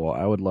so cool.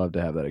 I would love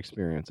to have that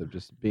experience of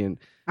just being.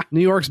 New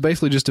York's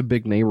basically just a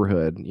big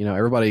neighborhood. You know,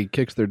 everybody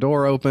kicks their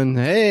door open.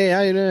 Hey,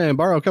 how you doing?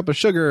 Borrow a cup of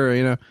sugar.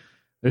 You know,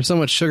 there's so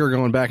much sugar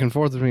going back and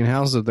forth between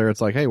houses up there.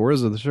 It's like, hey, where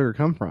does the sugar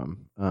come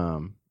from?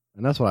 And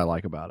that's what I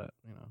like about it.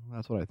 You know,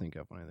 that's what I think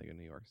of when I think of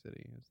New York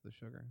City is the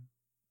sugar.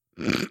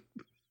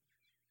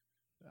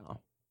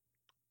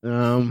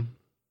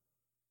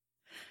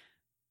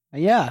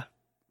 Yeah.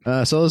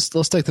 So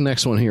let's take the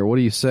next one here. What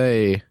do you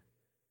say?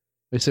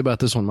 What do you say about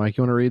this one, Mike?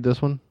 You want to read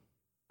this one?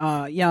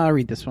 Yeah, I'll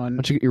read this one. Why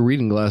don't you get your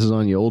reading glasses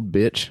on, you old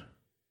bitch?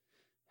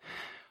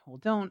 Well,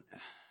 don't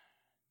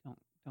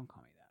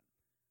call me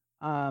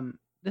that.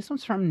 This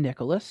one's from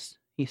Nicholas.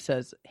 He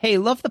says, "Hey,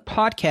 love the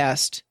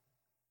podcast.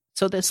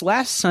 So this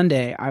last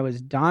Sunday, I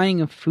was dying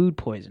of food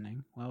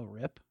poisoning. Well,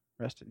 rip.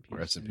 Rest in peace.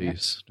 Rest in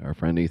peace, our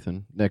friend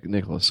Ethan.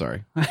 Nicholas,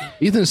 sorry.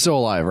 Ethan's still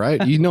alive,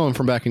 right? You know him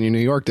from back in your New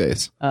York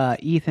days.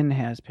 Ethan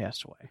has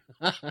passed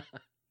away.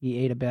 He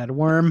ate a bad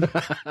worm,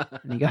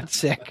 and he got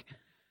sick.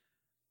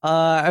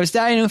 I was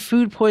dying of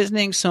food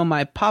poisoning, so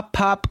my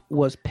pop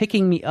was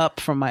picking me up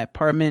from my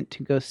apartment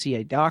to go see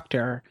a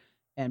doctor.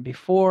 And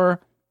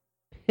before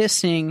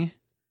pissing,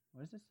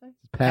 what does it say?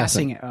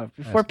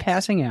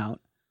 Passing out,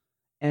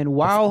 and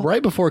while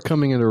right before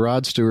coming into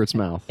Rod Stewart's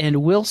mouth, and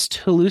whilst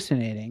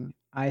hallucinating,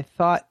 I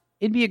thought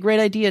it'd be a great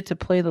idea to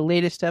play the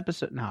latest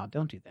episode. No,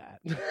 don't do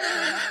that.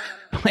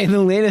 Play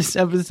the latest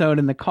episode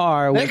in the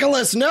car.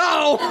 Nicholas,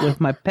 no! With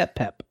my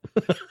pep.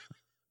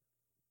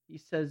 He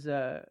says,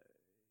 so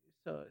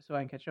I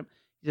can catch up.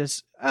 He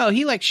says, oh,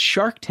 he likes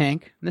Shark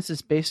Tank. And this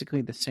is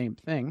basically the same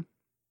thing.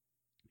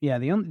 Yeah,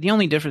 the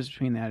only difference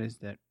between that is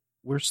that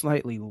we're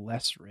slightly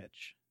less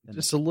rich.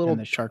 Just a little,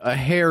 the Shark a Tank.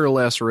 hair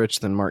less rich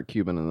than Mark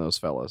Cuban and those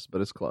fellas, but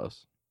it's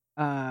close.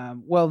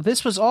 Well,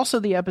 this was also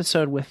the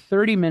episode with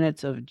 30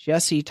 minutes of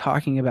Jesse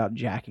talking about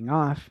jacking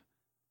off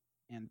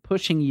and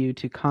pushing you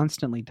to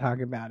constantly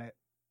talk about it.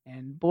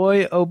 And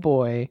boy, oh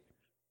boy,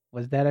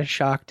 was that a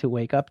shock to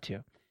wake up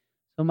to.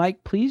 So,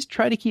 Mike, please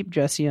try to keep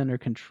Jesse under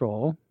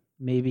control.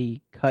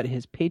 Maybe cut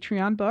his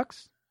Patreon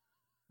bucks.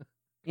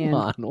 And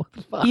Come on, what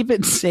the fuck? keep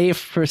it safe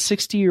for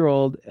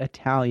 60-year-old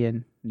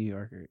Italian New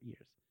Yorker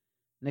ears.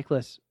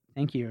 Nicholas,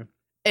 thank you.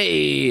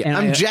 Hey, And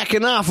I'm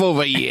jacking off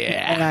over here.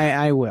 And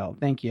I will.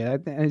 Thank you.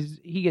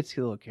 He gets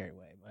a little carried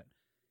away, but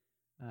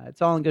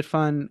it's all in good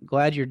fun.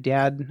 Glad your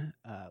dad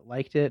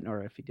liked it,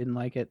 or if he didn't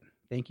like it,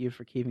 thank you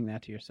for keeping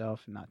that to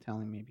yourself and not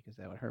telling me because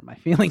that would hurt my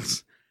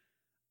feelings.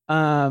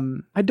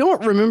 I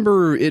don't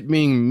remember it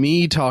being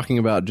me talking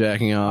about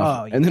jacking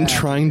off and then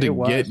trying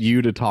to get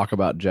you to talk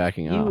about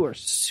jacking off. You were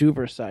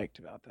super psyched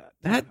about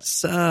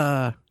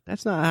that.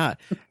 That's not how.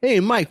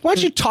 Hey, Mike, why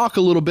don't you talk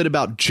a little bit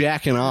about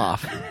jacking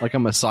off like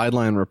I'm a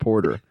sideline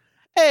reporter?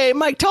 Hey,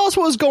 Mike, tell us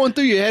what was going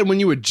through your head when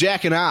you were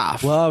jacking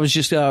off. Well, I was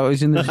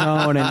in the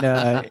zone and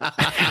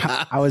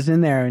I was in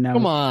there and I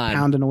was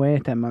pounding away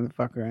at that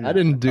motherfucker. And I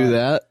didn't do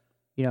that.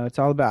 You know, it's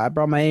all about. I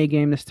brought my A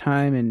game this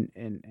time, and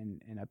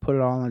I put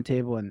it all on the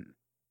table, and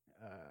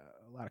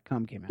a lot of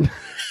cum came out.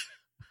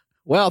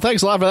 Well,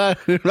 thanks a lot for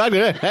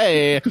that.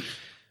 Hey, all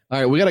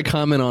right, we got a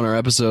comment on our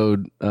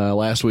episode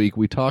last week.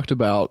 We talked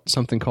about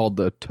something called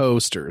the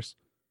toasters.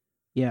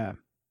 Yeah,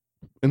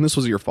 and this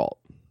was your fault.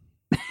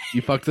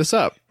 You fucked this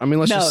up. I mean,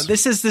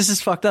 this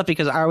is fucked up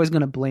because I was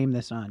going to blame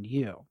this on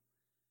you,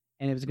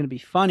 and it was going to be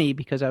funny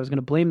because I was going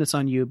to blame this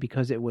on you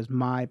because it was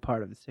my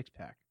part of the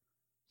 6-pack.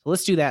 So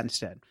let's do that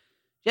instead.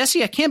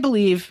 Jesse, I can't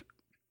believe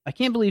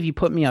you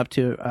put me up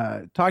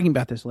to talking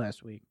about this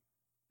last week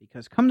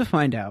because come to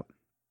find out,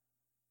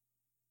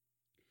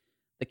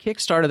 the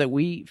Kickstarter that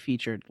we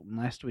featured in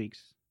last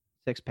week's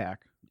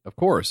 6-pack. Of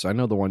course, I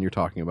know the one you're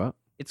talking about.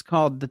 It's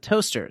called The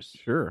Toasters.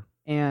 Sure.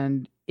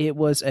 And it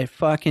was a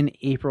fucking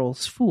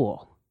April's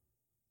Fool.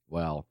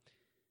 Well,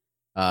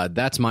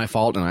 that's my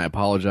fault, and I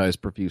apologize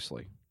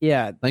profusely.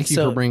 Yeah. Thank you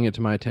for bringing it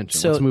to my attention.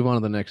 So let's move on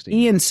to the next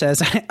email. Ian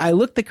says, I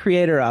looked the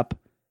creator up.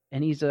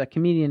 And he's a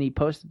comedian. He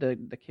posted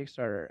the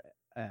Kickstarter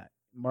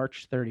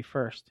March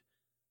 31st.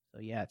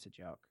 So, yeah, it's a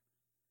joke.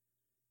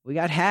 We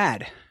got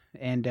had.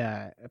 And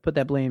I put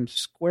that blame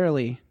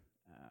squarely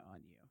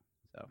on you.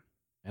 So,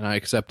 and I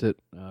accept it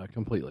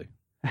completely.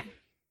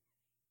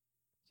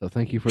 So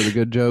thank you for the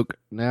good joke.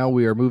 Now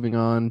we are moving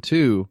on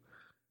to,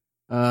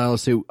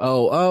 let's see.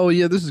 Oh,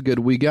 yeah, this is good.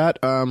 We got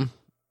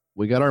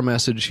our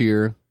message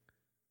here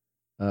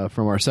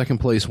from our second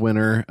place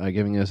winner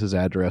giving us his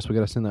address. We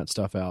got to send that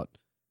stuff out.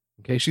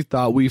 In case you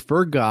thought we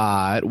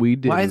forgot, we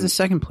did. Why is the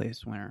second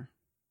place winner?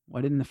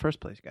 Why didn't the first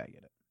place guy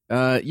get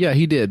it? Yeah,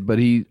 he did, but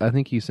I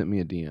think he sent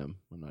me a DM.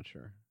 I'm not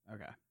sure.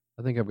 Okay.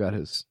 I think I've got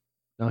his.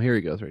 No, here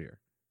he goes, right here.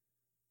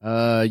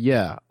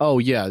 Yeah. Oh,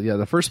 yeah.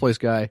 The first place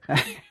guy.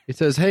 It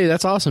says, "Hey,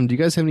 that's awesome. Do you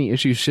guys have any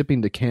issues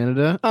shipping to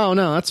Canada?" Oh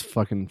no, that's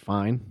fucking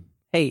fine.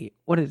 Hey,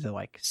 what is it,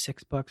 like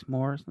 $6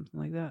 more or something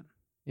like that?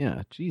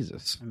 Yeah,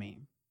 Jesus. I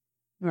mean,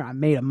 I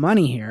made of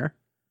money here,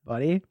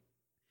 buddy.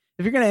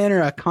 If you're gonna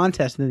enter a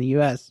contest in the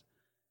U.S.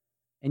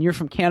 and you're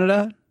from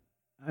Canada,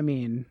 I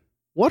mean,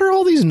 what are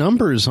all these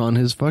numbers on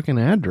his fucking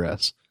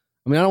address?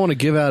 I mean, I don't want to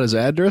give out his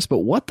address, but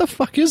what the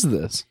fuck is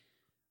this?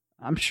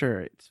 I'm sure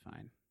it's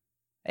fine.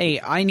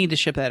 Hey, I need to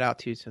ship that out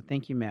too. So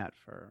thank you, Matt,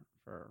 for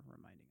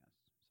reminding us.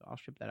 So I'll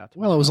ship that out.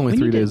 Well, it was only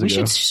 3 days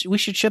ago. We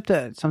should ship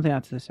something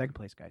out to the second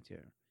place guy too.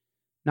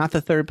 Not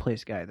the third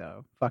place guy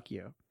though. Fuck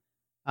you.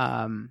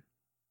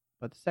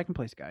 But the second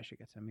place guy should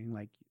get something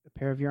like a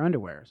pair of your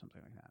underwear or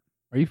something like that.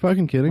 Are you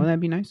fucking kidding? Wouldn't that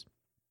be nice?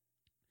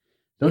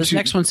 So this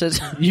next one says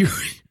you.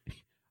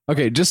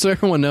 Okay, just so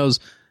everyone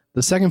knows,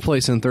 the second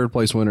place and third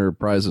place winner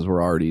prizes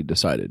were already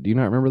decided. Do you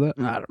not remember that?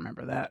 I don't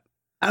remember that.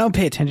 I don't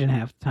pay attention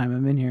half the time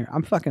I'm in here.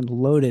 I'm fucking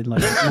loaded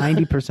like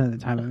 90% of the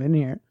time I'm in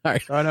here. All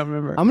right. So I don't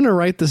remember. I'm going to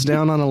write this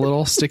down on a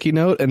little sticky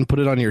note and put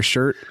it on your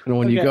shirt. And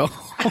when you go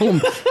home,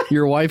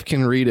 your wife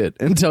can read it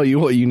and tell you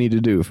what you need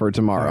to do for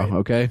tomorrow. Right.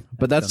 Okay.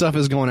 But that stuff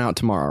is going out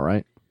tomorrow,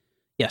 right?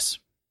 Yes.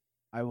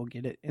 I will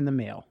get it in the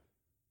mail.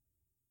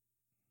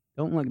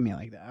 Don't look at me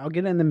like that. I'll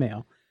get it in the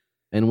mail.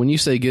 And when you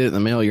say get it in the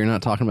mail, you're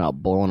not talking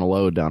about blowing a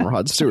load down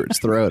Rod Stewart's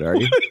throat, are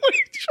you?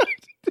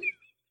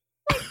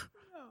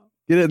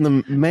 Get it in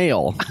the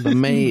mail. The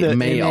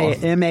mail.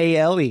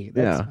 M-A-L-E.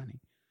 That's funny.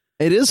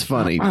 It is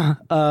funny.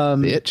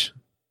 Bitch.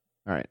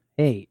 All right.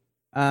 Hey,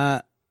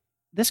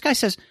 this guy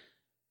says...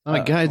 Oh, my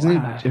God.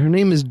 Her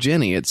name is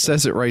Jenny. It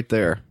says it right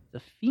there.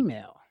 The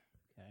female.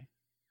 Okay.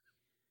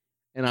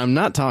 And I'm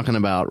not talking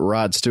about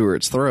Rod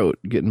Stewart's throat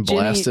getting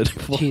blasted.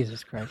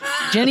 Jesus Christ.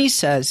 Jenny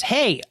says,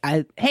 hey,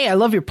 I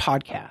love your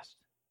podcast.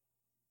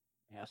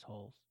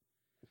 Assholes.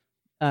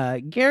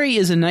 Gary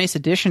is a nice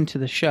addition to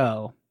the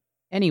show.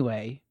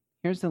 Anyway...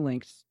 Here's the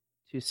links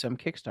to some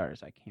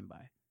Kickstarters I came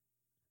by.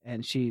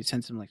 And she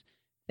sent some links.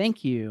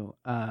 Thank you.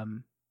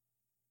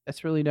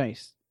 That's really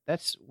nice.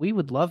 We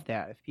would love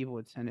that if people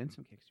would send in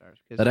some Kickstarters.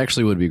 That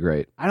actually would be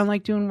great. I don't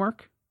like doing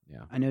work.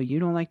 Yeah. I know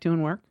you don't like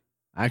doing work.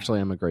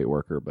 Actually, I'm a great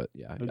worker, but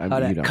yeah.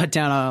 Cut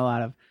down on a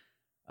lot of...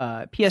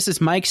 P.S.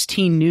 is Mike's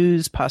Teen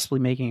News possibly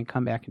making a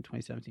comeback in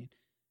 2017.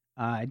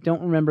 I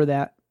don't remember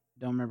that.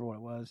 Don't remember what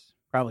it was.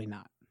 Probably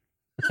not.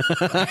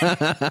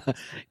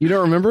 You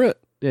don't remember it?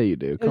 Yeah, you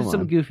do. Come on.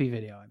 Some goofy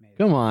video I made.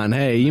 Come on.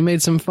 Hey, you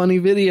made some funny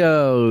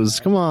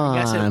videos. Come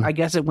on. I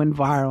guess it went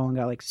viral and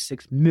got like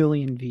 6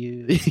 million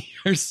views.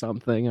 Or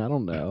something. I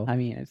don't know. I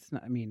mean,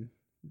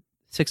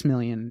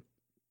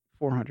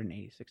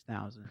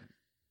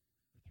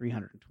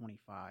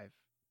 6,486,325.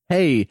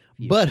 Hey,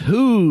 but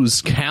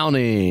who's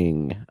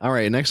counting? All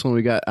right, next one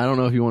we got. I don't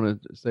know if you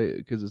want to say it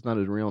because it's not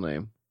his real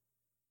name.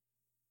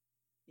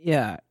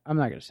 Yeah, I'm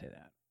not going to say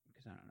that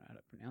because I don't know how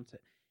to pronounce it.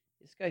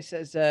 This guy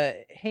says,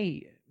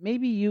 hey,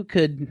 maybe you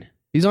could...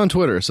 He's on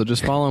Twitter, so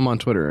just follow him on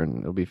Twitter and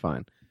it'll be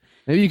fine.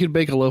 Maybe you could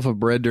bake a loaf of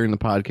bread during the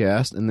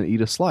podcast and then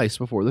eat a slice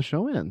before the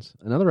show ends.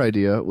 Another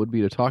idea would be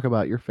to talk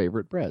about your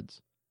favorite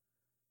breads.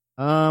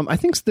 I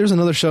think there's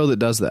another show that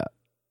does that.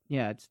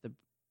 Yeah,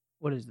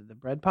 what is it, the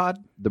Bread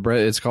Pod?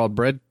 It's called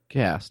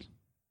Breadcast.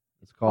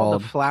 It's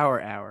called the Flour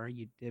Hour,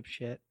 you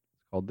dipshit. It's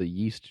called The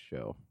Yeast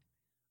Show.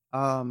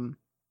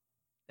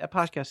 That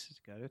podcast is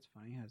good. It's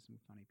funny. It has some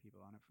funny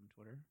people on it from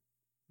Twitter,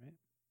 right?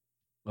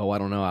 Oh, I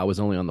don't know. I was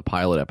only on the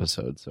pilot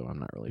episode, so I'm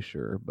not really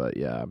sure. But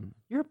yeah,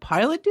 you're a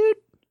pilot, dude.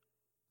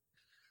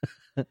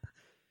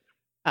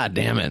 Ah,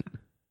 damn it!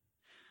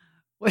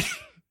 What?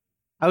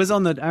 I was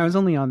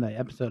only on the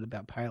episode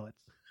about pilots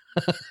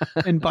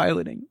and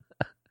piloting.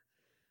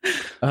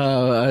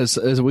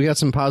 As we got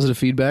some positive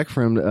feedback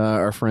from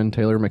our friend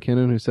Taylor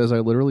McKinnon, who says, "I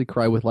literally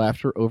cry with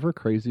laughter over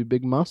Crazy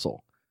Big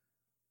Muscle."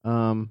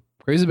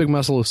 Crazy Big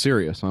Muscle is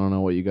serious. I don't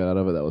know what you got out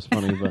of it. That was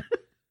funny, but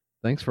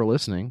thanks for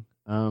listening.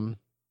 Here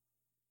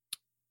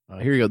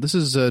you go. This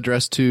is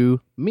addressed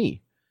to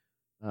me.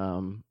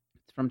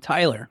 It's from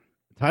Tyler.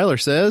 Tyler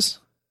says,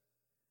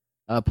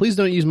 please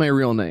don't use my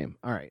real name.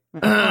 All right.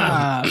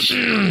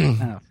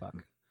 Oh, fuck.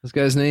 This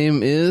guy's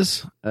name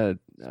is...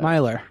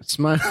 Smiler.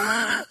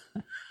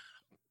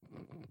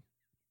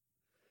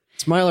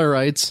 Smiler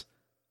writes,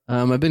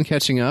 I've been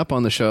catching up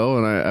on the show,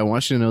 and I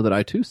want you to know that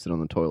I too sit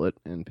on the toilet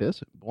and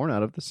piss, born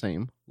out of the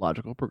same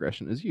logical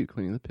progression as you,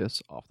 cleaning the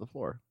piss off the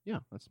floor.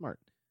 Yeah, that's smart.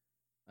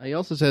 He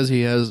also says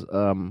he has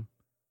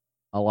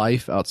a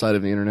life outside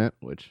of the internet,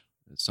 which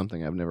is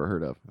something I've never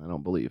heard of. I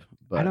don't believe.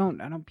 But I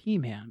don't pee,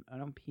 man. I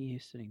don't pee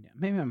sitting down.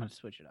 Maybe I'm gonna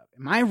switch it up.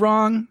 Am I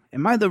wrong?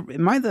 Am I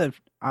the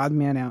odd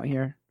man out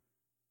here?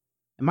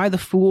 Am I the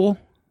fool?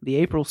 The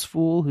April's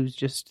fool who's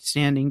just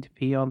standing to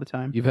pee all the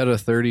time? You've had a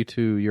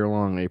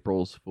 32-year-long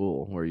April's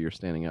Fool where you're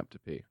standing up to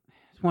pee.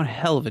 It's one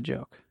hell of a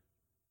joke.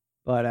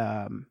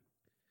 But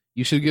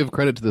you should give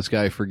credit to this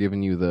guy for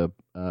giving you the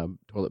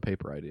toilet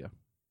paper idea.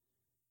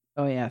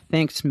 Oh yeah,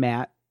 thanks,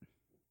 Matt.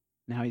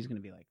 Now he's gonna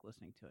be like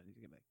listening to it. He's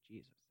gonna be like,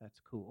 Jesus, that's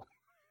cool.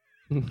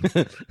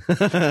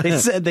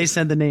 they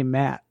said the name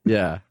Matt.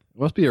 Yeah, it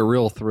must be a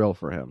real thrill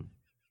for him.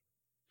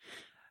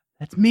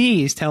 That's me.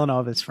 He's telling all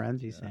of his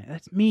friends. He's saying,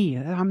 "That's me.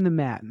 I'm the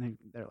Matt." And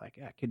they're like,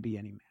 "Yeah, it could be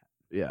any Matt."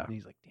 Yeah. And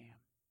he's like,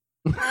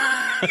 "Damn."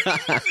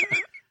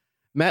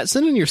 Matt,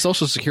 send in your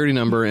social security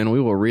number, and we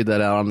will read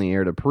that out on the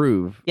air to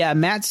prove. Yeah,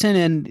 Matt sent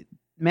in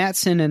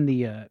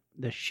the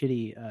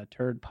shitty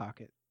turd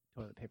pocket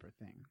toilet paper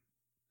thing.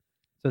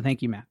 So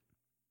thank you, Matt.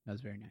 That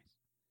was very nice.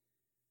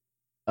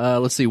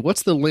 Let's see.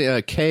 What's the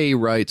link? Kay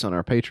writes on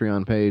our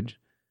Patreon page.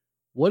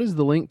 What is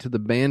the link to the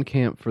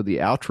Bandcamp for the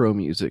outro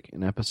music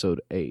in episode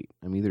 8?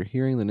 I'm either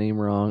hearing the name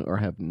wrong or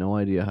have no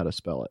idea how to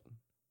spell it.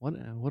 What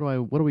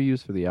do we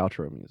use for the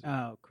outro music?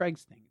 Oh,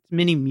 Craig's thing. It's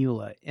Mini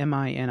Mula,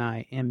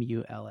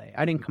 Minimula.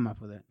 I didn't come up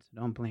with it,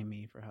 so don't blame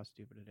me for how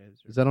stupid it is.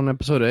 Is that on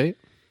episode 8?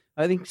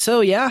 I think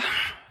so. Yeah,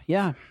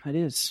 it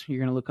is. You're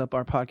gonna look up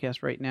our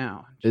podcast right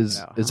now. Is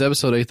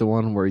episode 8 the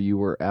one where you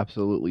were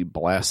absolutely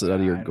blasted out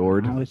of your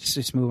gourd? Let's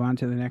just move on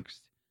to the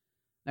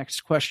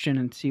next question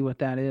and see what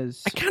that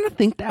is. I kind of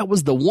think that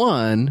was the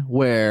one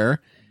where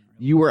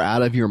you were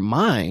out of your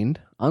mind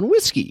on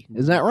whiskey.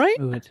 Is that right?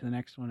 Move it to the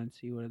next one and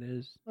see what it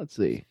is. Let's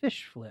see.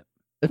 Fish flip.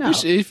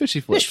 Fishy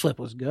flip. Fish flip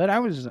was good. I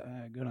was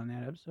good on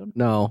that episode.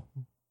 No,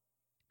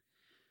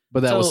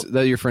 but was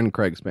your friend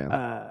Craig's band.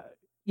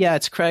 Yeah,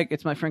 it's Craig.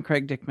 It's my friend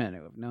Craig Dickman,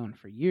 who I've known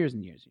for years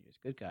and years and years.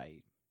 Good guy.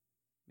 He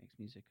makes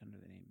music under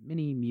the name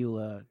Mini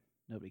Mula.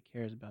 Nobody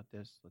cares about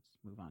this. Let's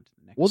move on to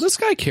the next. Well, this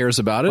guy cares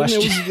about it. And it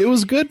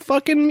was good.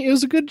 It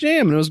was a good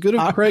jam, and it was good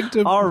of Craig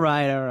to. All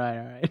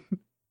right.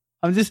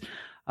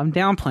 I'm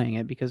downplaying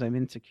it because I'm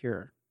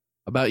insecure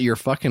about your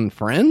fucking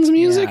friend's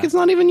music. Yeah. It's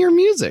not even your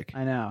music.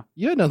 I know.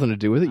 You had nothing to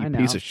do with it. You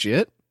piece of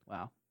shit.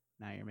 Wow.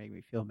 Now you're making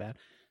me feel bad.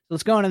 So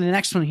let's go on to the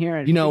next one here.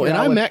 And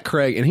I met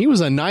Craig, and he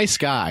was a nice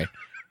guy.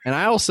 And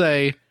I'll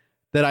say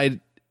that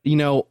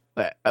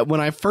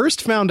when I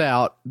first found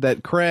out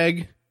that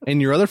Craig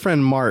and your other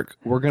friend Mark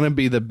were going to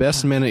be the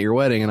best men at your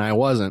wedding, and I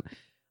wasn't,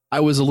 I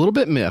was a little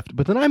bit miffed.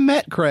 But then I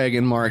met Craig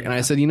and Mark, and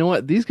I said, you know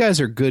what? These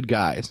guys are good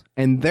guys,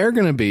 and they're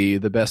going to be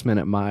the best men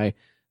at my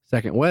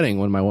second wedding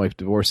when my wife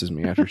divorces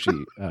me after she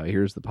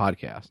hears the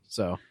podcast.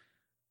 So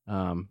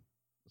I'm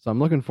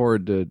looking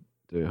forward to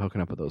hooking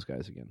up with those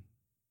guys again.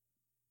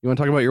 You want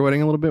to talk about your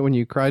wedding a little bit when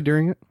you cried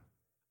during it?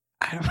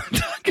 I don't want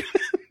to talk.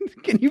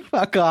 Can you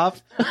fuck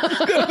off? Go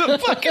to the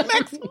fucking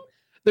next one.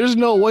 There's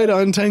no way to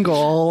untangle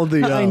all the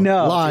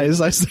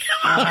lies I say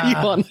about you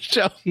on the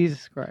show.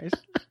 Jesus Christ.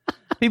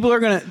 I'm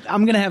going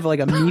to have like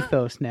a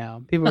mythos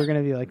now. People are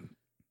going to be like,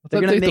 they're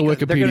going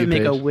to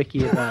make a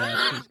wiki about it.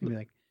 It's going to be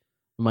like,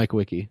 Mike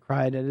Wiki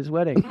cried at his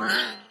wedding.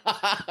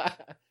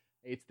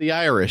 It's the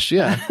Irish.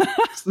 Yeah.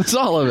 It's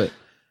all of it.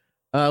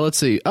 Let's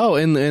see. Oh,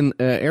 and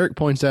Eric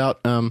points out,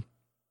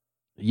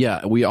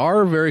 we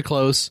are very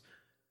close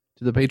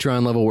to the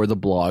Patreon level where the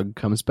blog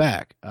comes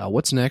back.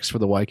 What's next for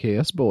the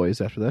YKS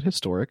boys after that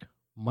historic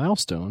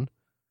milestone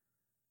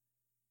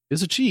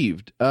is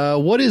achieved?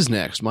 What is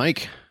next,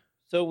 Mike?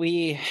 So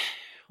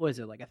what is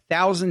it, like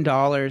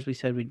 $1,000? We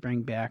said we'd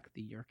bring back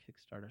the Your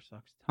Kickstarter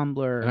Sucks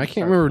Tumblr. And I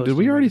can't remember. Did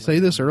we already say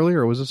this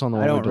earlier, or was this on the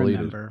one we deleted?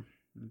 I don't remember.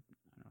 I don't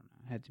know.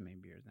 I had too many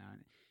beers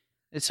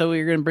now. So we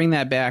were going to bring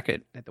that back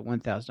at the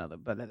 $1,000,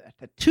 but at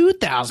the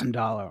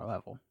 $2,000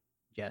 level,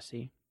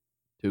 Jesse.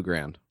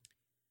 $2,000.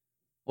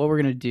 What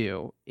we're going to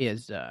do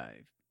is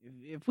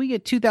if we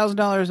get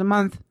 $2,000 a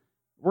month,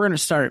 we're going to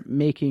start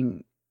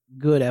making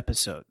good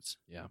episodes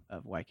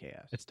of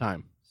YKS. It's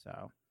time.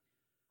 So,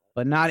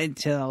 but not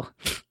until...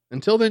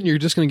 Until then, you're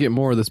just going to get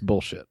more of this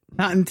bullshit.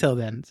 Not until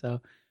then.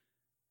 So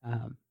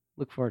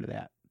look forward to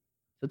that.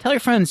 So tell your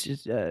friends,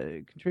 just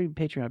contribute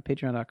Patreon,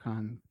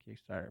 patreon.com,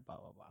 Kickstarter, blah,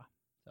 blah, blah.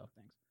 So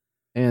thanks.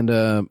 And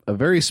a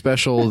very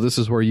special, this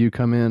is where you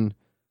come in,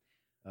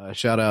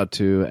 shout out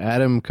to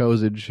Adam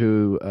Kozich,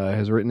 who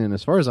has written in,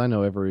 as far as I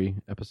know, every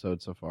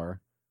episode so far,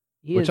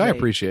 which I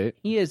appreciate.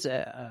 He is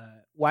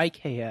a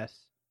YKS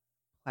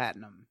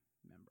Platinum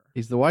member.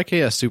 He's the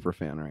YKS super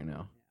fan right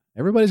now.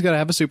 Everybody's got to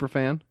have a super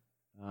fan.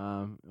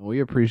 We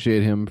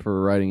appreciate him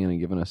for writing in and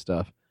giving us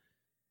stuff.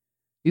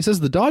 He says,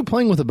 the dog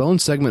playing with a bone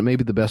segment may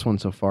be the best one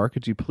so far.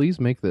 Could you please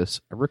make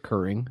this a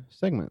recurring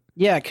segment?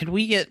 Yeah, could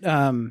we get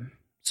some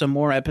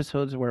more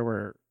episodes where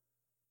we're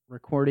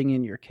recording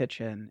in your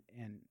kitchen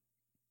and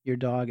your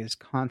dog is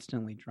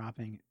constantly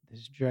dropping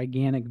this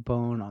gigantic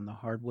bone on the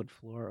hardwood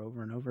floor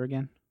over and over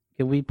again?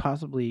 Can we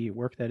possibly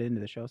work that into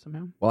the show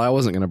somehow? Well, I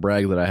wasn't going to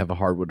brag that I have a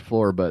hardwood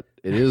floor, but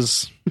it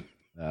is,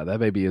 that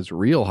baby is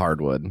real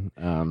hardwood.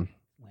 Laminate.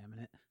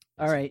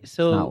 All right,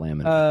 so not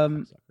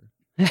laminate.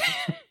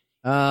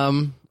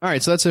 All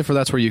right, so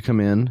that's where you come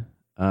in,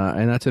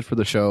 and that's it for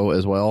the show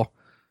as well.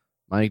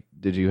 Mike,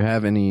 did you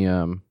have any?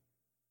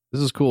 This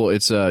is cool.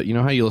 It's you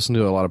know how you listen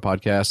to a lot of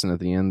podcasts, and at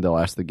the end they'll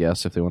ask the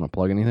guests if they want to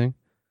plug anything,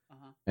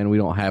 and we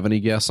don't have any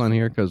guests on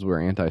here because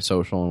we're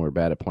antisocial and we're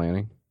bad at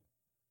planning.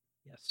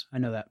 Yes, I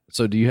know that.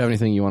 So, do you have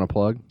anything you want to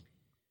plug?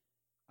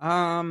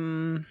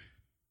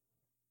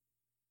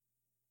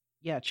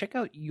 Yeah, check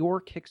out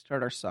Your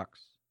Kickstarter Sucks,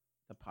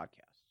 the podcast.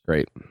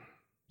 Great.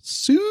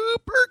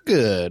 Super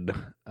good.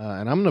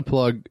 And I'm going to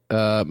plug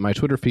my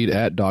Twitter feed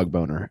at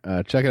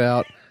Dogboner. Check it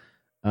out.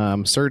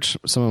 Search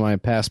some of my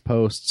past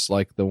posts,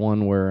 like the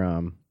one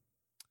where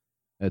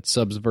it's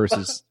subs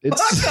versus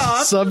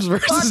subs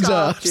versus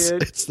dubs.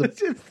 It's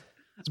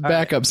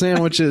backup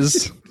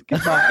sandwiches.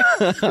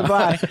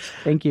 Goodbye.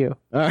 Thank you.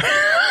 All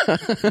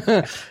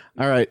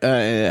right.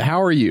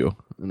 How are you?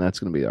 And that's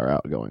going to be our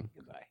outgoing.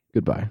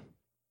 Goodbye.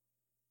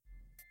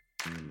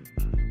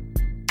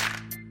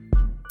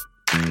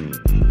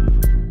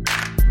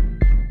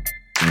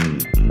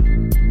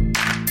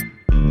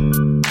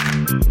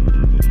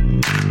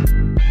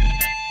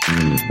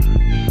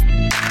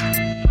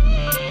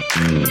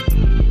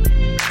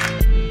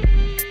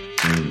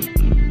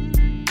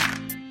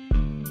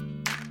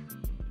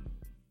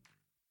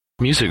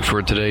 Music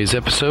for today's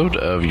episode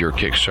of Your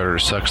Kickstarter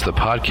Sucks the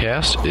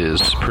Podcast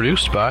is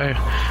produced by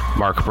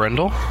Mark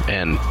Brendel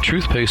and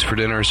Toothpaste for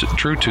Dinner's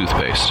True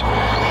Toothpaste.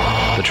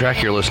 The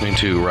track you're listening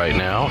to right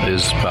now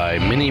is by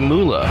Mini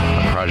Moolah,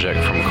 a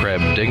project from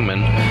Crab Digman.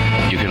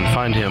 You can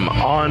find him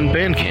on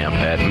Bandcamp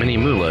at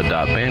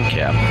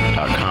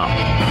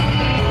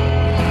minimoolah.bandcamp.com.